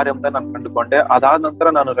ದೇವ್ರು ಯಾರೆಂತ ನಾನು ಕಂಡುಕೊಂಡೆ. ಅದಾದ ನಂತರ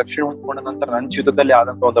ನಾನು ರಕ್ಷಣೆ ಹೊಂದ್ಕೊಂಡ ನಂತರ ನನ್ನ ಜೀವಿತದಲ್ಲಿ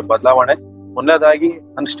ಆದಂತ ಒಂದು ಬದಲಾವಣೆ. ಮೊದಲನೇದಾಗಿ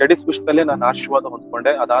ನನ್ನ ಸ್ಟಡೀಸ್ ವಿಷಯದಲ್ಲಿ ನಾನು ಆಶೀರ್ವಾದ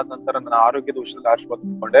ಹೊಂದ್ಕೊಂಡೆ. ಅದಾದ ನಂತರ ನನ್ನ ಆರೋಗ್ಯದ ವಿಷಯದಲ್ಲಿ ಆಶೀರ್ವಾದ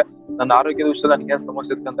ಹೊಂದ್ಕೊಂಡೆ. ನನ್ನ ಆರೋಗ್ಯದ ವಿಷಯದಲ್ಲಿ ನನಗೆ ಏನ್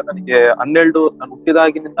ಸಮಸ್ಯೆ ಇತ್ತು ಅಂದ್ರೆ ನನಗೆ ನಾನು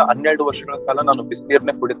ಹುಟ್ಟಿದಾಗಿನಿಂದ 12 ವರ್ಷಗಳ ಕಾಲ ನಾನು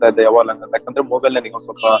ಬಿಸಿನೀರ್ನೇ ಕುಡಿತಾ ಇದ್ದೆ ಯಾವಾಗ. ಯಾಕಂದ್ರೆ ಮೊಬೈಲ್ ನನಗೆ ಒಂದ್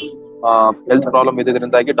ಸ್ವಲ್ಪ ಹೆಲ್ತ್ ಪ್ರಾಬ್ಲಮ್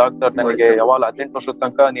ಇದ್ರಿಂದಾಗಿ ಡಾಕ್ಟರ್ ನನಗೆ ಯಾವಾಗ 18 ವರ್ಷದ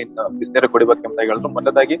ತನಕ ನೀನ್ ಬಿಸಿನೀರು ಕುಡಿಬೇಕಂತ ಹೇಳಿದ್ರು.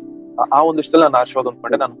 ಮೊದಲಾಗಿ ಆ ಒಂದು ವಿಷಯದಲ್ಲಿ ನಾನು ಆಶೀರ್ವಾದ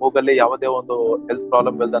ಹೊಂದ್ಕೊಂಡೆ. ನನ್ನ ಮೊಬೈಲ್ ಯಾವುದೇ ಒಂದು ಹೆಲ್ತ್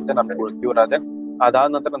ಪ್ರಾಬ್ಲಮ್ ಇಲ್ದಂತೆ ನಾನು ಕ್ಯೂರ್ ಆದೆ. ಅದಾದ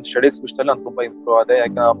ನಂತರ ನನ್ನ ಸ್ಟಡೀಸ್ ವಿಷಯದಲ್ಲಿ ನಾನು ತುಂಬಾ ಇಂಪ್ರೂವ್ ಆದೆ.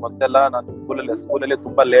 ಯಾಕೆ ಮೊದಲೆಲ್ಲ ನಾನು ಸ್ಕೂಲಲ್ಲಿ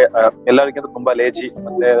ತುಂಬಾ ಎಲ್ಲರಿಗಿಂತ ತುಂಬಾ ಲೇಜಿ,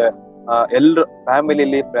 ಮತ್ತೆ ಎಲ್ರು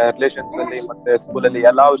ಫ್ಯಾಮಿಲಿಲಿ, ರಿಲೇಷನ್ಸ್ ಅಲ್ಲಿ ಮತ್ತೆ ಸ್ಕೂಲಲ್ಲಿ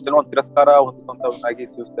ಎಲ್ಲಾ ವಿಷಯನೂ ಒಂದು ತಿರಸ್ಕಾರ ಹೊಂದುವಂತವನ್ನಾಗಿ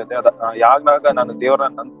ಜೀವಿಸ್ತಾ ಇದ್ದೆ. ಯಾವಾಗ ನಾನು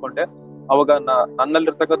ದೇವರನ್ನ ನಂಬ್ಕೊಂಡೆ ಅವಾಗ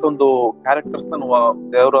ನನ್ನಲ್ಲಿರ್ತಕ್ಕಂಥ ಒಂದು ಕ್ಯಾರೆಕ್ಟರ್ಸ್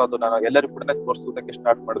ದೇವರು ಅದು ನಾನು ಎಲ್ಲರಿಗೂ ಕೂಡ ತೋರಿಸೋದಕ್ಕೆ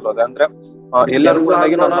ಸ್ಟಾರ್ಟ್ ಮಾಡಿದ್ರು. ಅದಂದ್ರೆ ಎಲ್ಲರಿಗೂ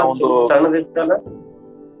ನನ್ನ ಒಂದು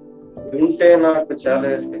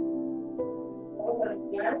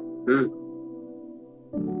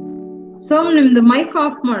ಸೋಮ್ ನಿಮ್ದು ಮೈಕ್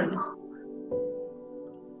ಆಫ್ ಮಾಡಿ.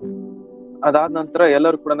 ಅದಾದ ನಂತರ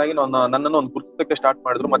ಎಲ್ಲರೂ ಕೂಡ ನನ್ನನ್ನು ಒಂದು ಗುರುತಿಸಕ್ಕೆ ಸ್ಟಾರ್ಟ್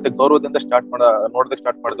ಮಾಡಿದ್ರು, ಮತ್ತೆ ಗೌರವದಿಂದ ನೋಡೋದಕ್ಕೆ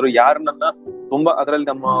ಸ್ಟಾರ್ಟ್ ಮಾಡಿದ್ರು. ಯಾರು ನನ್ನ ತುಂಬಾ ಅದರಲ್ಲಿ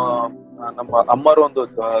ನಮ್ಮ ಅಮ್ಮರು ಒಂದು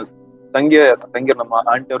ತಂಗಿಯರು ನಮ್ಮ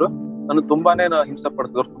ಆಂಟಿಯವರು ನಾನು ತುಂಬಾನೇ ಹಿಂಸೆ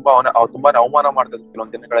ಪಡ್ತಿದ್ರು. ತುಂಬಾನೇ ಅವಮಾನ ಮಾಡ್ತಿದ್ರು.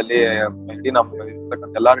 ಕೆಲವೊಂದು ದಿನಗಳಲ್ಲಿ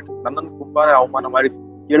ಇರ್ತಕ್ಕಂಥ ಎಲ್ಲಾರು ನನ್ನನ್ನು ತುಂಬಾನೇ ಅವಮಾನ ಮಾಡಿ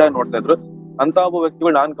ಕೀಳಾಗಿ ನೋಡ್ತಾ ಇದ್ರು. ಅಂತ ಒಬ್ಬ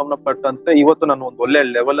ವ್ಯಕ್ತಿಗಳು ನಾನ್ ಗಮನ ಪಟ್ಟಂತೆ ಇವತ್ತು ನಾನು ಒಂದು ಒಳ್ಳೆ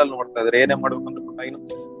ಲೆವೆಲ್ ಅಲ್ಲಿ ನೋಡ್ತಾ ಇದ್ದಾರೆ. ಏನೇ ಮಾಡ್ಬೇಕಂದ್ರೆ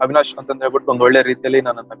ಅವಿನಾಶ್ ಅಂತ ಹೇಳ್ಬಿಟ್ಟು ಒಂದು ಒಳ್ಳೆ ರೀತಿಯಲ್ಲಿ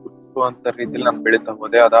ನನ್ನನ್ನ ಗುರುತಿಸುವಂತ ರೀತಿಯಲ್ಲಿ ನಾನು ಬೆಳೀತಾ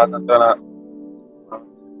ಹೋದೆ. ಅದಾದ ನಂತರ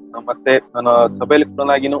ಮತ್ತೆ ನಾನು ಸಭೆಯಲ್ಲಿ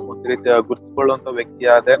ಪುನಃ ಒಂದು ರೀತಿಯ ಗುರುತಿಸಿಕೊಳ್ಳುವಂತ ವ್ಯಕ್ತಿ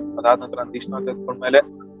ಆದೆ. ಅದಾದ ನಂತರ ನಾನು ದೀಕ್ಷಾ ತೆಗೆದುಕೊಂಡ್ಮೇಲೆ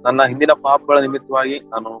ನನ್ನ ಹಿಂದಿನ ಪಾಪಗಳ ನಿಮಿತ್ತವಾಗಿ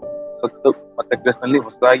ನಾನು ಸತ್ತು ಮತ್ತೆ ಕ್ರಿಸ್ತನಲ್ಲಿ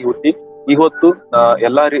ಹೊಸದಾಗಿ ಹುಟ್ಟಿ ಇವತ್ತು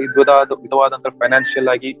ಎಲ್ಲಾ ವಿಧವಾದಂತ ಫೈನಾನ್ಷಿಯಲ್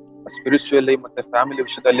ಆಗಿ, ಸ್ಪಿರಿಚುವಲಿ ಮತ್ತೆ ಫ್ಯಾಮಿಲಿ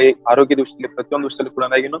ವಿಷಯದಲ್ಲಿ, ಆರೋಗ್ಯದ ವಿಷಯದಲ್ಲಿ, ಪ್ರತಿಯೊಂದು ವಿಷಯದಲ್ಲಿ ಕೂಡ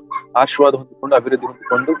ಆಶೀರ್ವಾದ ಹೊಂದಿಕೊಂಡು ಅಭಿವೃದ್ಧಿ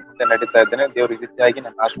ಹೊಂದಿಕೊಂಡು ಮತ್ತೆ ನಡೀತಾ ಇದ್ದೇನೆ. ದೇವರ ರೀತಿಯಾಗಿ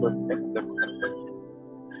ನನ್ನ ಆಶೀರ್ವಾದ.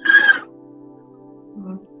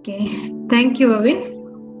 ಓಕೆ, ಥ್ಯಾಂಕ್ ಯು ಅವಿ.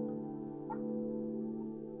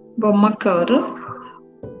 ಬೊಮ್ಮಕ್ಕ ಅವರು.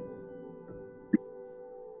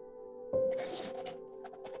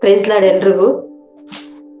 ಪ್ರೈಸ್ ಲಾರ್ಡ್ ಎಲ್ರಿಗೂ.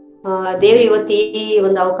 ದೇವ್ರು ಇವತ್ತು ಈ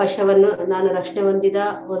ಒಂದು ಅವಕಾಶವನ್ನು ನಾನು ರಕ್ಷಣೆ ಹೊಂದಿದ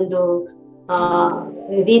ಒಂದು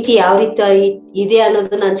ರೀತಿ ಯಾವ ರೀತಿ ಇದೆ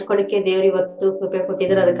ಅನ್ನೋದನ್ನ ಹಂಚ್ಕೊಳ್ಳಿಕ್ಕೆ ದೇವ್ರು ಇವತ್ತು ಕೃಪೆ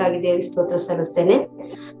ಕೊಟ್ಟಿದ್ದಾರೆ. ಅದಕ್ಕಾಗಿ ದೇವ್ರಿಗೆ ಸ್ತೋತ್ರ ಸಲ್ಲಿಸ್ತೇನೆ.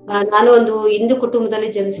 ನಾನು ಒಂದು ಹಿಂದೂ ಕುಟುಂಬದಲ್ಲಿ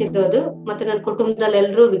ಜನಿಸಿರೋದು, ಮತ್ತೆ ನನ್ನ ಕುಟುಂಬದಲ್ಲಿ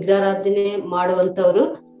ಎಲ್ಲರೂ ವಿಗ್ರಹಾರಾಧನೆ ಮಾಡುವಂತವ್ರು.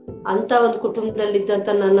 ಅಂತ ಒಂದು ಕುಟುಂಬದಲ್ಲಿದ್ದಂತ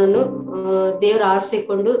ನನ್ನನ್ನು ದೇವ್ರು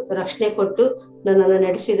ಆರಿಸಿಕೊಂಡು ರಕ್ಷಣೆ ಕೊಟ್ಟು ನನ್ನನ್ನು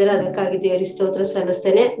ನಡೆಸಿದರೆ ಅದಕ್ಕಾಗಿ ದೇವರಿಗೆ ಸ್ತೋತ್ರ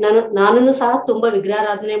ಸಲ್ಲಿಸ್ತೇನೆ. ನಾನು ಸಹ ತುಂಬಾ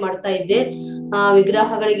ವಿಗ್ರಹಾರಾಧನೆ ಮಾಡ್ತಾ ಇದ್ದೆ.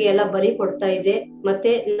 ವಿಗ್ರಹಗಳಿಗೆ ಎಲ್ಲ ಬಲಿ ಕೊಡ್ತಾ ಇದ್ದೆ.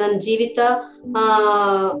 ಮತ್ತೆ ನನ್ನ ಜೀವಿತ,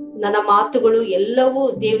 ನನ್ನ ಮಾತುಗಳು ಎಲ್ಲವೂ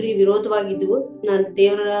ದೇವ್ರಿಗೆ ವಿರೋಧವಾಗಿದ್ವು. ನಾನು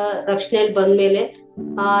ದೇವರ ರಕ್ಷಣೆಯಲ್ಲಿ ಬಂದ್ಮೇಲೆ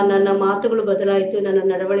ನನ್ನ ಮಾತುಗಳು ಬದಲಾಯ್ತು, ನನ್ನ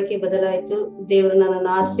ನಡವಳಿಕೆ ಬದಲಾಯ್ತು. ದೇವರು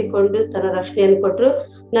ನನ್ನನ್ನು ಆರಿಸಿಕೊಂಡು ತನ್ನ ರಕ್ಷಣೆಯನ್ನು ಕೊಟ್ರು.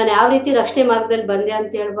 ನಾನು ಯಾವ ರೀತಿ ರಕ್ಷಣೆ ಮಾರ್ಗದಲ್ಲಿ ಬಂದೆ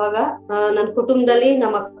ಅಂತ ಹೇಳುವಾಗ, ನನ್ನ ಕುಟುಂಬದಲ್ಲಿ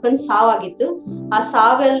ನಮ್ಮ ಅಕ್ಕನ ಸಾವಾಗಿತ್ತು.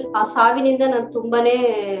 ಆ ಸಾವಿನಿಂದ ನಾನು ತುಂಬಾನೇ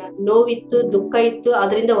ನೋವಿತ್ತು, ದುಃಖ ಇತ್ತು.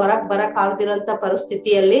 ಅದರಿಂದ ಹೊರಗ್ ಬರಕ್ ಆಗದಿರೋಂತ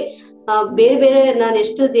ಪರಿಸ್ಥಿತಿಯಲ್ಲಿ ಬೇರೆ ಬೇರೆ ನಾನು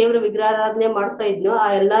ಎಷ್ಟು ದೇವರ ವಿಗ್ರಹಾರಾಧನೆ ಮಾಡ್ತಾ ಇದ್ನೋ ಆ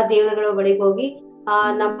ಎಲ್ಲಾ ದೇವರುಗಳ ಬಳಿಗೆ ಹೋಗಿ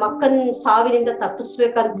ನಮ್ಮ ಅಕ್ಕನ್ ಸಾವಿನಿಂದ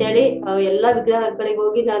ತಪ್ಪಿಸ್ಬೇಕಂತೇಳಿ ಎಲ್ಲಾ ವಿಗ್ರಹಗಳಿಗೆ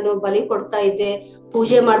ಹೋಗಿ ನಾನು ಬಲಿ ಕೊಡ್ತಾ ಇದ್ದೆ,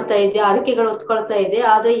 ಪೂಜೆ ಮಾಡ್ತಾ ಇದ್ದೆ, ಹರಕೆಗಳು ಹೊತ್ಕೊಳ್ತಾ ಇದ್ದೆ.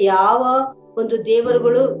 ಆದ್ರೆ ಯಾವ ಒಂದು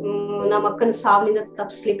ದೇವರುಗಳು ನಮ್ಮ ಅಕ್ಕನ ಸಾವಿನಿಂದ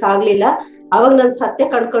ತಪ್ಪಿಸ್ಲಿಕ್ಕೆ ಆಗ್ಲಿಲ್ಲ. ಅವಾಗ ನಾನು ಸತ್ಯ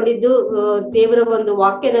ಕಂಡ್ಕೊಂಡಿದ್ದು ದೇವರ ಒಂದು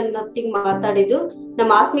ವಾಕ್ಯ ನನ್ನೊಟ್ಟಿಗೆ ಮಾತಾಡಿದ್ದು.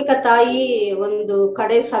 ನಮ್ಮ ಆತ್ಮಿಕ ತಾಯಿ ಒಂದು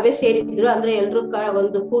ಕಡೆ ಸಭೆ ಸೇರಿದ್ರು, ಅಂದ್ರೆ ಎಲ್ರು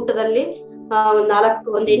ಒಂದು ಕೂಟದಲ್ಲಿ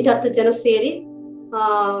ಒಂದ್ 8-10 ಜನ ಸೇರಿ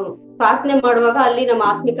ಪ್ರಾರ್ಥನೆ ಮಾಡುವಾಗ ಅಲ್ಲಿ ನಮ್ಮ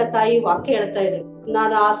ಆತ್ಮಿಕ ತಾಯಿ ವಾಕ್ಯ ಹೇಳ್ತಾ ಇದ್ರು.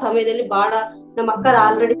 ನಾನು ಆ ಸಮಯದಲ್ಲಿ ಬಹಳ ನಮ್ಮ ಅಕ್ಕರ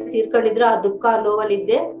ಆಲ್ರೆಡಿ ತೀರ್ಕೊಂಡಿದ್ರು, ಆ ದುಃಖ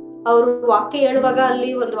ನೋವಲ್ಲಿದ್ದೆ. ಅವ್ರು ವಾಕ್ಯ ಹೇಳುವಾಗ ಅಲ್ಲಿ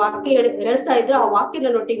ಒಂದು ವಾಕ್ಯ ಹೇಳ್ತಾ ಇದ್ರು. ಆ ವಾಕ್ಯ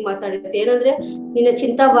ನನ್ನೊಟ್ಟಿಗೆ ಮಾತಾಡಿದ್ದೆ, ಏನಂದ್ರೆ ನಿನ್ನ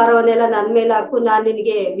ಚಿಂತಾ ಭಾರವನ್ನೆಲ್ಲ ನನ್ ಮೇಲೆ ಹಾಕು, ನಾನ್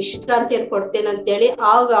ನಿನಗೆ ವಿಶ್ರಾಂತಿಯನ್ನು ಕೊಡ್ತೇನೆ ಅಂತೇಳಿ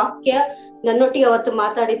ಆ ವಾಕ್ಯ ನನ್ನೊಟ್ಟಿಗೆ ಅವತ್ತು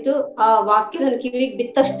ಮಾತಾಡಿತ್ತು. ಆ ವಾಕ್ಯ ನನ್ ಕಿವಿಗೆ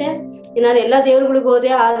ಬಿತ್ತಷ್ಟೇ ನಾನು ಎಲ್ಲಾ ದೇವ್ರುಗಳಿಗೆ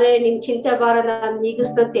ಹೋದೆ, ಆದ್ರೆ ನಿನ್ ಚಿಂತೆ ಭಾರ ನಾನ್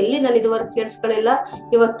ನೀಗಿಸ್ತಂತ ಎಲ್ಲಿ ನಾನು ಇದುವರೆಗೆ ಕೇಳಿಸ್ಕೊಳ್ಳಿಲ್ಲ.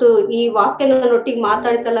 ಇವತ್ತು ಈ ವಾಕ್ಯ ನನ್ನೊಟ್ಟಿಗೆ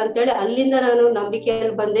ಮಾತಾಡಿತಲ್ಲ ಅಂತೇಳಿ ಅಲ್ಲಿಂದ ನಾನು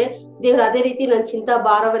ನಂಬಿಕೆಯಲ್ಲಿ ಬಂದೆ. ದೇವ್ರು ಅದೇ ರೀತಿ ನನ್ನ ಚಿಂತಾ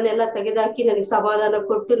ಭಾರವನ್ನೆಲ್ಲ ತೆಗೆದಾಕಿ ನನಗೆ ಸಮಾಧಾನ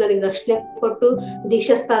ಕೊಟ್ಟು, ನನಗೆ ರಕ್ಷಣೆ ಕೊಟ್ಟು,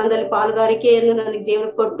 ದೀಕ್ಷಾ ಸ್ಥಾನದಲ್ಲಿ ಪಾಲ್ಗಾರಿಕೆಯನ್ನು ನನಗೆ ದೇವ್ರು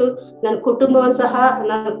ಕೊಟ್ಟು, ನನ್ನ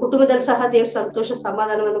ಕುಟುಂಬದಲ್ಲಿ ಸಹ ದೇವ್ರ ಸಂತೋಷ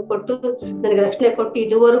ಸಮಾಧಾನವನ್ನು ಕೊಟ್ಟು ನನಗೆ ರಕ್ಷಣೆ ಕೊಟ್ಟು,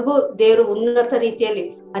 ಇದುವರೆಗೂ ದೇವ್ರು ಉನ್ನತ ರೀತಿಯಲ್ಲಿ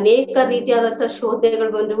ಅನೇಕ ರೀತಿಯಾದಂತಹ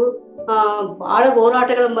ಶೋಧನೆಗಳು ಬಂದವು. ಬಹಳ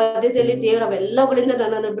ಹೋರಾಟಗಳ ಮಧ್ಯದಲ್ಲಿ ದೇವ್ರ ಅವೆಲ್ಲಗಳಿಂದ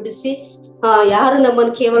ನನ್ನನ್ನು ಬಿಡಿಸಿ, ಯಾರು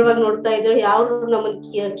ನಮ್ಮನ್ನು ಕೇವಲವಾಗಿ ನೋಡ್ತಾ ಇದ್ರು, ಯಾರು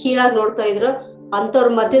ನಮ್ಮನ್ನು ಕೀಳಾಗಿ ನೋಡ್ತಾ ಇದ್ರು, ಅಂತವ್ರ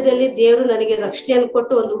ಮಧ್ಯದಲ್ಲಿ ದೇವ್ರು ನನಗೆ ರಕ್ಷಣೆಯನ್ನು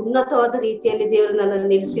ಕೊಟ್ಟು ಒಂದು ಉನ್ನತವಾದ ರೀತಿಯಲ್ಲಿ ದೇವ್ರು ನನ್ನನ್ನು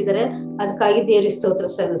ನಿಲ್ಲಿಸಿದರೆ, ಅದಕ್ಕಾಗಿ ದೇವ್ರಿಗೆ ಸ್ತೋತ್ರ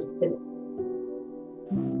ಸಲ್ಲಿಸ್ತೇನೆ.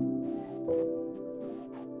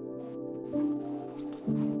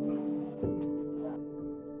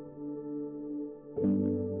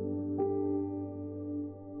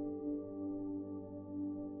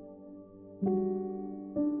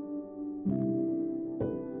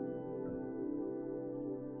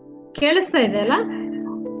 ಕೇಳಿಸ್ತಾ ಇದೆಯಲ್ಲ?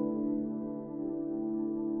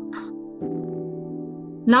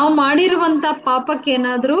 ನಾವು ಮಾಡಿರುವಂತ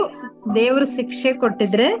ಪಾಪಕ್ಕೇನಾದ್ರೂ ದೇವ್ರ ಶಿಕ್ಷೆ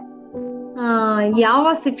ಕೊಟ್ಟಿದ್ರೆ ಯಾವ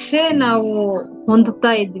ಶಿಕ್ಷೆ ನಾವು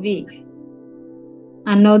ಹೊಂದುತ್ತಾ ಇದ್ವಿ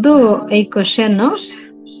ಅನ್ನೋದು ಈ ಕ್ವಶನ್.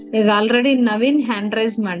 ಈಗ ಆಲ್ರೆಡಿ ನವೀನ್ ಹ್ಯಾಂಡ್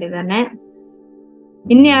ರೈಸ್ ಮಾಡಿದಾನೆ.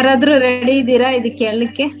 ಇನ್ ಯಾರಾದ್ರೂ ರೆಡಿ ಇದ್ದೀರಾ ಇದು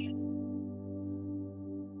ಕೇಳಲಿಕ್ಕೆ?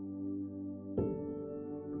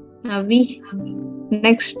 ಅವಿ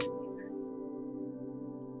ನೆಕ್ಸ್ಟ್.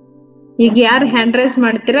 ಈಗ ಯಾರು ಹ್ಯಾಂಡ್ ರೈಸ್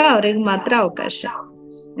ಮಾಡ್ತೀರಾ ಅವ್ರಿಗೆ ಮಾತ್ರ ಅವಕಾಶ,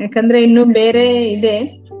 ಯಾಕಂದ್ರೆ ಇನ್ನು ಬೇರೆ ಇದೆ,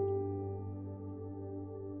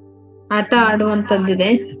 ಆಟ ಆಡುವಂತದ್ದಿದೆ.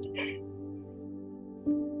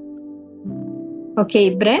 ಓಕೆ,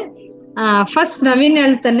 ಇಬ್ರೆ. ಫಸ್ಟ್ ನವೀನ್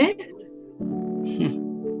ಹೇಳ್ತಾನೆ,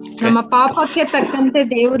 ನಮ್ಮ ಪಾಪಕ್ಕೆ ತಕ್ಕಂತೆ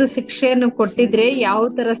ದೇವರು ಶಿಕ್ಷೆಯನ್ನು ಕೊಟ್ಟಿದ್ರೆ ಯಾವ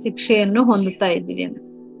ತರ ಶಿಕ್ಷೆಯನ್ನು ಹೊಂದುತ್ತಾ ಇದ್ವಿ ಅಂತ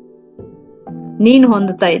ನೀನ್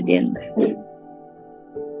ಹೊಂದುತ್ತಾ ಇದ್ದಿ ಅಂತ.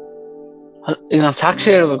 ಈಗ ನಾನು ಸಾಕ್ಷಿ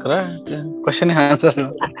ಹೇಳ್ಬೇಕ್ರ? Question answer.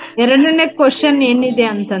 ಎರಡನೇ ಕ್ವಶನ್ ಏನಿದೆ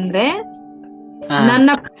ಅಂತಂದ್ರೆ, ನನ್ನ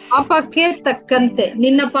ಪಾಪಕ್ಕೆ ತಕ್ಕಂತೆ,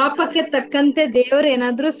 ನಿನ್ನ ಪಾಪಕ್ಕೆ ತಕ್ಕಂತೆ ದೇವ್ರು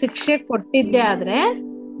ಏನಾದ್ರೂ ಶಿಕ್ಷೆ ಕೊಟ್ಟಿದ್ದೆ ಆದ್ರೆ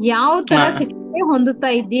ಯಾವ ತರ ಶಿಕ್ಷೆ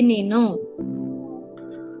ಹೊಂದುತ್ತಾ ಇದ್ದಿ ನೀನು?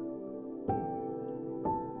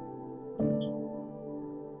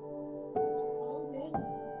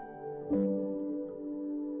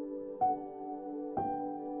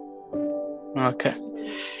 ಓಕೆ,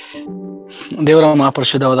 ದೇವರ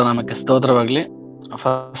ಮಹಾಪರಿಶುದ್ಧವಾದ ನಾಮಕ್ಕೆ ಸ್ತೋತ್ರವಾಗ್ಲಿ.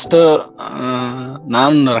 ಫಸ್ಟ್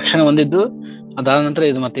ನಾನು ರಕ್ಷಣೆ ಹೊಂದಿದ್ದು, ಅದಾದ ನಂತರ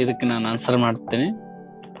ಇದು ಮತ್ತೆ ಇದಕ್ಕೆ ನಾನು ಆನ್ಸರ್ ಮಾಡ್ತೀನಿ.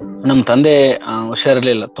 ನಮ್ಮ ತಂದೆ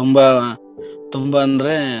ಹುಷಾರಿರ್ಲಿಲ್ಲ, ತುಂಬಾ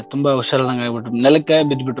ಅಂದ್ರೆ ತುಂಬಾ ಹುಷಾರಿಲ್ದಂಗೆ ಆಗ್ಬಿಟ್ರು, ನೆಲಕ್ಕೆ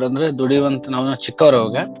ಬಿದ್ಬಿಟ್ರು. ಅಂದ್ರೆ ದುಡಿಯುವಂತ ನಾವು ಚಿಕ್ಕವ್ರು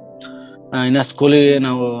ಅವಾಗ, ಇನ್ನ ಸ್ಕೂಲಿಗೆ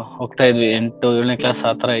ನಾವು ಹೋಗ್ತಾ ಇದ್ವಿ, 8-7ನೇ ಕ್ಲಾಸ್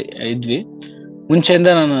ಆ ತರ ಇದ್ವಿ. ಮುಂಚೆಯಿಂದ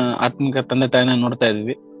ನಾನು ಆತ್ಮಿಕ ತಂದೆ ತಾಯಿನ ನೋಡ್ತಾ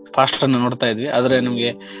ಇದ್ವಿ, ಪಾಸ್ಟರ್ನ ನೋಡ್ತಾ ಇದ್ವಿ. ಆದ್ರೆ ನಮ್ಗೆ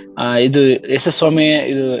ಇದು ಯಶಸ್ವಾಮಿ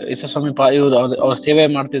ಇವ್ರು ಅವ್ರ ಸೇವೆ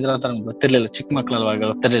ಮಾಡ್ತಿದ್ರ ಅಂತ ನಮ್ಗೆ ಗೊತ್ತಿರ್ಲಿಲ್ಲ, ಚಿಕ್ಕ ಮಕ್ಳಲ್ವಾಗ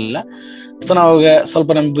ಗೊತ್ತಿರ್ಲಿಲ್ಲ. ಸೊ ನಾವಾಗ ಸ್ವಲ್ಪ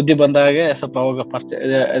ನಮ್ಗೆ ಬುದ್ಧಿ ಬಂದಾಗೆ ಸ್ವಲ್ಪ ಅವಾಗ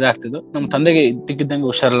ಇದಾಗ್ತಿದ್ದು. ನಮ್ಮ ತಂದೆಗೆ ಇದ್ದಕ್ಕಿದ್ದಂಗೆ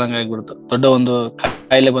ಹುಷಾರಿಲ್ಲಂಗೆ ಆಗ್ಬಿಡ್ತು, ದೊಡ್ಡ ಒಂದು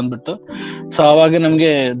ಕಾಯಿಲೆ ಬಂದ್ಬಿಟ್ಟು. ಸೊ ಅವಾಗ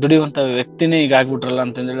ನಮ್ಗೆ ದುಡಿಯುವಂತ ವ್ಯಕ್ತಿನೇ ಈಗ ಆಗ್ಬಿಟ್ರಲ್ಲ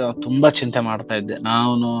ಅಂತಂದೇಳಿ ನಾವು ತುಂಬಾ ಚಿಂತೆ ಮಾಡ್ತಾ ಇದ್ದೆ.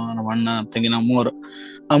 ನಮ್ಮ ಅಣ್ಣ ತಂಗಿ, ನಾವು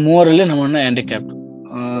ಮೂವರಲ್ಲಿ ನಮ್ಮ ಅಣ್ಣ ಹ್ಯಾಂಡಿಕ್ಯಾಪ್ಟ್.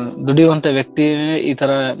 ದುಡಿಯುವಂತ ವ್ಯಕ್ತಿ ಈ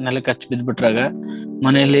ತರ ನೆಲಕ್ಕೆ ಹಚ್ಚಿ ಬಿದ್ಬಿಟ್ರಾಗ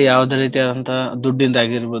ಮನೆಯಲ್ಲಿ ಯಾವುದೇ ರೀತಿಯಾದಂತ ದುಡ್ಡಿಂದ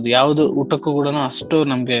ಆಗಿರ್ಬೋದು, ಯಾವ್ದು ಊಟಕ್ಕೂ ಕೂಡ ಅಷ್ಟು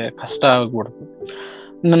ನಮ್ಗೆ ಕಷ್ಟ ಆಗ್ಬಿಡ್ತು.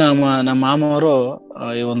 ಇನ್ನು ನಮ್ಮ ಮಾಮವರು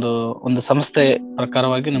ಈ ಒಂದು ಸಂಸ್ಥೆ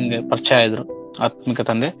ಪ್ರಕಾರವಾಗಿ ನಮ್ಗೆ ಪರಿಚಯ ಇದ್ರು, ಆತ್ಮಿಕ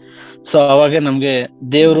ತಂದೆ. ಸೊ ಅವಾಗ ನಮ್ಗೆ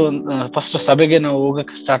ದೇವರು ಫಸ್ಟ್ ಸಭೆಗೆ ನಾವು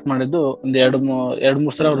ಹೋಗಕ್ಕೆ ಸ್ಟಾರ್ಟ್ ಮಾಡಿದ್ದು ಒಂದ್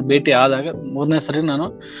 2-3 ಸಲ ಅವ್ರು ಭೇಟಿ ಆದಾಗ, 3ನೇ ಸರಿ ನಾನು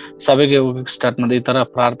ಸಭೆಗೆ ಹೋಗಕ್ಕೆ ಸ್ಟಾರ್ಟ್ ಮಾಡಿದೆ. ಈ ತರ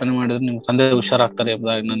ಪ್ರಾರ್ಥನೆ ಮಾಡಿದ್ರೆ ನಿಮ್ ತಂದೆ ಹುಷಾರಾಗ್ತಾರೆ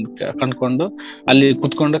ಎಂಬುದಾಗಿ ನಾನು ಕಂಡ್ಕೊಂಡು ಅಲ್ಲಿ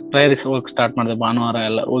ಕುತ್ಕೊಂಡು ಪ್ರೇಯರ್ ಹೋಗಕ್ಕೆ ಸ್ಟಾರ್ಟ್ ಮಾಡಿದೆ. ಭಾನುವಾರ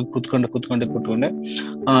ಎಲ್ಲ ಹೋಗಿ ಕುತ್ಕೊಂಡೆ.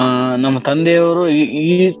 ನಮ್ಮ ತಂದೆಯವರು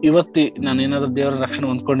ಇವತ್ತಿ ನಾನು ಏನಾದ್ರು ದೇವರ ರಕ್ಷಣೆ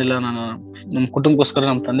ಹೊಂದ್ಕೊಂಡಿಲ್ಲ, ನಾನು ನಮ್ಮ ಕುಟುಂಬಕ್ಕೋಸ್ಕರ,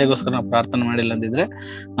 ನಮ್ಮ ತಂದೆಗೋಸ್ಕರ ನಾವು ಪ್ರಾರ್ಥನೆ ಮಾಡಿಲ್ಲ ಅಂದಿದ್ರೆ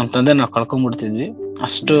ನಮ್ಮ ತಂದೆ ನಾವು ಕಳ್ಕೊಂಡ್ಬಿಡ್ತಿದ್ವಿ.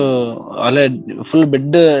 ಅಷ್ಟು ಅಲ್ಲೇ ಫುಲ್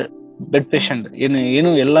ಬೆಡ್ ಪೇಷಂಟ್,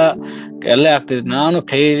 ಏನು ಎಲ್ಲ ಆಗ್ತಿದ್ವಿ. ನಾನು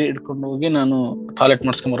ಕೈ ಹಿಡ್ಕೊಂಡು ಹೋಗಿ ನಾನು ಟಾಯ್ಲೆಟ್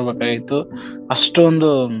ಮಾಡಿಸ್ಕೊಂಡ್ ಬರ್ಬೇಕಾಗಿತ್ತು. ಅಷ್ಟೊಂದು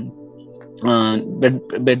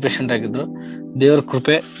ಬೆಡ್ ಪೇಷಂಟ್ ಆಗಿದ್ರು. ದೇವರ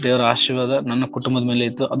ಕೃಪೆ, ದೇವರ ಆಶೀರ್ವಾದ ನನ್ನ ಕುಟುಂಬದ ಮೇಲೆ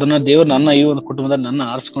ಇತ್ತು. ಅದನ್ನ ದೇವ್ರು ನನ್ನ ಈ ಒಂದು ಕುಟುಂಬದಲ್ಲಿ ನನ್ನ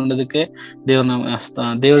ಆರಿಸ್ಕೊಂಡಿದ್ದಕ್ಕೆ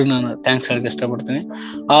ದೇವ್ರಿಗೆ ನಾನು ಥ್ಯಾಂಕ್ಸ್ ಹೇಳಕ್ ಇಷ್ಟಪಡ್ತೀನಿ.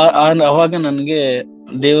 ಅವಾಗ ನನಗೆ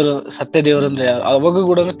ದೇವರು ಸತ್ಯ ದೇವರಂದ್ರೆ ಅವಾಗ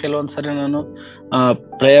ಕೂಡ ಕೆಲವೊಂದ್ಸರಿ ನಾನು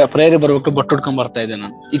ಪ್ರೇಯರ್ ಬರ್ಬೇಕು ಬಟ್ಟು ಹುಡ್ಕೊಂಡ್ ಬರ್ತಾ ಇದ್ದೆ.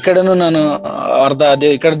 ನಾನು ಈ ಕಡೆನೂ ನಾನು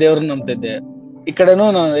ಈ ಕಡೆ ದೇವ್ರನ್ನ ನಂಬ್ತಿದ್ದೆ, ಈ ಕಡೆನೂ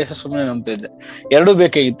ನಾನು ಯೇಸು ಸುಮ್ಮನೆ ನಂಬ್ತಿದ್ದೆ. ಎರಡೂ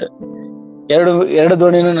ಬೇಕಾಗಿತ್ತು. ಎರಡು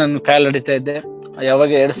ದೋಣಿನೂ ನಾನು ಕಾಲ್ ಹಿಡಿತಾ ಇದ್ದೆ.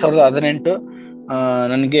 ಯಾವಾಗ 2018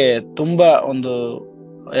 ನನಗೆ ತುಂಬಾ ಒಂದು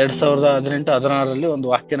 2018-16 ಒಂದು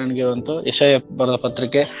ವಾಕ್ಯ ನನಗೆ ಬಂತು. ಯೆಶಾಯ ಬರೆದ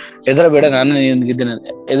ಪತ್ರಿಕೆ, ಹೆದರಬೇಡ ನಾನು ನಿನಗಿದ್ದೇನೆ.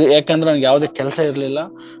 ಯಾಕಂದ್ರೆ ನನಗೆ ಯಾವುದೇ ಕೆಲಸ ಇರ್ಲಿಲ್ಲ.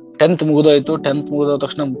 10th ಮುಗಿದೋಯ್ತು. 10th ಮುಗಿದ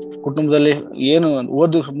ತಕ್ಷಣ ಕುಟುಂಬದಲ್ಲಿ ಏನು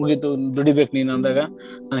ಓದು ಮುಗೀತು, ದುಡಿಬೇಕು ನೀನು ಅಂದಾಗ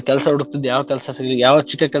ನಾನು ಕೆಲಸ ಹುಡುಕ್ತಿದ್ದೆ. ಯಾವ ಕೆಲಸ ಸಿಗಲಿ, ಯಾವ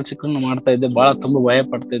ಚಿಕ್ಕ ಕೆಲಸಕ್ಕೂ ಮಾಡ್ತಾ ಇದ್ದೆ. ಬಹಳ ತುಂಬಾ ಭಯ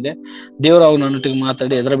ಪಡ್ತಿದ್ದೆ. ದೇವ್ರು ಅವಾಗ ನನ್ನೊಟ್ಟಿಗೆ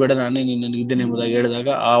ಮಾತಾಡಿ ಹೆದರಬೇಡ ನಾನೇ ನಿನಗಿದ್ದೇನೆ ಎಂಬುದಾಗಿ ಹೇಳಿದಾಗ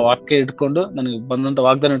ಆ ವಾಕ್ಯ ಇಟ್ಕೊಂಡು ನನಗೆ ಬಂದಂತ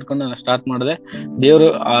ವಾಗ್ದಾನ ಇಟ್ಕೊಂಡು ನಾನು ಸ್ಟಾರ್ಟ್ ಮಾಡಿದೆ. ದೇವ್ರು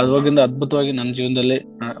ಅವಾಗಿಂದ ಅದ್ಭುತವಾಗಿ ನನ್ನ ಜೀವನದಲ್ಲಿ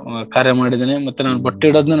ಕಾರ್ಯ ಮಾಡಿದ್ದೇನೆ. ಮತ್ತೆ ನಾನು ಬಟ್ಟೆ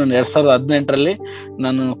ಇಡೋದನ್ನ ನಾನು 2018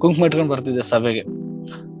 ನಾನು ಕುಂಕುಮ ಇಟ್ಕೊಂಡು ಬರ್ತಿದ್ದೆ ಸಭೆಗೆ.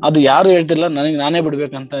 ಅದು ಯಾರು ಹೇಳ್ತಿಲ್ಲ, ನನಗೆ ನಾನೇ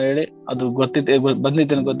ಬಿಡ್ಬೇಕಂತ ಹೇಳಿ ಅದು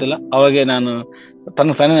ಬಂದಿತ್ತೇನೆ ಗೊತ್ತಿಲ್ಲ. ಅವಾಗೆ ನಾನು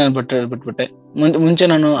ತಾನೇ ನಾನು ಬಿಟ್ಬಿಟ್ಟೆ. ಮುಂಚೆ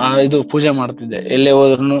ನಾನು ಇದು ಪೂಜೆ ಮಾಡ್ತಿದ್ದೆ. ಎಲ್ಲೇ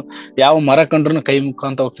ಹೋದ್ರು ಯಾವ ಮರ ಕಂಡ್ರು ಕೈ ಮುಖ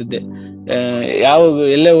ಅಂತ ಹೋಗ್ತಿದ್ದೆ.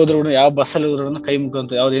 ಎಲ್ಲೇ ಹೋದ್ರು ಯಾವ ಬಸ್ಸಲ್ಲಿ ಹೋದ್ರು ಕೈ ಮುಖ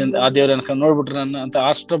ಅಂತ ಆ ದೇವ್ರ ನೋಡ್ಬಿಟ್ರೆ ನನ್ನ ಅಂತ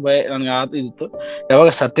ಅಷ್ಟು ಭಯ ನನಗೆ ಇತ್ತು. ಯಾವಾಗ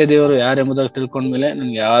ಸತ್ಯ ದೇವರು ಯಾರೆಂಬುದಾಗಿ ತಿಳ್ಕೊಂಡ್ಮೇಲೆ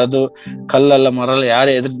ನನ್ಗೆ ಯಾವ್ದು ಕಲ್ಲಲ್ಲ ಮರಲ್ಲ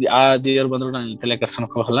ಯಾರೇ ಆ ದೇವ್ರು ಬಂದ್ರು ನಾನು ತಲೆ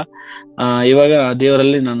ಕೆಡ್ಸ್ಕೊಳಕ್ ಹೋಗಲ್ಲ. ಇವಾಗ ಆ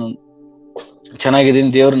ದೇವರಲ್ಲಿ ನಾನು ಚೆನ್ನಾಗಿದ್ದೀನಿ.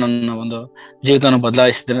 ದೇವ್ರು ನನ್ನ ಒಂದು ಜೀವಿತನ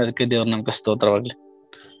ಬದಲಾಯಿಸಿದ್ದೇನೆ. ಅದಕ್ಕೆ ದೇವ್ರ ನಮ್ಗೆ ಸ್ತೋತ್ರವಾಗ್ಲಿ.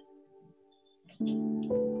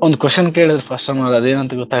 ಒಂದು ಕ್ವಶನ್ ಕೇಳಿದ್ರೆ ಫಸ್ಟ್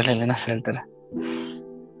ಅದೇನಂತ ಗೊತ್ತಾಗ್ಲಿಲ್ಲ, ಹೇಳ್ತಾರೆ.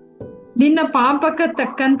 ನಿನ್ನ ಪಾಪಕ್ಕೆ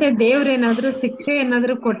ತಕ್ಕಂತೆ ದೇವ್ರೇನಾದ್ರೂ ಶಿಕ್ಷೆ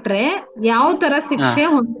ಏನಾದ್ರು ಕೊಟ್ರೆ ಯಾವ ತರ ಶಿಕ್ಷೆ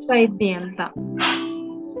ಹೊಂದ್ತಾ ಇದ್ದಿ ಅಂತ?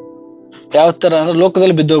 ಯಾವ ತರ ಅಂದ್ರೆ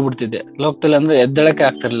ಲೋಕದಲ್ಲಿ ಬಿದ್ದೋಗ್ಬಿಡ್ತಿದ್ದೆ. ಲೋಕದಲ್ಲಿ ಅಂದ್ರೆ ಎದ್ದಳಕ್ಕೆ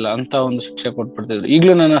ಆಗ್ತಿರ್ಲಿಲ್ಲ ಅಂತ ಒಂದು ಶಿಕ್ಷೆ ಕೊಟ್ಬಿಡ್ತಿದ್ರು.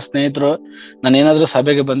 ಈಗ್ಲೂ ನನ್ನ ಸ್ನೇಹಿತರು ನಾನು ಏನಾದ್ರು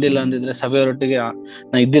ಸಭೆಗೆ ಬಂದಿಲ್ಲ ಅಂದಿದ್ರೆ, ಸಭೆಯವರೊಟ್ಟಿಗೆ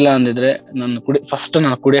ನಾನು ಇದ್ದಿಲ್ಲ ಅಂದಿದ್ರೆ ನಾನು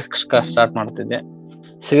ಕುಡಿಯಕ್ ಸ್ಟಾರ್ಟ್ ಮಾಡ್ತಿದ್ದೆ.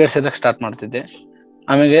 ಸಿಗರೇಟ್ ಸೇದಕ್ ಸ್ಟಾರ್ಟ್ ಮಾಡ್ತಿದ್ದೆ.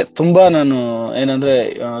 ಆಮೇಲೆ ತುಂಬಾ ನಾನು ಏನಂದ್ರೆ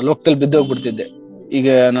ಲೋಕದಲ್ಲಿ ಬಿದ್ದೋಗ್ಬಿಡ್ತಿದ್ದೆ. ಈಗ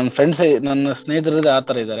ನನ್ನ ಫ್ರೆಂಡ್ಸ್, ನನ್ನ ಸ್ನೇಹಿತರದ್ದು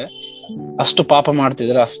ಆತರ ಇದ್ದಾರೆ, ಅಷ್ಟು ಪಾಪ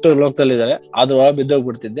ಮಾಡ್ತಿದ್ದಾರೆ, ಅಷ್ಟು ಲೋಕದಲ್ಲಿ ಇದ್ದಾರೆ. ಅದು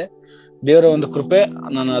ಬಿದ್ದೋಗ್ಬಿಡ್ತಿದ್ದೆ. ದೇವರ ಒಂದು ಕೃಪೆ,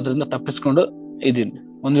 ನಾನು ಅದರಿಂದ ತಪ್ಪಿಸ್ಕೊಂಡು ಇದ್ದೀನಿ.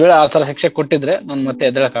 ಒಂದ್ ವೇಳೆ ಆ ತರ ಶಿಕ್ಷೆ ಕೊಟ್ಟಿದ್ರೆ ನಾನು ಮತ್ತೆ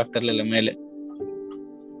ಎದ್ದೇಳಕ್ ಆಗ್ತಿರ್ಲಿಲ್ಲ ಮೇಲೆ.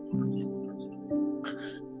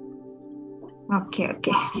 ಓಕೆ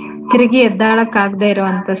ತಿರುಗಿ ಎದ್ದಾಳಕ್ ಆಗದೆ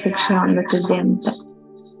ಇರುವಂತ ಶಿಕ್ಷೆ ಹೊಂದುತ್ತಿದ್ದೆ ಅಂತ.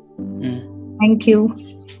 Thank you.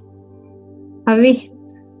 ಅವಿ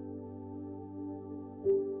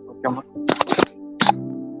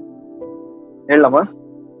ಹೇಳಮ್ಮ.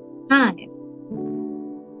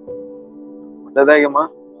 ಮೊದಲಾಗಿಮ್ಮ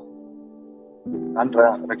ನಾನ್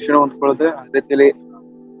ರಕ್ಷಣೆ ಹೊಂದ್ಕೊಳ್ಳೋದ್ರೆ ಅದೇ ರೀತಿಯಲ್ಲಿ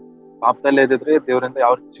ಪಾಪದಲ್ಲೇ ಇದ್ದಿದ್ರೆ ದೇವರಿಂದ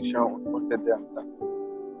ಯಾವ ರೀತಿ ಶಿಕ್ಷಣ ಹೊಂದ್ಕೊಳ್ತಿದ್ದೆ ಅಂತ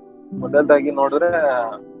ಮೊದಲದಾಗಿ ನೋಡಿದ್ರೆ,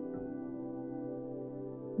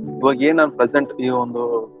 ಇವಾಗ ಏನ್ ನಾನು ಪ್ರೆಸೆಂಟ್ ಈ ಒಂದು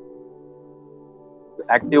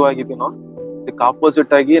ಆಕ್ಟಿವ್ ಆಗಿದ್ದೀನೋ ಇದಕ್ಕೆ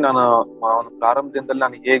ಆಪೋಸಿಟ್ ಆಗಿ ನಾನು ಪ್ರಾರಂಭದಿಂದಲೇ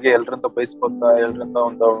ನಾನು ಹೇಗೆ ಎಲ್ರಿಂದ ಬಯಸ್ಕೊತಾ, ಎಲ್ರಿಂದ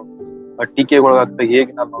ಒಂದು ಟೀಕೆಗೊಳಗಾಗ್ತಾ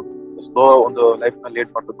ಹೇಗೆ ನಾನು ಸ್ಲೋ ಒಂದು ಲೈಫ್ ನ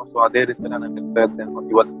ಲೀಡ್ ಮಾಡ್ಬೇಕು, ಸೊ ಅದೇ ರೀತಿ ನಾನು ಇರ್ತಾ ಇದ್ದೇನೆ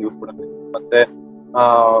ಇವತ್ತು ಕೂಡ. ಮತ್ತೆ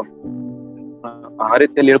ಆ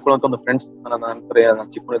ರೀತಿಯಲ್ಲಿ ಹೇಳ್ಕೊಳ್ಳುವಂತ ಒಂದು ಫ್ರೆಂಡ್ಸ್ ನನ್ನ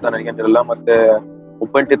ಚಿಕ್ಕನಿಂದ ನನಗೇನಿರಲ್ಲ. ಮತ್ತೆ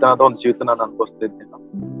ಒಬ್ಬಂಟಿತನದ ಒಂದು ಜೀವಿತ ನಾನು ಅನುಭವಿಸ್ತಿದ್ದೇನೆ.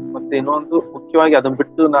 ಮತ್ತೆ ಇನ್ನೊಂದು ಮುಖ್ಯವಾಗಿ ಅದನ್ನ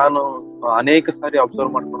ಬಿಟ್ಟು ನಾನು ಅನೇಕ ಸಾರಿ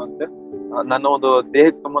ಅಬ್ಸರ್ವ್ ಮಾಡ್ಕೊಂಡಂತೆ ನನ್ನ ಒಂದು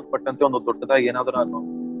ದೇಹಕ್ಕೆ ಸಂಬಂಧಪಟ್ಟಂತೆ ಒಂದು ದೊಡ್ಡದಾಗಿ ಏನಾದ್ರು ನಾನು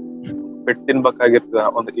ಪೆಟ್ಟು ತಿನ್ಬೇಕಾಗಿರ್ತದೆ,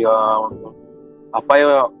 ಒಂದು ಅಪಾಯ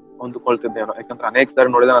ಹೊಂದ್ಕೊಳ್ತಿದ್ದೇನೆ. ಯಾಕಂದ್ರೆ ಅನೇಕ ಸಾರಿ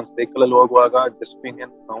ನೋಡಿದ್ರೆ ನಾನು ಸೈಕಲ್ ಅಲ್ಲಿ ಹೋಗುವಾಗ ಜಸ್ಟ್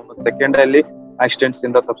ಒಂದು ಸೆಕೆಂಡ್ ಅಲ್ಲಿ ಆಕ್ಸಿಡೆಂಟ್ಸ್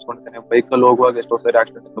ಇಂದ ತಪ್ಪಿಸ್ಕೊಳ್ತೇನೆ. ಬೈಕಲ್ಲಿ ಹೋಗುವಾಗ ಎಷ್ಟೋ ಸಾರಿ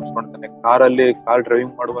ಆಕ್ಸಿಡೆಂಟ್ ತಪ್ಪಿಸ್ಕೊಳ್ತೇನೆ. ಕಾರ್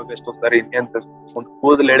ಡ್ರೈವಿಂಗ್ ಮಾಡುವಾಗ ಎಷ್ಟೋ ಸಾರಿ ಇಂಡಿಯನ್ಸ್ ಒಂದು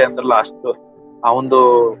ಕೂದಲೇಳೆ ಅಂತಾರಲ್ಲ ಅಷ್ಟು ಆ ಒಂದು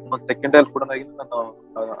ಸೆಕೆಂಡ್ ಅಲ್ಲಿ ಕೂಡ ನಾನು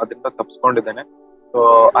ಅದರಿಂದ ತಪ್ಪಿಸ್ಕೊಂಡಿದ್ದೇನೆ. ಸೊ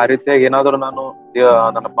ಆ ರೀತಿಯಾಗಿ ಏನಾದ್ರು ನಾನು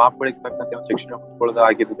ನನ್ನ ಪಾಪಗಳಿಗೆ ತಕ್ಕಂತೆ ಒಂದು ಶಿಕ್ಷಣ ಹೊಂದ್ಕೊಳ್ಳೋದು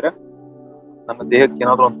ಆಗಿದ್ರೆ ನನ್ನ ದೇಹಕ್ಕೆ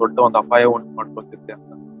ಏನಾದ್ರು ಒಂದು ದೊಡ್ಡ ಒಂದು ಅಪಾಯ ಉಂಟು ಮಾಡ್ಕೊಳ್ತಿದ್ದೆ ಅಂತ.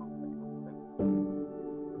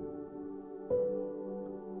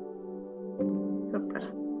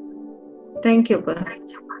 Thank you.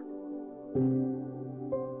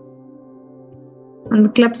 ಒಂದು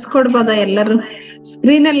ಕ್ಲಬ್ಸ್ ಕೊಡ್ಬೋದಾ ಎಲ್ಲರೂ?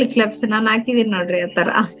 ಸ್ಕ್ರೀನ್ ಅಲ್ಲಿ ಕ್ಲಬ್ಸ್ ನಾನು ಹಾಕಿದೀನಿ ನೋಡ್ರಿ ಆ ತರ.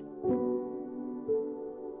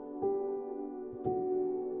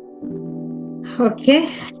 ಓಕೆ,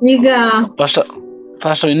 ಈಗ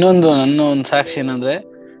ಫಸ್ಟ್ ಇನ್ನೊಂದು ನನ್ನ ಒಂದು ಸಾಕ್ಷಿ ಏನಂದ್ರೆ,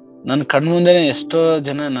 ನನ್ನ ಕಣ್ಮುಂದೆನೆ ಎಷ್ಟೋ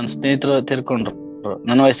ಜನ ನನ್ನ ಸ್ನೇಹಿತರು ತೀರ್ಕೊಂಡ್ರು.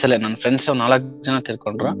 ನನ್ನ ವಯಸ್ಸಲ್ಲೇ ನನ್ನ ಫ್ರೆಂಡ್ಸ್ 4 ಜನ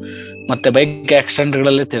ತೀರ್ಕೊಂಡ್ರು. ಮತ್ತೆ ಬೈಕ್ ಆಕ್ಸಿಡೆಂಟ್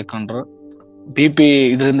ಗಳಲ್ಲಿ ತೀರ್ಕೊಂಡ್ರು.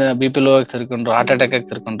 ಇದರಿಂದ BP ಲೋ ಆಗಿ ತೀರ್ಕೊಂಡ್ರು. ಹಾರ್ಟ್ ಅಟ್ಯಾಕ್ ಆಗಿ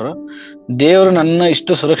ತೀರ್ಕೊಂಡ್ರು. ದೇವರು ನನ್ನ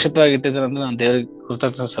ಇಷ್ಟು ಸುರಕ್ಷಿತವಾಗಿ ಇಟ್ಟಿದ್ದಾರೆ ಅಂದ್ರೆ ನಾನು ದೇವ್ರಿಗೆ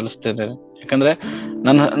ಕೃತಜ್ಞತೆ ಸಲ್ಲಿಸ್ತಿದ್ದೇನೆ. ಯಾಕಂದ್ರೆ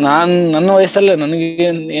ನನ್ನ ವಯಸ್ಸಲ್ಲೇ ನನಗೆ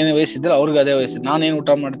ಏನೇ ವಯಸ್ಸಿದ್ರೆ ಅವ್ರಿಗೆ ಅದೇ ವಯಸ್ಸು. ನಾನು ಏನ್ ಊಟ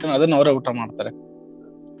ಮಾಡ್ತೇನೆ ಅದನ್ನ ಅವರೇ ಊಟ ಮಾಡ್ತಾರೆ.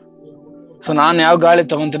 ಸೊ ನಾನ್ ಯಾವ ಗಾಳಿ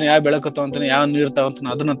ತಗೊಂತೀನಿ, ಯಾವ ಬೆಳಕು ತಗೊಂತೀನಿ, ಯಾವ ನೀರು ತಗೊಂತೀನಿ,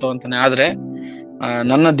 ಅದನ್ನ ತಗೊಂತೀನಿ. ಆದ್ರೆ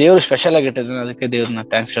ನನ್ನ ದೇವ್ರು ಸ್ಪೆಷಲ್ ಆಗಿ ಇಟ್ಟಿದ್ದೀನಿ. ಅದಕ್ಕೆ ದೇವ್ರನ್ನ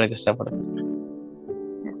ಥ್ಯಾಂಕ್ಸ್ ಹೇಳಕ್ ಇಷ್ಟಪಡ್ತೀನಿ.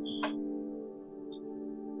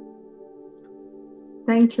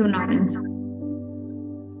 Thank you Narayan.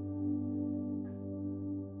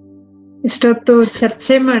 ಇಷ್ಟೊತ್ತು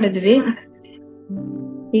ಚರ್ಚೆ ಮಾಡಿದ್ವಿ.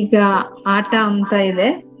 ಈಗ ಆಟ ಅಂತ ಇದೆ.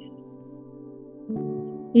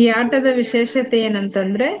 ಈ ಆಟದ ವಿಶೇಷತೆ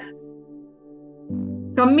ಏನಂತಂದ್ರೆ,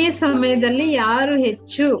 ಕಮ್ಮಿ ಸಮಯದಲ್ಲಿ ಯಾರು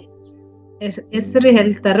ಹೆಚ್ಚು ಹೆಸರು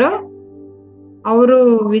ಹೇಳ್ತಾರೋ ಅವರು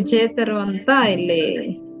ವಿಜೇತರು ಅಂತ ಇಲ್ಲಿ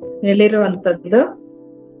ಹೇಳಿರುವಂತದ್ದು.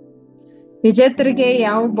 ವಿಜೇತರಿಗೆ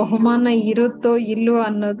ಯಾವ ಬಹುಮಾನ ಇರುತ್ತೋ ಇಲ್ವೋ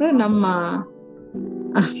ಅನ್ನೋದು ನಮ್ಮ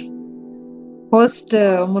ಹೋಸ್ಟ್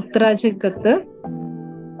ಮುತ್ತುರಾಜ್ ಗೊತ್ತು,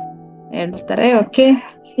 ಹೇಳ್ತಾರೆ. ಓಕೆ,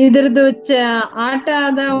 ಇದ್ರದ್ದು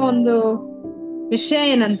ಆಟದ ಒಂದು ವಿಷಯ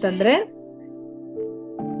ಏನಂತಂದ್ರೆ,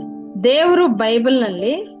 ದೇವರು ಬೈಬಲ್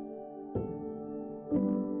ನಲ್ಲಿ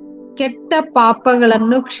ಕೆಟ್ಟ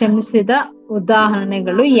ಪಾಪಗಳನ್ನು ಕ್ಷಮಿಸಿದ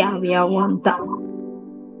ಉದಾಹರಣೆಗಳು ಯಾವ್ಯಾವು ಅಂತ.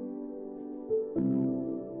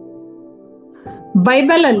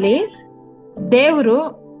 ಬೈಬಲ್ ಅಲ್ಲಿ ದೇವರು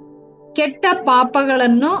ಕೆಟ್ಟ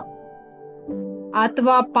ಪಾಪಗಳನ್ನು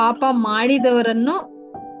ಅಥವಾ ಪಾಪ ಮಾಡಿದವರನ್ನು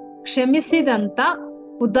ಕ್ಷಮಿಸಿದಂತ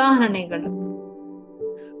ಉದಾಹರಣೆಗಳು.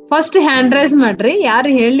 ಫಸ್ಟ್ ಹ್ಯಾಂಡ್ ರೈಸ್ ಮಾಡ್ರಿ, ಯಾರು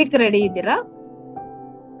ಹೇಳಲಿಕ್ಕೆ ರೆಡಿ ಇದ್ದೀರಾ?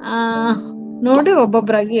 ನೋಡಿ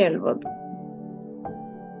ಒಬ್ಬೊಬ್ಬರಾಗಿ ಹೇಳ್ಬೋದು.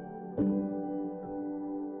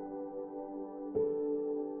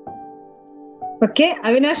 ಓಕೆ,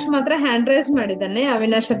 ಅವಿನಾಶ್ ಮಾತ್ರ ಹ್ಯಾಂಡ್ ರೈಸ್ ಮಾಡಿದ್ದಾನೆ.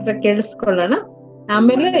 ಅವಿನಾಶ್ ಹತ್ರ ಕೇಳಿಸ್ಕೊಳ್ಳೋಣ,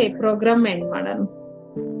 ಆಮೇಲೆ ಪ್ರೋಗ್ರಾಮ್ ಎಂಡ್ ಮಾಡೋಣ.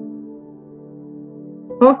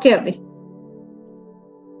 ಓಕೆ ಅಭಿ.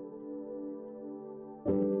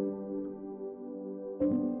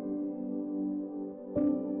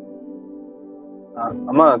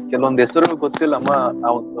 ಅಮ್ಮ, ಕೆಲವೊಂದು ಹೆಸರು ಗೊತ್ತಿಲ್ಲ ಅಮ್ಮ, ಆ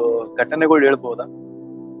ಒಂದು ಘಟನೆಗಳು ಹೇಳ್ಬೋದಾ?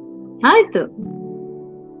 ಆಯ್ತು.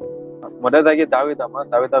 ಮೊದಲಾಗಿ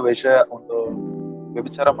ದಾವಿದ ವೇಷ ಒಂದು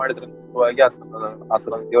ವ್ಯಭಿಚಾರ ಮಾಡಿದ್ರ ನಿಮಿತ್ತವಾಗಿ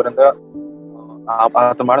ಆತನ ದೇವರಿಂದ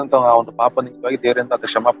ಆತ ಮಾಡಿದಂತ ಒಂದು ಪಾಪ ನಿಮಿತ್ತವಾಗಿ ದೇವರಿಂದ ಆತ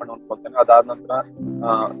ಕ್ಷಮಾಪಣೆ ಹೊಂದ್ಕೊಳ್ತಾನೆ. ಅದಾದ ನಂತರ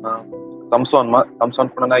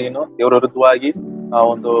ಸಂಸೋನ್ ಪುಣನಾಗಿನು ದೇವರ ವಿರುದ್ಧವಾಗಿ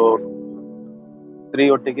ಒಂದು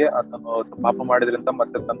ಸ್ತ್ರೀಯೊಟ್ಟಿಗೆ ಆತನು ಪಾಪ ಮಾಡಿದ್ರಿಂದ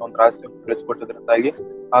ಮತ್ತೆ ತನ್ನ ಒಂದು ರಹಸ್ಯ ತಿಳಿಸ್ಕೊಟ್ಟಿದ್ರಿಂದಾಗಿ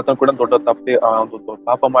ಆತನ ಕೂಡ ದೊಡ್ಡ ತಪ್ಪಿ ಒಂದು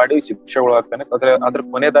ಪಾಪ ಮಾಡಿ ಶಿಕ್ಷೆಗೊಳಗಾಗ್ತಾನೆ. ಅದ್ರ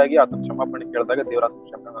ಕೊನೆಯದಾಗಿ ಆತನ ಕ್ಷಮಾಪಣೆ ಕೇಳಿದಾಗ ದೇವರ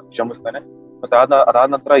ಕ್ಷಮಿಸ್ತಾನೆ. ಮತ್ತೆ ಅದಾದ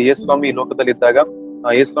ನಂತರ ಯೇಸುಸ್ವಾಮಿ ಈ ಲೋಕದಲ್ಲಿ ಇದ್ದಾಗ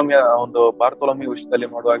ಯೇಸುಸ್ವಾಮಿಯ ಒಂದು ಬಾರ್ತೊಲೊಮಿ ವಿಷಯದಲ್ಲಿ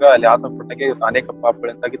ನೋಡುವಾಗ ಅಲ್ಲಿ ಆತನ ಪುಟ್ಟಗೆ ಅನೇಕ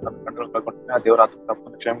ಪಾಪಗಳಿಂದಾಗಿ ತನ್ನ ಕಣ್ಣುಗಳನ್ನು ಕಳ್ಕೊಳ್ತಾನೆ. ಆ ದೇವರ ಆತನ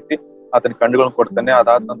ತಪ್ಪನ್ನು ಕ್ಷಮಿಸಿ ಆತನ ಕಣ್ಣುಗಳನ್ನು ಕೊಡ್ತಾನೆ.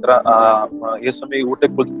 ಅದಾದ ನಂತರ ಯೇಸುಸ್ವಾಮಿ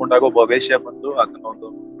ಊಟಕ್ಕೆ ಕುಳಿತುಕೊಂಡಾಗ ಒಬ್ಬ ವೇಶ್ಯ ಬಂದು ಆತನ ಒಂದು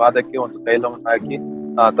ಪಾದಕ್ಕೆ ಒಂದು ತೈಲವನ್ನು ಹಾಕಿ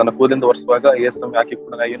ತನ್ನ ಕೂದಲಿಂದ ಒರೆಸುವಾಗ ಯೇಸುಸ್ವಾಮಿ ಹಾಕಿ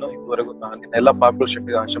ಕೂಡ ಇದುವರೆಗೂ ನಿನ್ನೆಲ್ಲ ಪಾಪಗಳು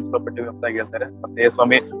ಕ್ಷಮಿಸಲ್ಪಟ್ಟಿವೆ ಅಂತ ಹೇಳ್ತಾರೆ. ಮತ್ತೆ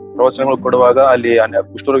ಯೇಸುಸ್ವಾಮಿ ಪ್ರವಚನಗಳು ಕೊಡುವಾಗ ಅಲ್ಲಿ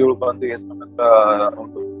ಕುಷ್ಠರೋಗಿಗಳು ಬಂದು ಯೇಸುಸ್ವಾಮಿ ಅಂತ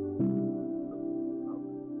ಒಂದು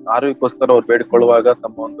ಆರೋಗ್ಯಕ್ಕೋಸ್ಕರ ಅವ್ರು ಬೇಡಿಕೊಳ್ಳುವಾಗ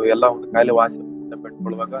ತಮ್ಮ ಒಂದು ಎಲ್ಲ ಒಂದು ಕಾಯಿಲೆ ವಾಸಿ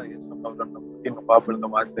ಬೇಡ್ಕೊಳ್ಳುವಾಗ ಯೇಸುಸ್ವಾಮಿ ಅವರನ್ನು ಮುಟ್ಟಿನ ಪಾಪಗಳಿಂದ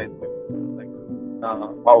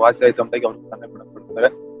ವಾಸಿ ಆಯ್ತು ಅಂತಾಗಿ ಅವ್ರಿಗೆ ಸನ್ನೆ ಕೂಡ ಕೊಡ್ತಾರೆ.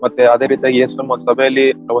 ಮತ್ತೆ ಅದೇ ರೀತಿಯಾಗಿ ಯೇಸುಸ್ವಾಮಿ ಸಭೆಯಲ್ಲಿ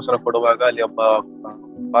ಪ್ರವಚನ ಕೊಡುವಾಗ ಅಲ್ಲಿ ಒಬ್ಬ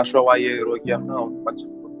ಪಾರ್ಶ್ವವಾಯು ರೋಗಿಯನ್ನು ಅವ್ರು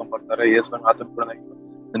ಪಂಚಿಕೊಂಡ್ ಬರ್ತಾರೆ. ಯೇಸುಸ್ವಾಮಿ ಆತನ ಕೂಡ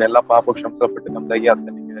ಇದನ್ನೆಲ್ಲ ಪಾಪ ಕ್ಷಮಿಸಲ್ಪಟ್ಟಿದ್ದಾಗಿ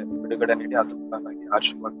ಆತನಿಗೆ ಬಿಡುಗಡೆ ನೀಡಿ ಆತನಾಗಿ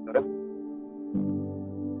ಆಶೀರ್ವದಿಸ್ತಾರೆ.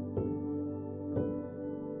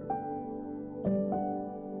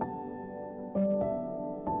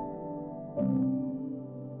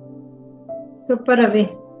 ಸೂಪರ್ ಅಭಿ,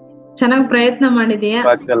 ಚೆನ್ನಾಗ್ ಪ್ರಯತ್ನ ಮಾಡಿದೀಯಾ.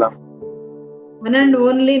 ಒನ್ ಅಂಡ್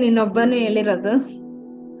ಓನ್ಲಿ ನೀನೊಬ್ಬನೇ ಹೇಳಿರೋದು.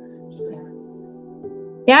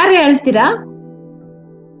 ಯಾರು ಹೇಳ್ತೀರಾ?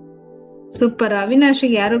 ಸೂಪರ್.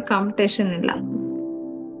 ಅವಿನಾಶಿಗೆ ಯಾರು ಕಾಂಪಿಟೇಷನ್ ಇಲ್ಲ.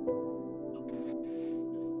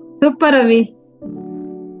 ಸೂಪರ್ ಅವಿ,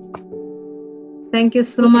 thank you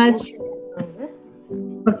so much.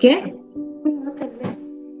 Okay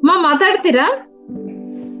ಮಾತಾಡ್ತೀರಾ?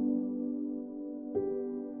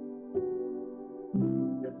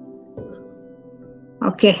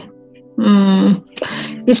 ಓಕೆ,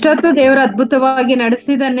 ಇಷ್ಟೊತ್ತು ದೇವರ ಅದ್ಭುತವಾಗಿ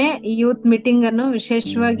ನಡೆಸಿದಾನೆ ಈ ಯೂತ್ ಮೀಟಿಂಗ್ ಅನ್ನು.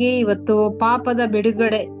 ವಿಶೇಷವಾಗಿ ಇವತ್ತು ಪಾಪದ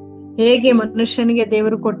ಬಿಡುಗಡೆ ಹೇಗೆ ಮನುಷ್ಯನಿಗೆ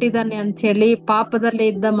ದೇವರು ಕೊಟ್ಟಿದ್ದಾನೆ ಅಂತ ಹೇಳಿ, ಪಾಪದಲ್ಲಿ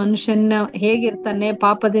ಇದ್ದ ಮನುಷ್ಯನ ಹೇಗಿರ್ತಾನೆ,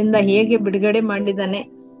 ಪಾಪದಿಂದ ಹೇಗೆ ಬಿಡುಗಡೆ ಮಾಡಿದ್ದಾನೆ,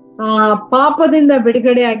 ಪಾಪದಿಂದ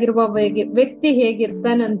ಬಿಡುಗಡೆ ಆಗಿರುವ ವ್ಯಕ್ತಿ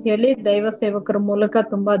ಹೇಗಿರ್ತಾನೆ ಅಂತ ಹೇಳಿ ದೈವ ಸೇವಕರ ಮೂಲಕ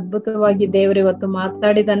ತುಂಬಾ ಅದ್ಭುತವಾಗಿ ದೇವರು ಇವತ್ತು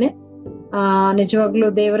ಮಾತಾಡಿದಾನೆ. ನಿಜವಾಗ್ಲೂ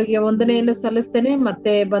ದೇವರಿಗೆ ವಂದನೆಯನ್ನು ಸಲ್ಲಿಸ್ತೇನೆ.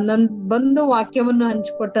 ಮತ್ತೆ ಬಂದು ವಾಕ್ಯವನ್ನು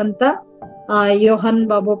ಹಂಚಿಕೊಟ್ಟಂತ ಯೋಹನ್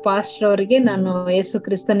ಬಾಬು ಪಾಸ್ಟರ್ ಅವರಿಗೆ ನಾನು ಯೇಸು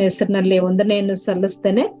ಕ್ರಿಸ್ತನ ಹೆಸರಿನಲ್ಲಿ ವಂದನೆಯನ್ನು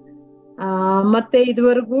ಸಲ್ಲಿಸ್ತೇನೆ. ಮತ್ತೆ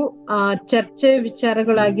ಇದುವರೆಗೂ ಚರ್ಚೆ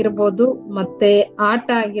ವಿಚಾರಗಳಾಗಿರ್ಬೋದು, ಮತ್ತೆ ಆಟ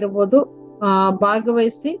ಆಗಿರ್ಬೋದು,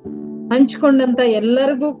 ಭಾಗವಹಿಸಿ ಹಂಚಿಕೊಂಡಂತ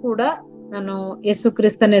ಎಲ್ಲರಿಗೂ ಕೂಡ ನಾನು ಯೇಸು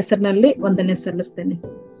ಕ್ರಿಸ್ತನ ಹೆಸರಿನಲ್ಲಿ ವಂದನೆ ಸಲ್ಲಿಸ್ತೇನೆ.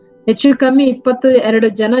 ಹೆಚ್ಚು ಕಮ್ಮಿ 22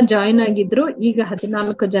 ಜನ ಜಾಯಿನ್ ಆಗಿದ್ರು, ಈಗ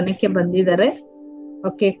 14 ಜನಕ್ಕೆ ಬಂದಿದ್ದಾರೆ.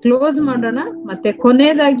 ಓಕೆ, ಕ್ಲೋಸ್ ಮಾಡೋಣ. ಮತ್ತೆ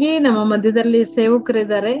ಕೊನೆಯದಾಗಿ ನಮ್ಮ ಮಧ್ಯದಲ್ಲಿ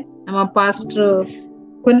ಸೇವಕರಿದ್ದಾರೆ, ನಮ್ಮ ಪಾಸ್ಟ್ರು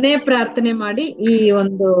ಕೊನೆ ಪ್ರಾರ್ಥನೆ ಮಾಡಿ ಈ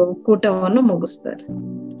ಒಂದು ಕೂಟವನ್ನು ಮುಗಿಸ್ತಾರೆ.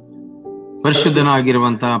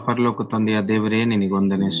 ಪರಿಶುದ್ಧನಾಗಿರುವಂತಹ ಪರಲೋಕ ತಂದೆಯ ದೇವರೇ,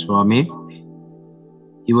 ನಿನಗೊಂದನೆ ಸ್ವಾಮಿ.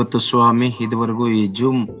 ಇವತ್ತು ಸ್ವಾಮಿ, ಇದುವರೆಗೂ ಈ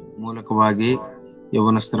ಜೂಮ್ ಮೂಲಕವಾಗಿ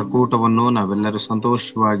ಯೌವನಸ್ಥರ ಕೂಟವನ್ನು ನಾವೆಲ್ಲರೂ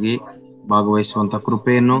ಸಂತೋಷವಾಗಿ ಭಾಗವಹಿಸುವಂತ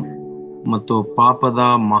ಕೃಪೆಯನ್ನು ಮತ್ತು ಪಾಪದ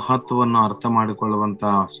ಮಹತ್ವವನ್ನು ಅರ್ಥ ಮಾಡಿಕೊಳ್ಳುವಂತ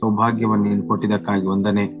ಸೌಭಾಗ್ಯವನ್ನು ನೀನು ಕೊಟ್ಟಿದ್ದಕ್ಕಾಗಿ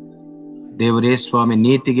ವಂದನೆ ದೇವರೇ ಸ್ವಾಮಿ.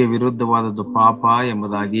 ನೀತಿಗೆ ವಿರುದ್ಧವಾದದ್ದು ಪಾಪ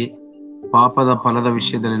ಎಂಬುದಾಗಿ, ಪಾಪದ ಫಲದ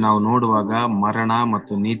ವಿಷಯದಲ್ಲಿ ನಾವು ನೋಡುವಾಗ ಮರಣ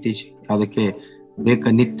ಮತ್ತು ನೀತಿ ಅದಕ್ಕೆ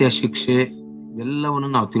ನಿತ್ಯ ಶಿಕ್ಷೆ ಎಲ್ಲವನ್ನು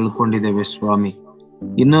ನಾವು ತಿಳ್ಕೊಂಡಿದ್ದೇವೆ ಸ್ವಾಮಿ.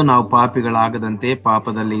 ಇನ್ನು ನಾವು ಪಾಪಿಗಳಾಗದಂತೆ,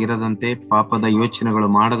 ಪಾಪದಲ್ಲಿ ಇರದಂತೆ, ಪಾಪದ ಯೋಚನೆಗಳು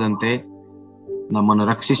ಮಾಡದಂತೆ ನಮ್ಮನ್ನು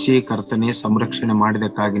ರಕ್ಷಿಸಿ ಕರ್ತನೆ ಸಂರಕ್ಷಣೆ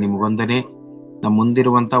ಮಾಡಿದಕ್ಕಾಗಿ ನಿಮ್ಗೊಂದನೆ. ನಮ್ಮ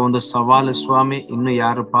ಮುಂದಿರುವಂತ ಒಂದು ಸವಾಲು ಸ್ವಾಮಿ, ಇನ್ನು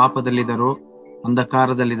ಯಾರು ಪಾಪದಲ್ಲಿದ್ದಾರೋ,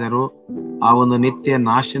 ಅಂಧಕಾರದಲ್ಲಿದ್ದಾರೋ, ಆ ಒಂದು ನಿತ್ಯ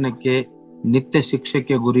ನಾಶನಕ್ಕೆ, ನಿತ್ಯ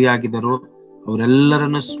ಶಿಕ್ಷೆಗೆ ಗುರಿಯಾಗಿದ್ದರು,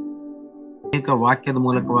 ಅವರೆಲ್ಲರನ್ನು ಅನೇಕ ವಾಕ್ಯದ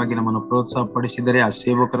ಮೂಲಕವಾಗಿ ನಮ್ಮನ್ನು ಪ್ರೋತ್ಸಾಹ ಪಡಿಸಿದರೆ ಆ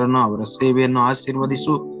ಸೇವಕರನ್ನು, ಅವರ ಸೇವೆಯನ್ನು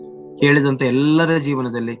ಆಶೀರ್ವದಿಸು. ಕೇಳಿದಂತ ಎಲ್ಲರ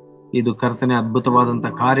ಜೀವನದಲ್ಲಿ ಇದು ಕರ್ತನೆ ಅದ್ಭುತವಾದಂತ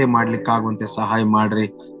ಕಾರ್ಯ ಮಾಡ್ಲಿಕ್ಕಾಗುವಂತೆ ಸಹಾಯ ಮಾಡ್ರಿ.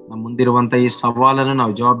 ನಮ್ಮ ಮುಂದಿರುವಂತ ಈ ಸವಾಲನ್ನು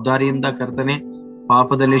ನಾವು ಜವಾಬ್ದಾರಿಯಿಂದ ಕರ್ತನೆ,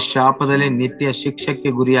 ಪಾಪದಲ್ಲಿ, ಶಾಪದಲ್ಲಿ, ನಿತ್ಯ ಶಿಕ್ಷಕ್ಕೆ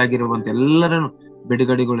ಗುರಿಯಾಗಿರುವಂತ ಎಲ್ಲರನ್ನು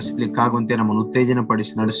ಬಿಡುಗಡೆಗೊಳಿಸ್ಲಿಕ್ಕಾಗುವಂತೆ ನಮ್ಮನ್ನು ಉತ್ತೇಜನ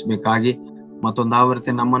ಪಡಿಸಿ ನಡೆಸಬೇಕಾಗಿ ಮತ್ತೊಂದು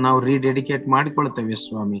ಆವೃತ್ತಿ ನಮ್ಮ ನಾವು ರೀಡೆಡಿಕೇಟ್ ಮಾಡಿಕೊಳ್ತೇವೆ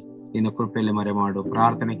ಸ್ವಾಮಿ. ನಿನ್ನ ಕೃಪೆಯಲ್ಲಿ ಮರೆ ಮಾಡು.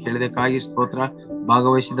 ಪ್ರಾರ್ಥನೆ ಕೇಳಿದಕ್ಕಾಗಿ ಸ್ತೋತ್ರ.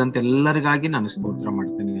 ಭಾಗವಹಿಸಿದಂತೆ ಎಲ್ಲರಿಗಾಗಿ ನಾನು ಸ್ತೋತ್ರ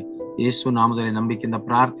ಮಾಡ್ತೇನೆ. ಯೇಸು ನಾಮದಲ್ಲಿ ನಂಬಿಕೆಯಿಂದ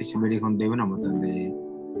ಪ್ರಾರ್ಥಿಸಿ ಬೇಡಿಕೊಂಡೇವೆ ನಮ್ಮ ತಂದೆ.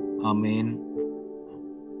 ಆಮೇನ್.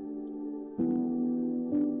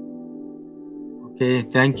 Okay,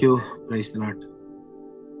 thank you. Price the lord.